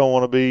you don't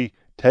want to be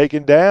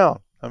taken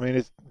down. I mean,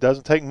 it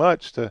doesn't take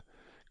much to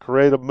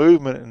create a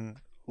movement, and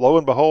lo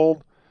and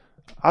behold,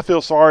 I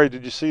feel sorry.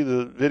 Did you see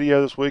the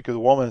video this week of the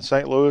woman in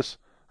St. Louis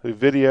who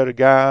videoed a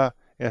guy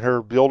in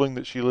her building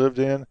that she lived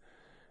in,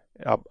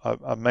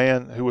 a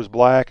man who was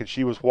black and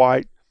she was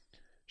white?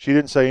 She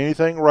didn't say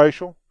anything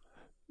racial.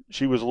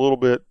 She was a little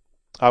bit,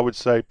 I would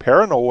say,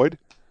 paranoid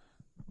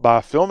by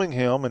filming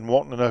him and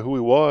wanting to know who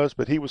he was,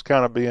 but he was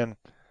kind of being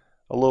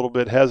a little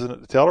bit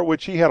hesitant to tell her,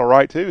 which he had a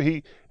right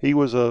to. He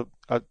was a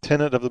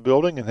tenant of the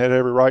building and had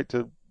every right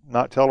to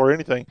not tell her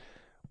anything,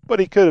 but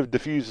he could have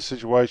diffused the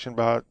situation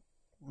by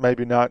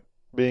maybe not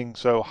being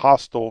so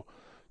hostile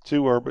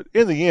to her. But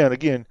in the end,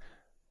 again,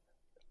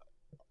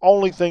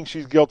 only thing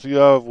she's guilty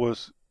of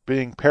was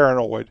being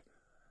paranoid.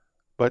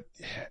 But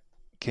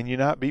can you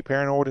not be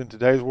paranoid in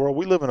today's world?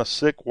 We live in a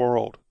sick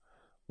world.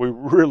 We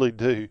really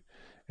do.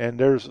 And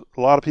there's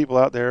a lot of people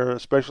out there,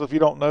 especially if you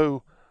don't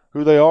know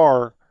who they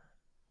are,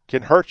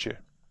 can hurt you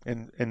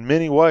in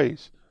many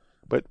ways.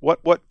 But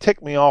what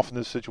ticked me off in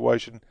this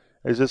situation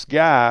is this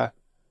guy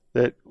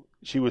that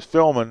she was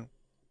filming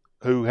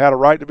who had a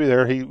right to be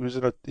there. He was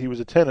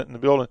a tenant in the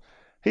building.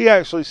 He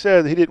actually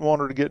said that he didn't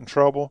want her to get in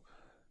trouble,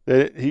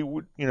 that he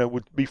would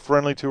be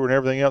friendly to her and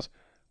everything else.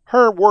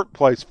 Her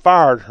workplace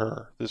fired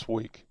her this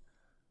week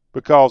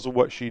because of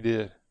what she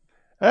did.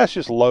 That's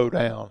just low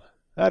down.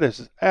 That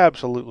is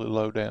absolutely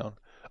low down.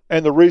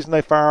 And the reason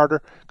they fired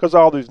her, because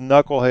all these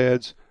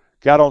knuckleheads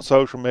got on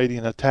social media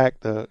and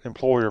attacked the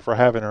employer for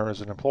having her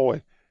as an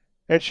employee.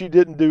 And she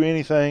didn't do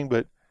anything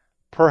but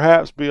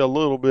perhaps be a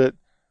little bit,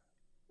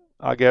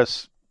 I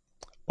guess,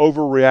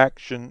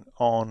 overreaction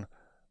on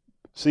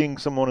seeing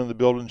someone in the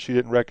building she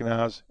didn't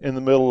recognize in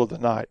the middle of the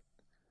night,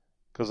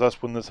 because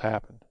that's when this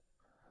happened.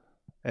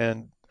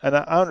 And I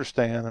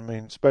understand, I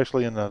mean,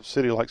 especially in a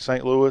city like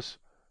St. Louis,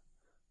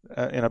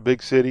 in a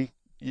big city,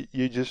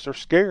 you just are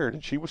scared,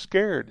 and she was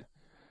scared.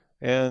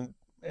 And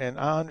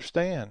I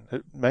understand.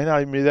 It may not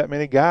even be that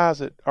many guys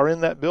that are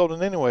in that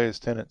building anyway as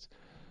tenants.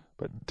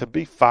 But to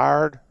be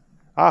fired,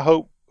 I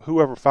hope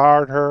whoever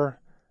fired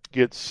her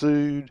gets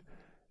sued,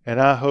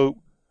 and I hope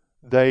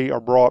they are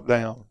brought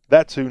down.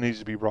 That's who needs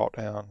to be brought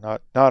down,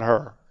 not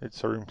her. It's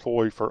her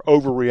employee for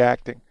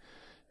overreacting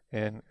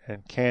and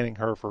canning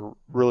her for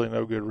really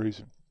no good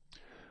reason.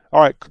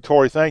 All right,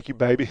 Tori, thank you,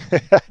 baby.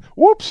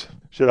 Whoops,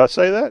 should I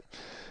say that?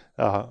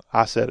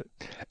 I said it.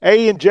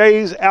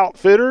 A&J's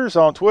Outfitters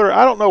on Twitter.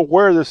 I don't know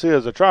where this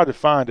is. I tried to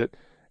find it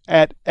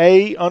at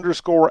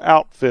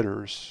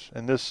 @A_Outfitters.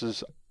 And this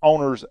is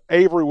owners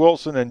Avery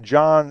Wilson and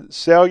John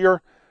Sellier.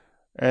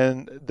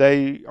 and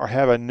they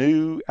have a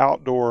new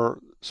outdoor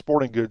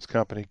sporting goods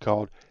company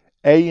called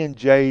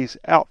A&J's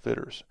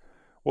Outfitters.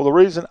 Well, the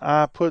reason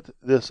I put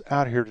this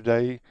out here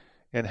today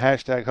in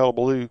hashtag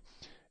Hullabaloo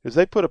is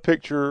they put a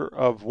picture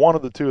of one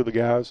of the two of the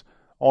guys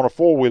on a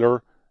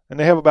four-wheeler, and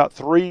they have about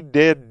 3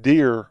 dead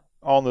deer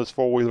on this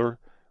four-wheeler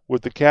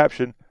with the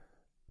caption,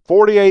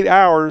 48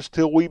 hours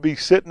till we be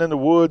sitting in the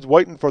woods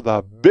waiting for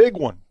the big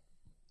one.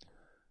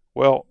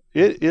 Well,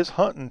 it is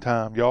hunting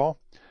time, y'all.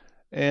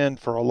 And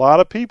for a lot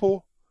of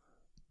people,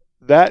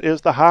 that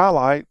is the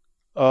highlight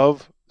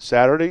of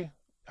Saturday,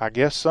 I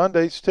guess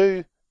Sundays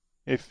too,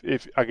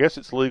 if I guess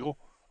it's legal.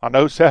 I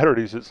know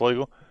Saturdays it's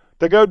legal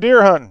to go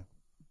deer hunting.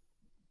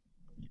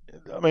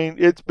 I mean,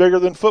 it's bigger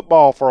than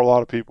football for a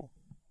lot of people.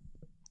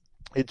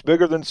 It's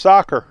bigger than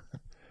soccer.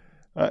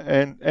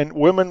 And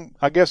women,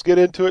 I guess, get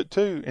into it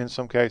too in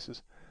some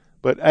cases.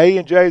 But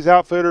A&J's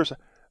Outfitters,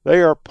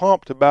 they are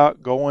pumped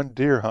about going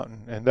deer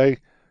hunting. And they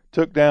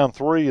took down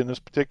 3 in this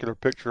particular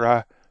picture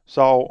I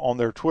saw on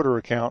their Twitter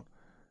account.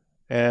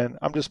 And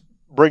I'm just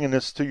bringing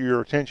this to your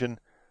attention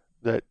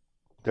that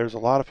there's a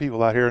lot of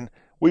people out here. And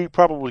we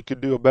probably could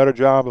do a better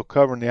job of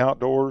covering the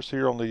outdoors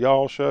here on the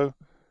Y'all Show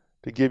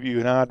to give you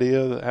an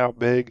idea of how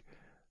big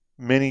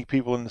many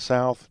people in the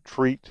South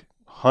treat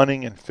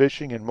hunting and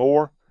fishing and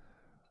more.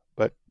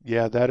 But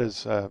yeah, that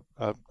is a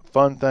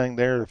fun thing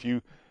there. If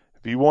you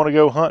want to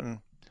go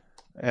hunting,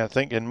 and I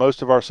think in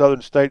most of our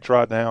southern states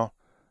right now,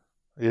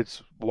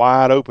 it's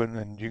wide open,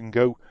 and you can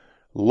go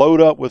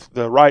load up with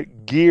the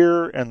right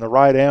gear and the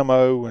right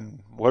ammo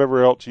and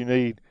whatever else you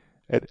need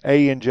at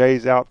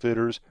A&J's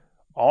Outfitters.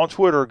 On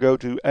Twitter, go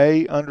to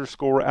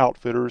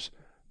A_Outfitters.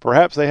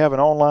 Perhaps they have an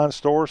online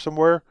store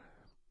somewhere,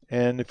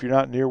 and if you're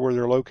not near where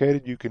they're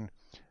located, you can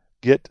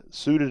get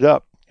suited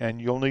up,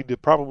 and you'll need to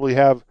probably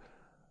have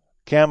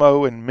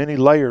camo in many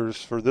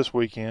layers for this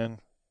weekend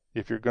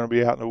if you're going to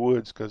be out in the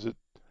woods, because it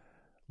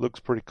looks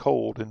pretty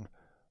cold in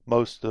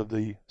most of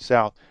the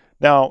South.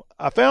 Now,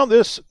 I found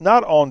this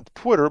not on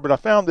Twitter, but I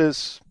found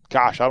this,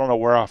 gosh, I don't know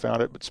where I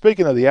found it, but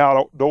speaking of the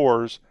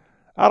outdoors,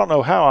 I don't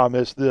know how I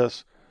missed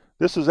this.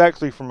 This is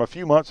actually from a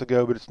few months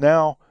ago, but it's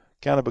now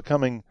kind of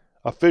becoming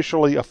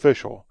officially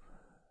official.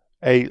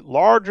 A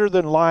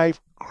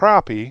larger-than-life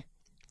crappie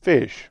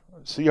fish,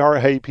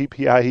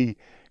 C-R-A-P-P-I-E,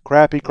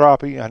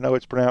 crappie, I know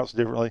it's pronounced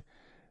differently.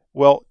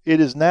 Well, it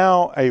is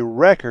now a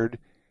record.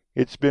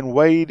 It's been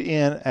weighed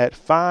in at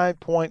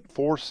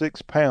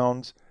 5.46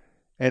 pounds,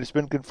 and it's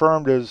been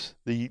confirmed as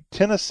the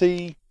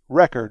Tennessee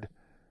record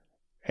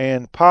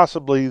and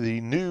possibly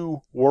the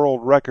new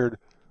world record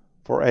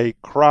for a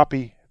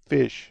crappie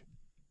fish.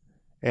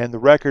 And the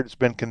record's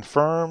been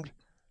confirmed.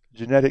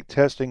 Genetic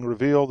testing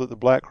revealed that the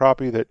black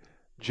crappie that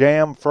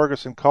Jam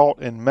Ferguson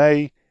caught in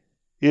May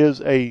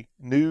is a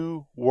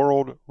new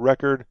world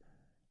record.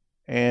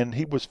 And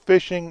he was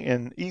fishing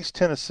in East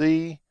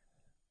Tennessee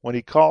when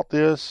he caught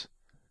this.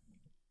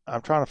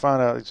 I'm trying to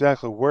find out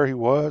exactly where he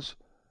was.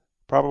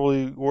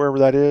 Probably wherever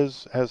that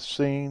is has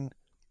seen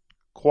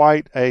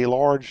quite a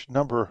large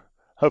number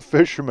of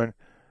fishermen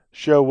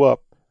show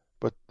up.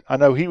 But I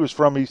know he was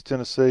from East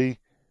Tennessee,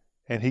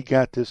 and he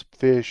got this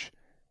fish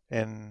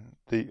in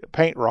the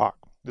Paint Rock.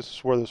 This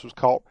is where this was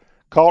caught.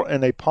 Caught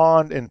in a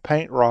pond in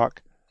Paint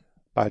Rock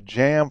by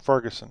Jam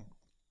Ferguson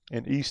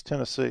in East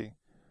Tennessee.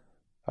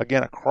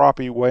 Again, a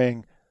crappie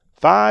weighing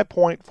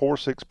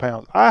 5.46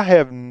 pounds. I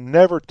have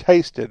never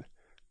tasted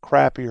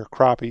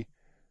crappie.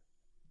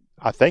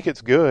 I think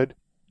it's good,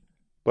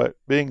 but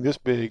being this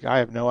big, I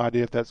have no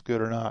idea if that's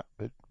good or not.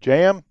 But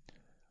Jam,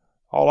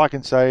 all I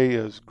can say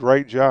is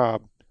great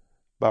job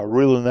by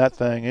reeling that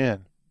thing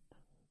in.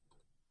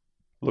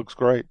 Looks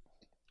great.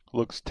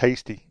 Looks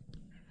tasty.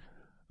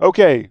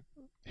 Okay,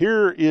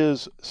 here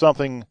is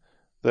something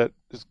that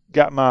has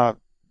got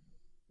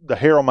the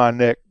hair on my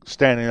neck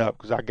standing up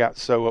because I got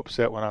so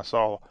upset when I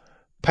saw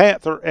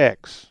Panther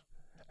X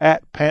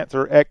at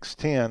Panther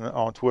X10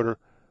 on Twitter.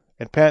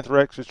 And Panther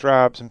X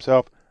describes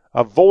himself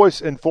a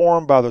voice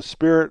informed by the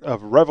spirit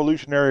of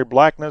revolutionary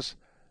blackness,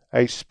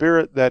 a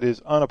spirit that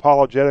is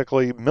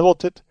unapologetically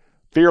militant,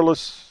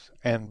 fearless,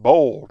 and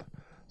bold.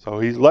 So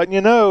he's letting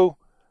you know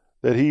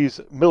that he's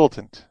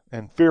militant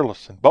and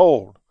fearless and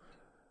bold.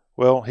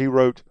 Well, he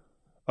wrote,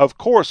 of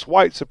course,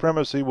 white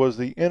supremacy was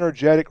the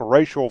energetic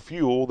racial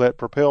fuel that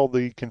propelled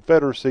the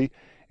Confederacy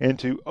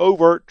into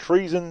overt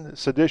treason,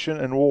 sedition,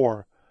 and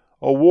war.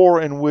 A war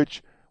in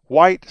which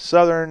white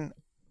Southern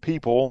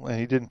people, and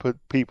he didn't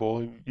put people,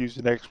 he used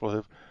an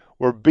expletive,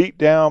 were beat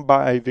down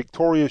by a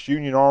victorious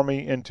Union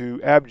army into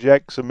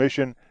abject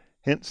submission,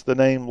 hence the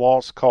name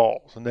Lost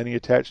Cause. And then he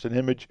attached an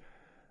image.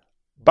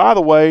 By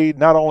the way,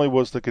 not only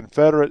was the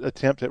Confederate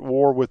attempt at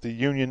war with the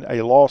Union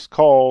a lost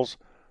cause,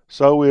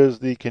 so is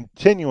the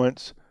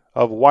continuance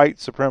of white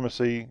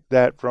supremacy,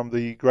 that from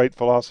the great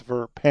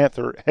philosopher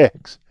Panther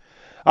X.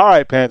 All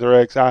right, Panther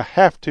X, I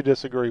have to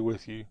disagree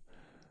with you.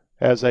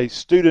 As a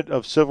student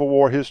of Civil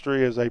War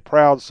history, as a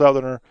proud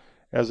Southerner,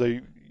 as a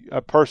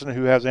person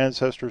who has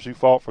ancestors who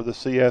fought for the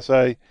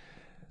CSA,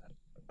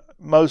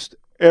 most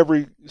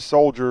every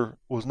soldier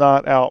was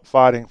not out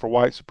fighting for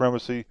white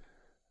supremacy.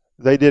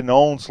 They didn't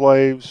own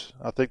slaves.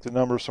 I think the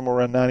number is somewhere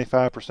around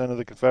 95% of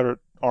the Confederate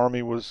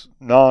Army was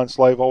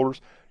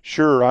non-slaveholders.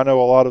 Sure, I know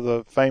a lot of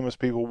the famous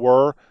people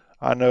were.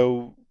 I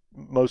know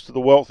most of the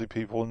wealthy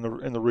people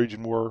in the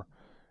region were,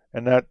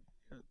 and that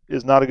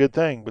is not a good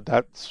thing, but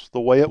that's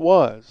the way it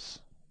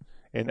was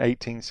in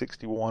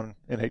 1861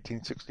 and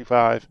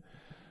 1865.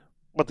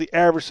 But the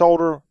average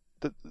soldier,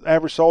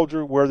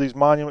 where these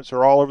monuments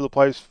are all over the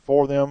place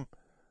for them,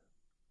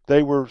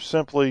 they were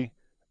simply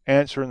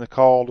answering the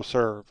call to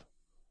serve.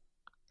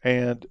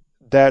 And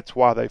that's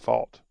why they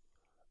fought.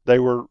 They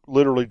were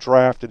literally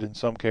drafted in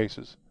some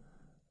cases.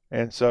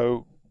 And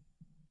so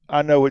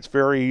I know it's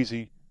very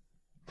easy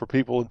for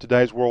people in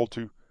today's world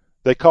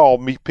they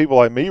call people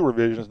like me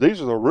revisionists.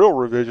 These are the real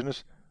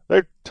revisionists.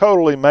 They're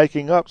totally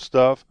making up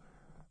stuff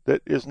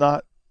that is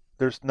not,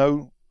 there's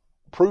no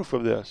proof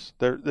of this.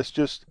 It's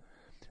just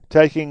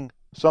taking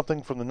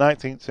something from the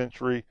 19th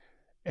century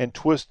and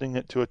twisting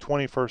it to a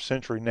 21st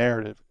century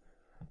narrative.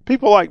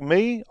 People like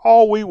me,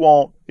 all we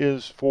want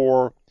is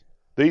for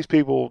these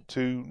people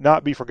to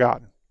not be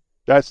forgotten.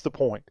 That's the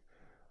point.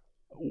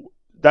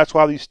 That's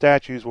why these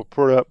statues were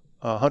put up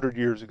 100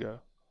 years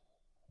ago.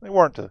 They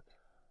weren't to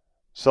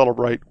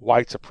celebrate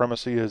white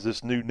supremacy as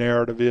this new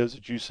narrative is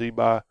that you see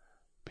by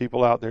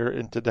people out there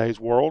in today's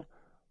world.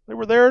 They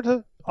were there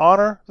to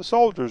honor the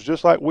soldiers,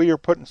 just like we are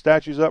putting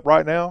statues up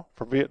right now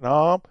for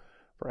Vietnam,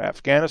 for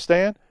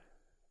Afghanistan,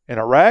 and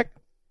Iraq.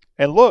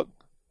 And look,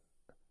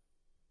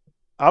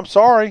 I'm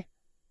sorry,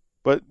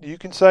 but you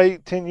can say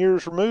 10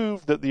 years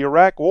removed that the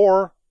Iraq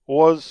War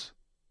was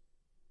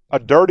a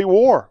dirty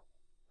war.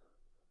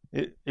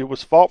 It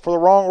was fought for the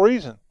wrong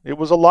reason. It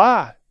was a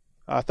lie.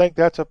 I think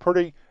that's a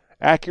pretty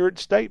accurate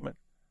statement.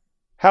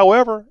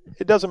 However,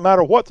 it doesn't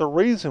matter what the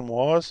reason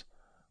was.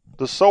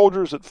 The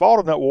soldiers that fought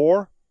in that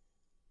war,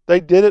 they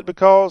did it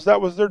because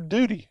that was their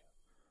duty.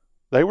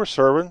 They were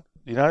serving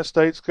the United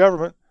States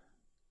government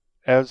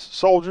as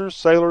soldiers,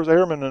 sailors,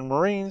 airmen, and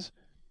Marines,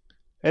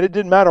 and it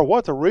didn't matter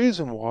what the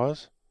reason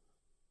was.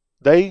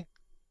 They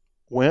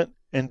went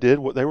and did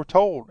what they were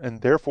told,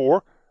 and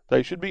therefore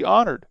they should be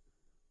honored.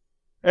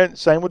 And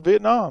same with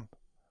Vietnam.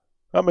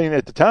 I mean,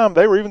 at the time,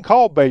 they were even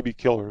called baby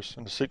killers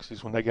in the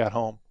 60s when they got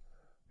home.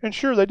 And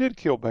sure, they did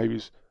kill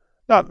babies.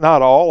 Not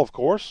all, of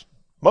course.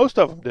 Most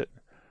of them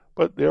didn't.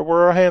 But there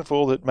were a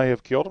handful that may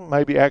have killed them,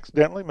 maybe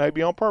accidentally,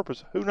 maybe on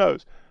purpose. Who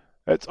knows?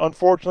 That's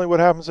unfortunately what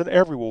happens in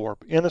every war.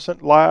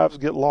 Innocent lives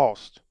get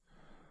lost.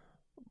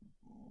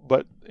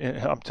 But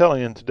I'm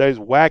telling you, in today's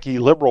wacky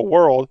liberal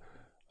world,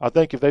 I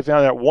think if they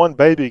found out one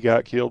baby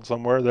got killed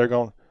somewhere, they're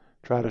going to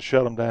try to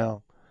shut them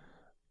down.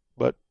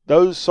 But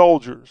those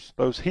soldiers,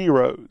 those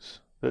heroes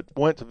that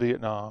went to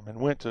Vietnam and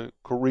went to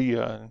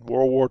Korea and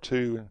World War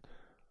II and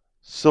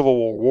Civil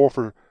War, War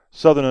for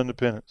Southern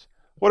Independence,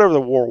 whatever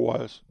the war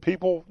was, they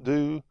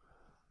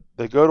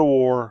go to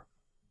war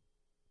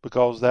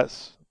because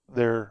that's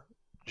their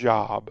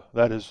job.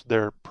 That is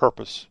their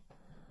purpose.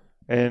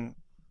 And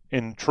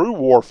in true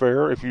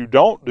warfare, if you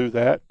don't do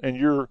that and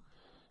you're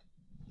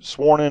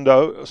sworn an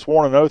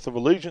oath of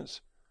allegiance,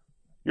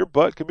 your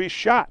butt could be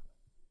shot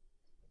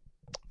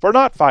for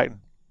not fighting.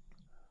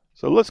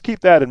 So let's keep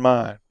that in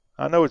mind.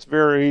 I know it's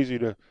very easy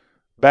to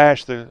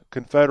bash the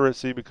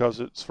Confederacy because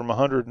it's from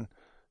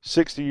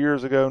 160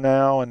 years ago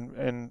now,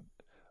 and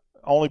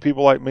only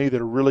people like me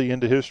that are really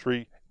into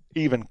history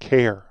even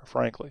care,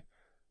 frankly,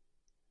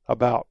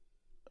 about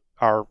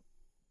our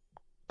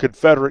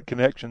Confederate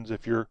connections.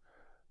 If you're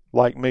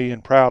like me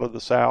and proud of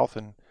the South,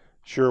 and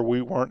sure,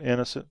 we weren't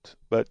innocent,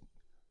 but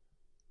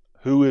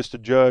who is to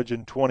judge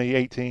in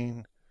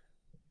 2018?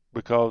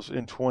 Because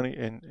in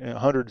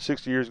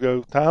 160 years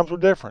ago, times were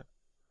different.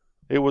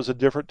 It was a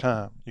different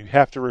time. You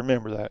have to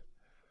remember that.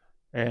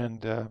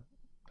 And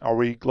are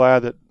we glad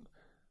that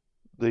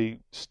the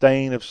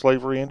stain of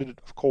slavery ended?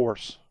 Of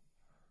course.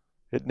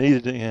 It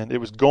needed to end. It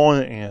was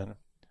going to end.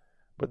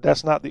 But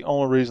that's not the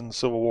only reason the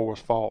Civil War was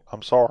fought.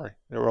 I'm sorry.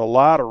 There were a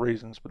lot of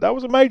reasons, but that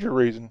was a major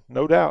reason,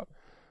 no doubt.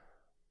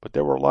 But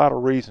there were a lot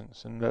of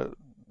reasons,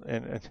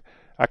 and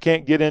I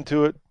can't get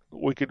into it.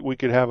 We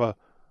could have a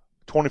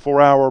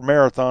 24-hour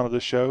marathon of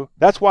this show.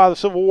 That's why the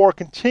Civil War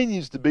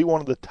continues to be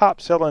one of the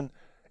top-selling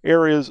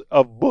areas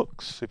of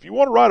books. If you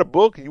want to write a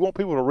book and you want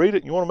people to read it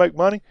and you want to make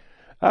money,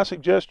 I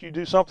suggest you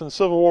do something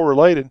Civil War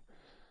related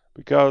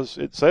because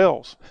it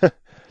sells.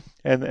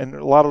 and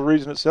a lot of the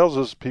reason it sells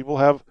is people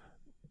have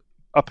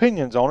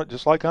opinions on it,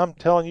 just like I'm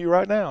telling you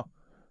right now.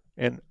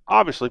 And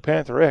obviously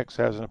Panther X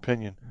has an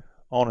opinion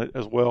on it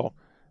as well,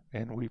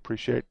 and we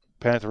appreciate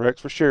Panther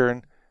X for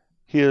sharing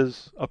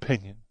his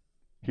opinion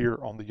here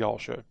on the Y'all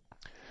Show.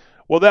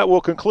 Well, that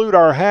will conclude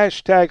our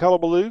hashtag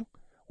Hullabaloo.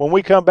 When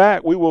we come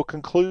back, we will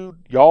conclude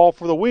Y'all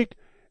for the week,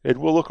 and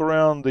we'll look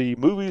around the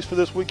movies for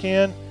this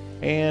weekend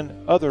and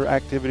other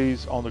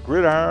activities on the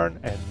gridiron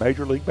and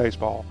Major League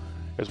Baseball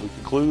as we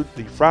conclude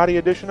the Friday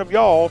edition of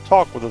Y'all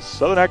Talk with a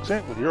Southern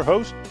Accent with your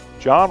host,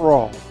 John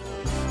Rawl.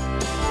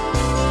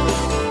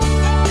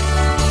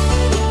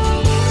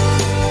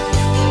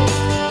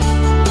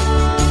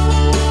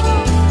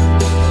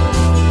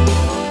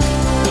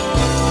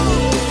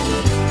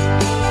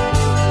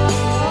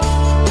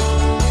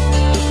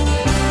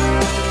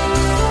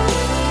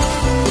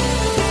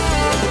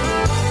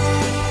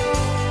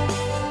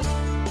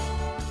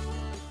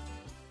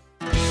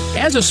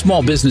 As a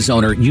small business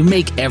owner, you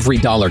make every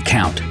dollar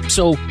count.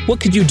 So what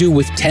could you do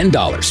with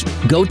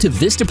 $10? Go to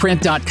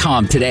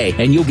Vistaprint.com today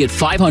and you'll get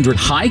 500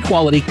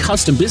 high-quality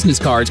custom business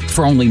cards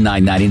for only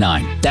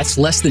 $9.99. That's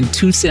less than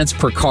 2 cents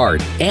per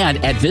card. And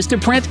at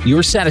Vistaprint,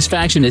 your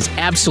satisfaction is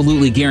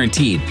absolutely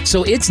guaranteed.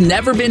 So it's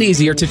never been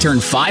easier to turn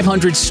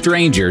 500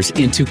 strangers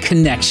into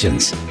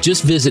connections.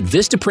 Just visit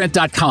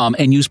Vistaprint.com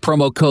and use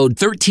promo code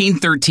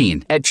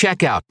 1313 at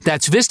checkout.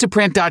 That's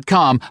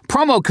Vistaprint.com,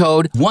 promo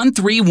code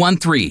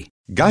 1313.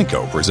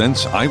 Geico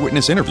presents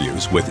eyewitness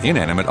interviews with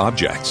inanimate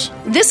objects.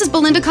 This is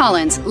Belinda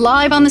Collins,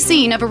 live on the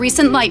scene of a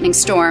recent lightning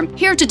storm.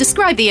 Here to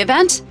describe the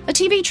event, a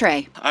TV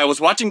tray. I was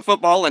watching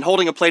football and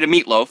holding a plate of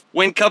meatloaf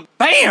when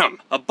kabam!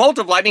 A bolt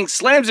of lightning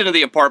slams into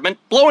the apartment,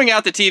 blowing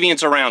out the TV and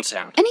surround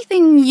sound.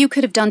 Anything you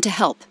could have done to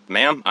help?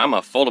 Ma'am, I'm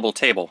a foldable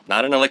table,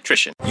 not an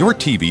electrician. Your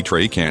TV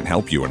tray can't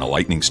help you in a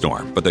lightning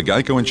storm, but the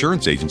Geico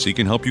Insurance Agency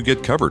can help you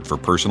get covered for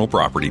personal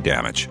property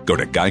damage. Go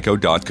to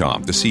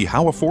geico.com to see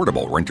how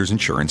affordable renter's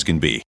insurance can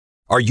be.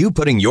 Are you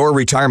putting your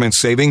retirement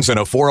savings in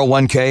a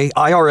 401k,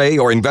 IRA,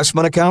 or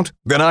investment account?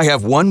 Then I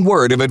have one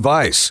word of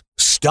advice.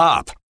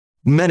 Stop.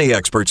 Many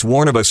experts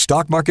warn of a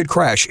stock market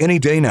crash any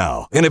day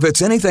now. And if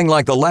it's anything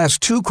like the last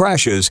 2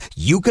 crashes,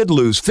 you could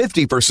lose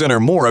 50% or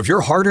more of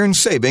your hard-earned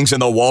savings in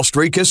the Wall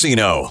Street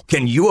casino.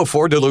 Can you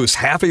afford to lose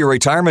half of your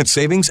retirement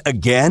savings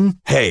again?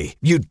 Hey,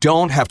 you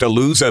don't have to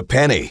lose a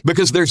penny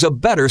because there's a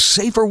better,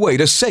 safer way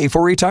to save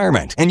for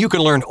retirement. And you can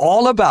learn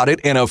all about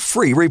it in a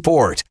free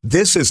report.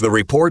 This is the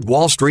report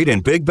Wall Street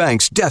and big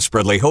banks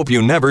desperately hope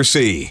you never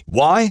see.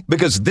 Why?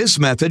 Because this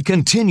method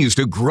continues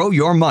to grow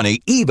your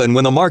money even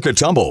when the market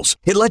tumbles.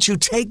 It lets you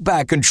take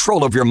back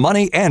control of your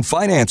money and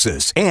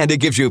finances, and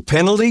it gives you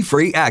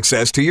penalty-free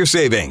access to your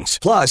savings.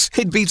 Plus,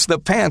 it beats the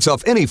pants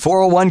off any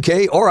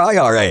 401k or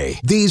IRA.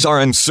 These are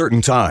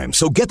uncertain times,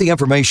 so get the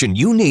information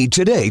you need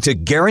today to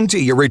guarantee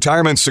your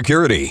retirement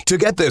security. To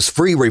get this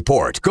free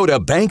report, go to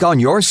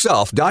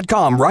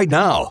bankonyourself.com right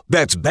now.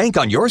 That's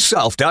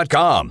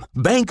bankonyourself.com.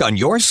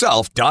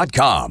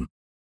 bankonyourself.com.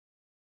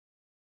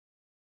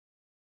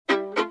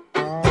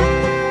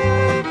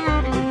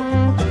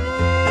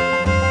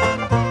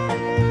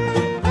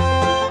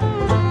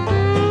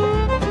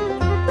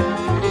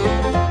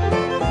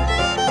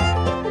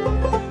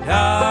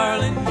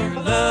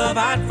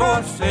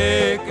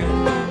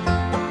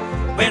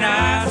 When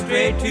I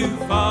stray too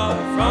far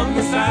from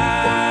your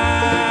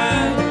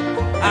side,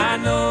 I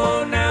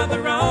know now the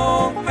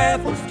wrong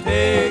path was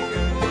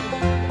taken.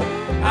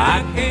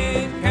 I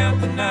can't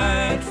count the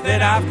nights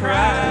that I've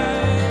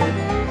cried.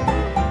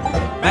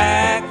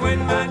 Back when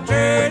my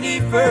journey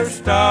first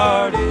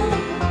started,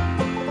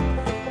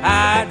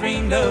 I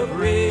dreamed of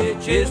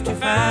riches to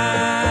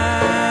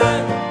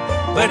find,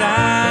 but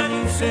I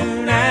knew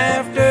soon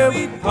after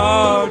we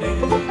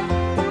parted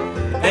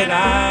that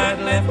I'd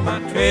left my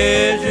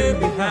treasure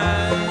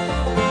behind.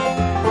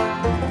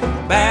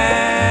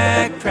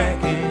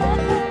 Backtracking,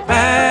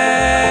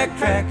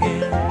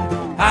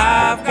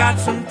 I've got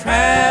some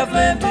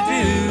traveling to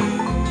do.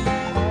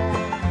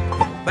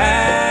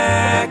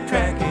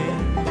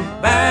 Backtracking,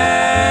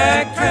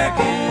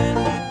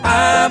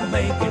 I'm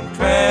making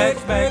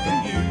tracks back to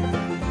you.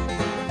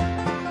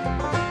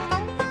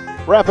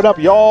 Wrapping up,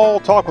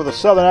 y'all. Talk with a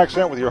Southern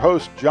accent with your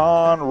host,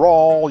 John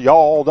Rawl.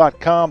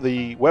 Y'all.com,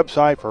 the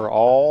website for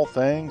all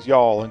things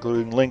y'all,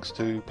 including links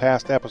to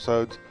past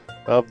episodes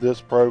of this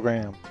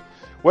program.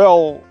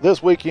 Well,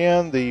 this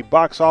weekend, the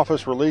box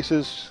office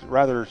releases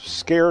rather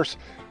scarce.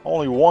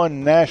 Only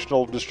one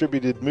national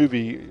distributed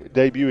movie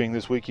debuting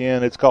this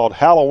weekend. It's called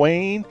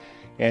Halloween,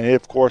 and it,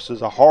 of course,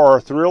 is a horror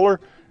thriller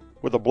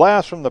with a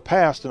blast from the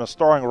past in a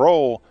starring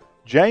role,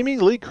 Jamie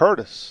Lee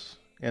Curtis,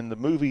 in the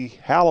movie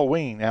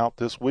Halloween, out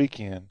this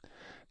weekend.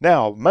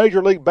 Now,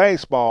 Major League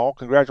Baseball,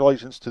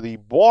 congratulations to the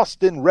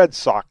Boston Red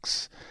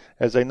Sox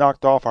as they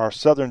knocked off our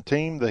Southern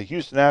team. The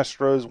Houston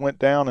Astros went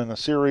down in a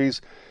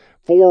series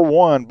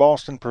 4-1.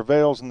 Boston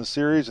prevails in the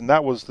series, and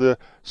that was the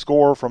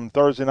score from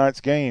Thursday night's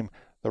game.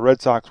 The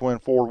Red Sox win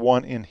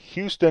 4-1 in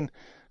Houston.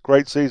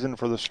 Great season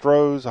for the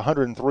Stros,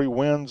 103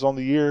 wins on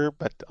the year,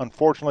 but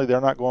unfortunately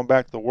they're not going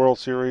back to the World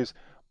Series.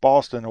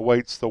 Boston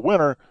awaits the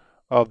winner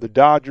of the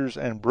Dodgers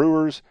and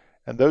Brewers,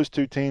 and those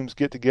two teams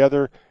get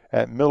together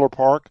at Miller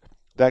Park.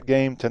 That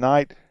game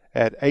tonight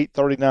at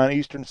 8:39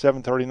 Eastern,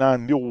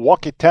 7:39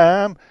 Milwaukee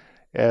time,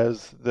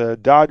 as the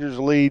Dodgers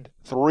lead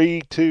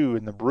 3-2,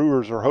 and the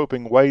Brewers are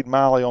hoping Wade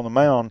Miley on the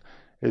mound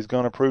is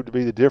going to prove to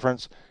be the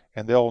difference,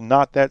 and they'll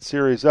knot that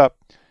series up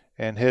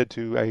and head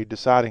to a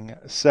deciding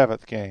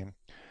 7th game.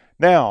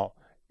 Now,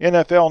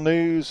 NFL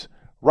news.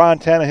 Ryan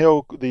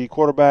Tannehill, the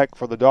quarterback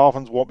for the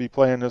Dolphins, won't be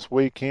playing this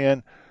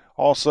weekend.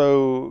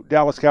 Also,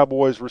 Dallas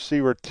Cowboys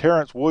receiver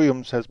Terrence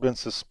Williams has been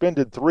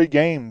suspended 3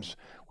 games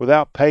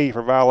without pay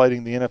for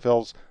violating the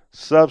NFL's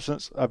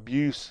substance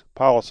abuse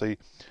policy.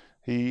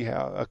 He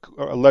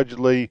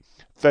allegedly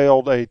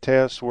failed a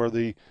test where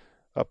the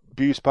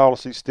abuse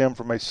policy stemmed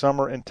from a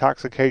summer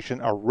intoxication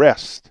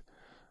arrest.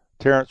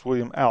 Terrence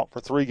Williams out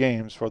for 3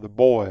 games for the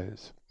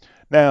boys.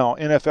 Now,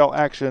 NFL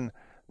action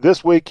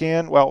This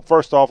weekend, well,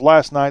 first off,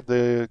 last night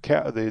the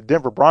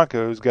Denver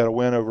Broncos got a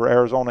win over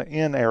Arizona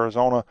in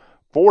Arizona,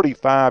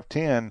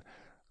 45-10.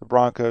 The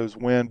Broncos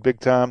win big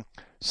time.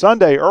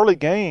 Sunday, early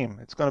game.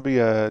 It's going to be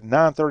a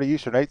 9:30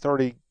 Eastern,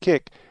 8:30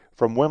 kick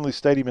from Wembley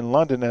Stadium in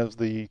London as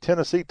the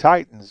Tennessee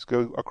Titans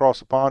go across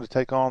the pond to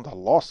take on the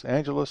Los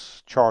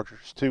Angeles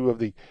Chargers, two of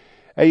the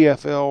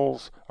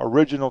AFL's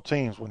original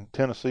teams when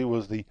Tennessee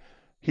was the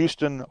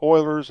Houston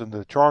Oilers and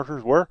the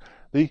Chargers were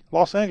the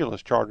Los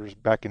Angeles Chargers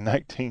back in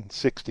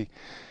 1960.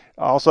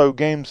 Also,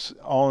 games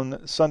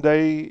on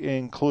Sunday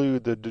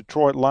include the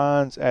Detroit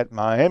Lions at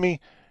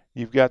Miami.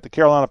 You've got the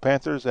Carolina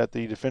Panthers at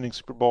the defending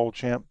Super Bowl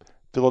champ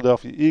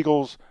Philadelphia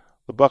Eagles.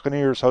 The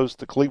Buccaneers host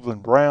the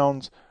Cleveland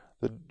Browns.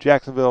 The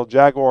Jacksonville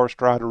Jaguars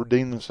try to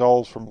redeem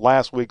themselves from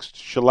last week's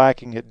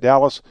shellacking at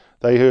Dallas.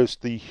 They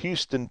host the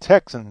Houston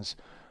Texans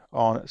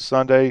on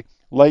Sunday.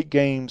 Late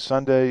games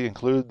Sunday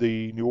include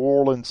the New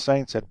Orleans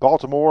Saints at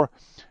Baltimore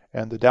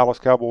and the Dallas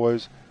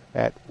Cowboys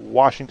at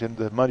Washington.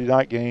 The Monday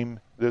night game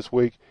this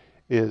week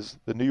is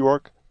the New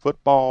York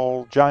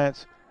Football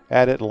Giants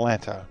at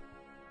Atlanta.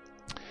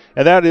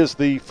 And that is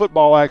the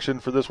football action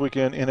for this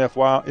weekend,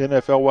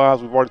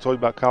 NFL-wise. We've already told you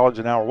about college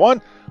in hour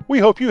one. We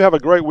hope you have a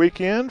great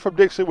weekend. From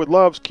Dixie with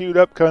Love's queued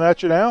up, coming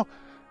at you now.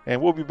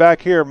 And we'll be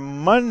back here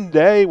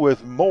Monday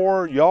with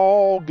more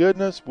y'all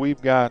goodness.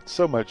 We've got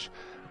so much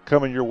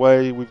coming your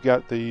way. We've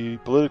got the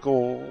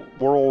political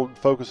world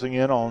focusing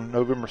in on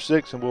November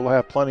 6th, and we'll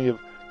have plenty of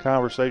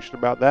conversation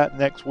about that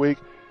next week.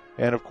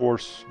 And, of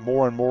course,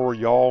 more and more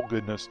y'all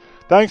goodness.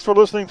 Thanks for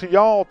listening to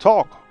Y'all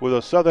Talk with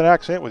a Southern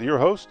accent with your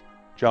host,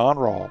 John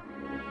Rawl.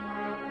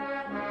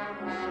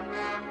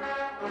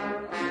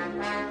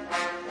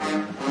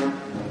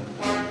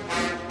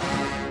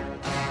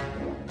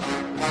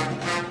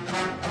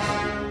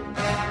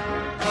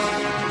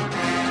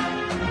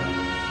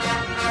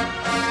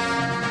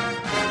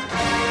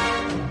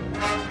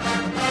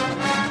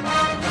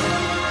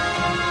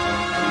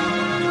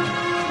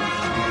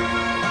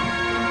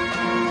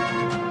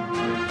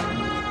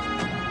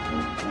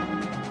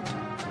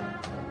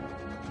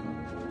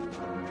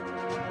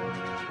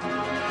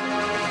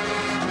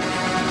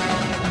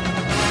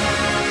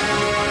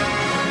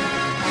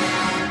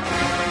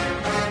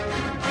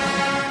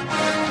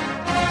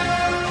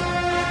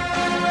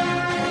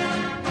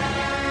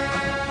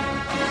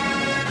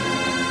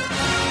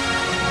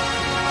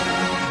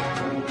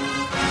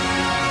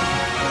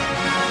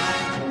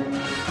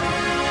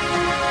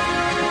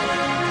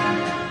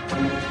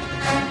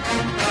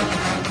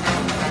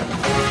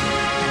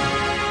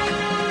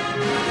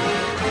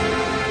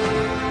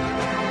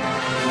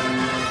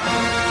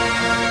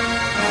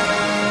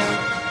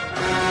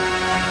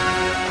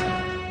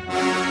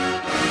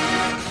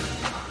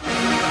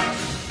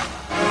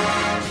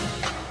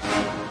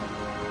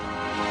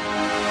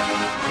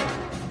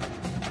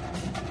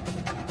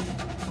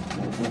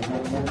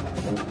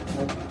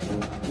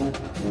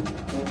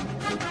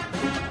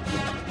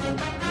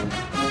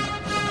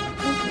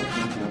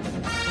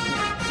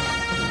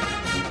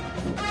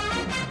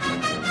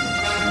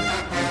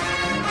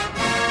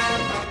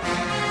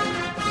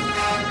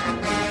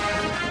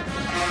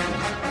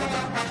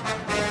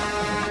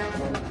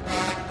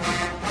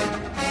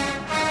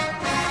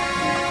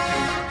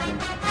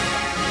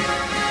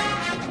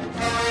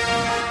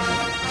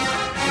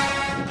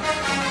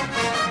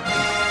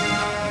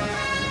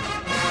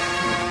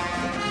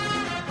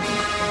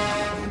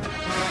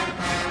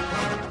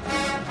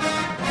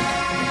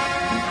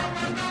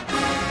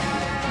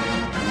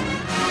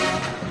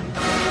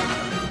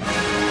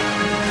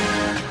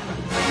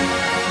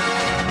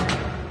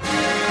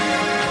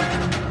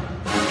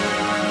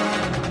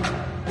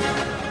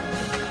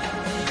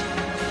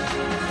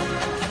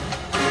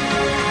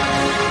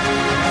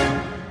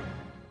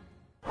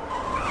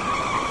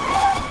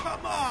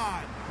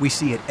 We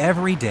see it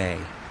every day.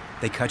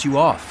 They cut you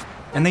off,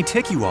 and they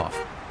tick you off.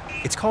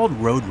 It's called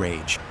road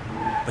rage.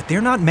 But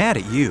they're not mad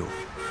at you.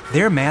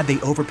 They're mad they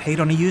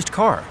overpaid on a used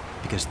car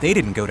because they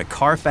didn't go to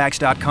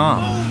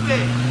Carfax.com.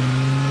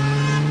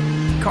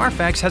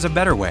 Carfax has a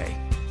better way.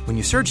 When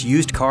you search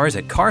used cars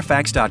at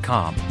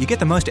Carfax.com, you get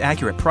the most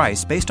accurate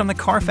price based on the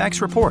Carfax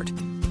report.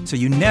 So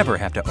you never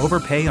have to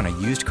overpay on a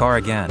used car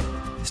again.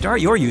 Start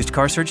your used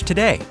car search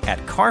today at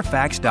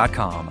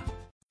Carfax.com.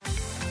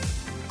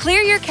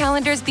 Clear your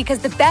calendars because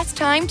the best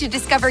time to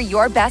discover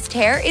your best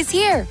hair is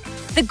here.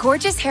 The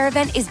Gorgeous Hair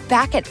Event is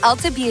back at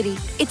Ulta Beauty.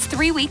 It's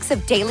 3 weeks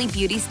of daily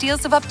beauty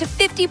steals of up to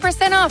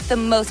 50% off the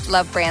most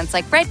loved brands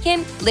like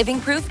Redken, Living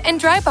Proof,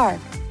 and Drybar.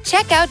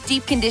 Check out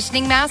deep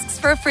conditioning masks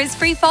for a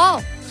frizz-free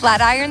fall,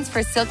 flat irons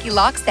for silky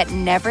locks that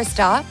never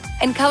stop,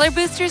 and color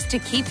boosters to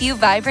keep you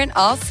vibrant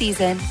all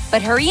season.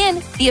 But hurry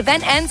in, the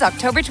event ends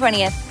October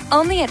 20th,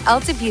 only at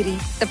Ulta Beauty.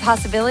 The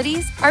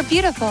possibilities are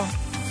beautiful.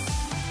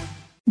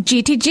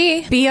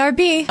 GTG,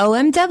 BRB,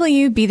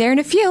 OMW, be there in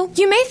a few.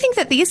 You may think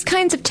that these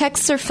kinds of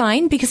texts are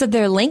fine because of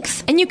their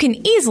length, and you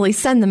can easily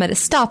send them at a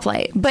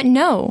stoplight. But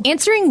no,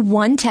 answering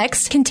one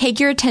text can take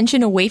your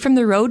attention away from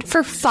the road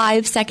for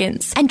 5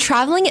 seconds. And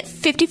traveling at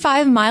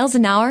 55 miles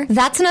an hour,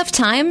 that's enough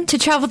time to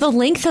travel the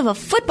length of a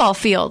football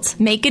field.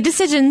 Make good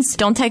decisions.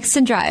 Don't text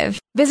and drive.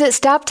 Visit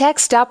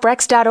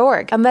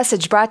StopTextStopWrecks.org, a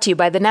message brought to you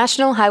by the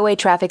National Highway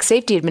Traffic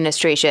Safety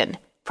Administration,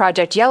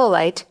 Project Yellow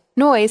Light,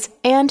 Noise,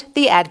 and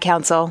the Ad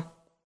Council.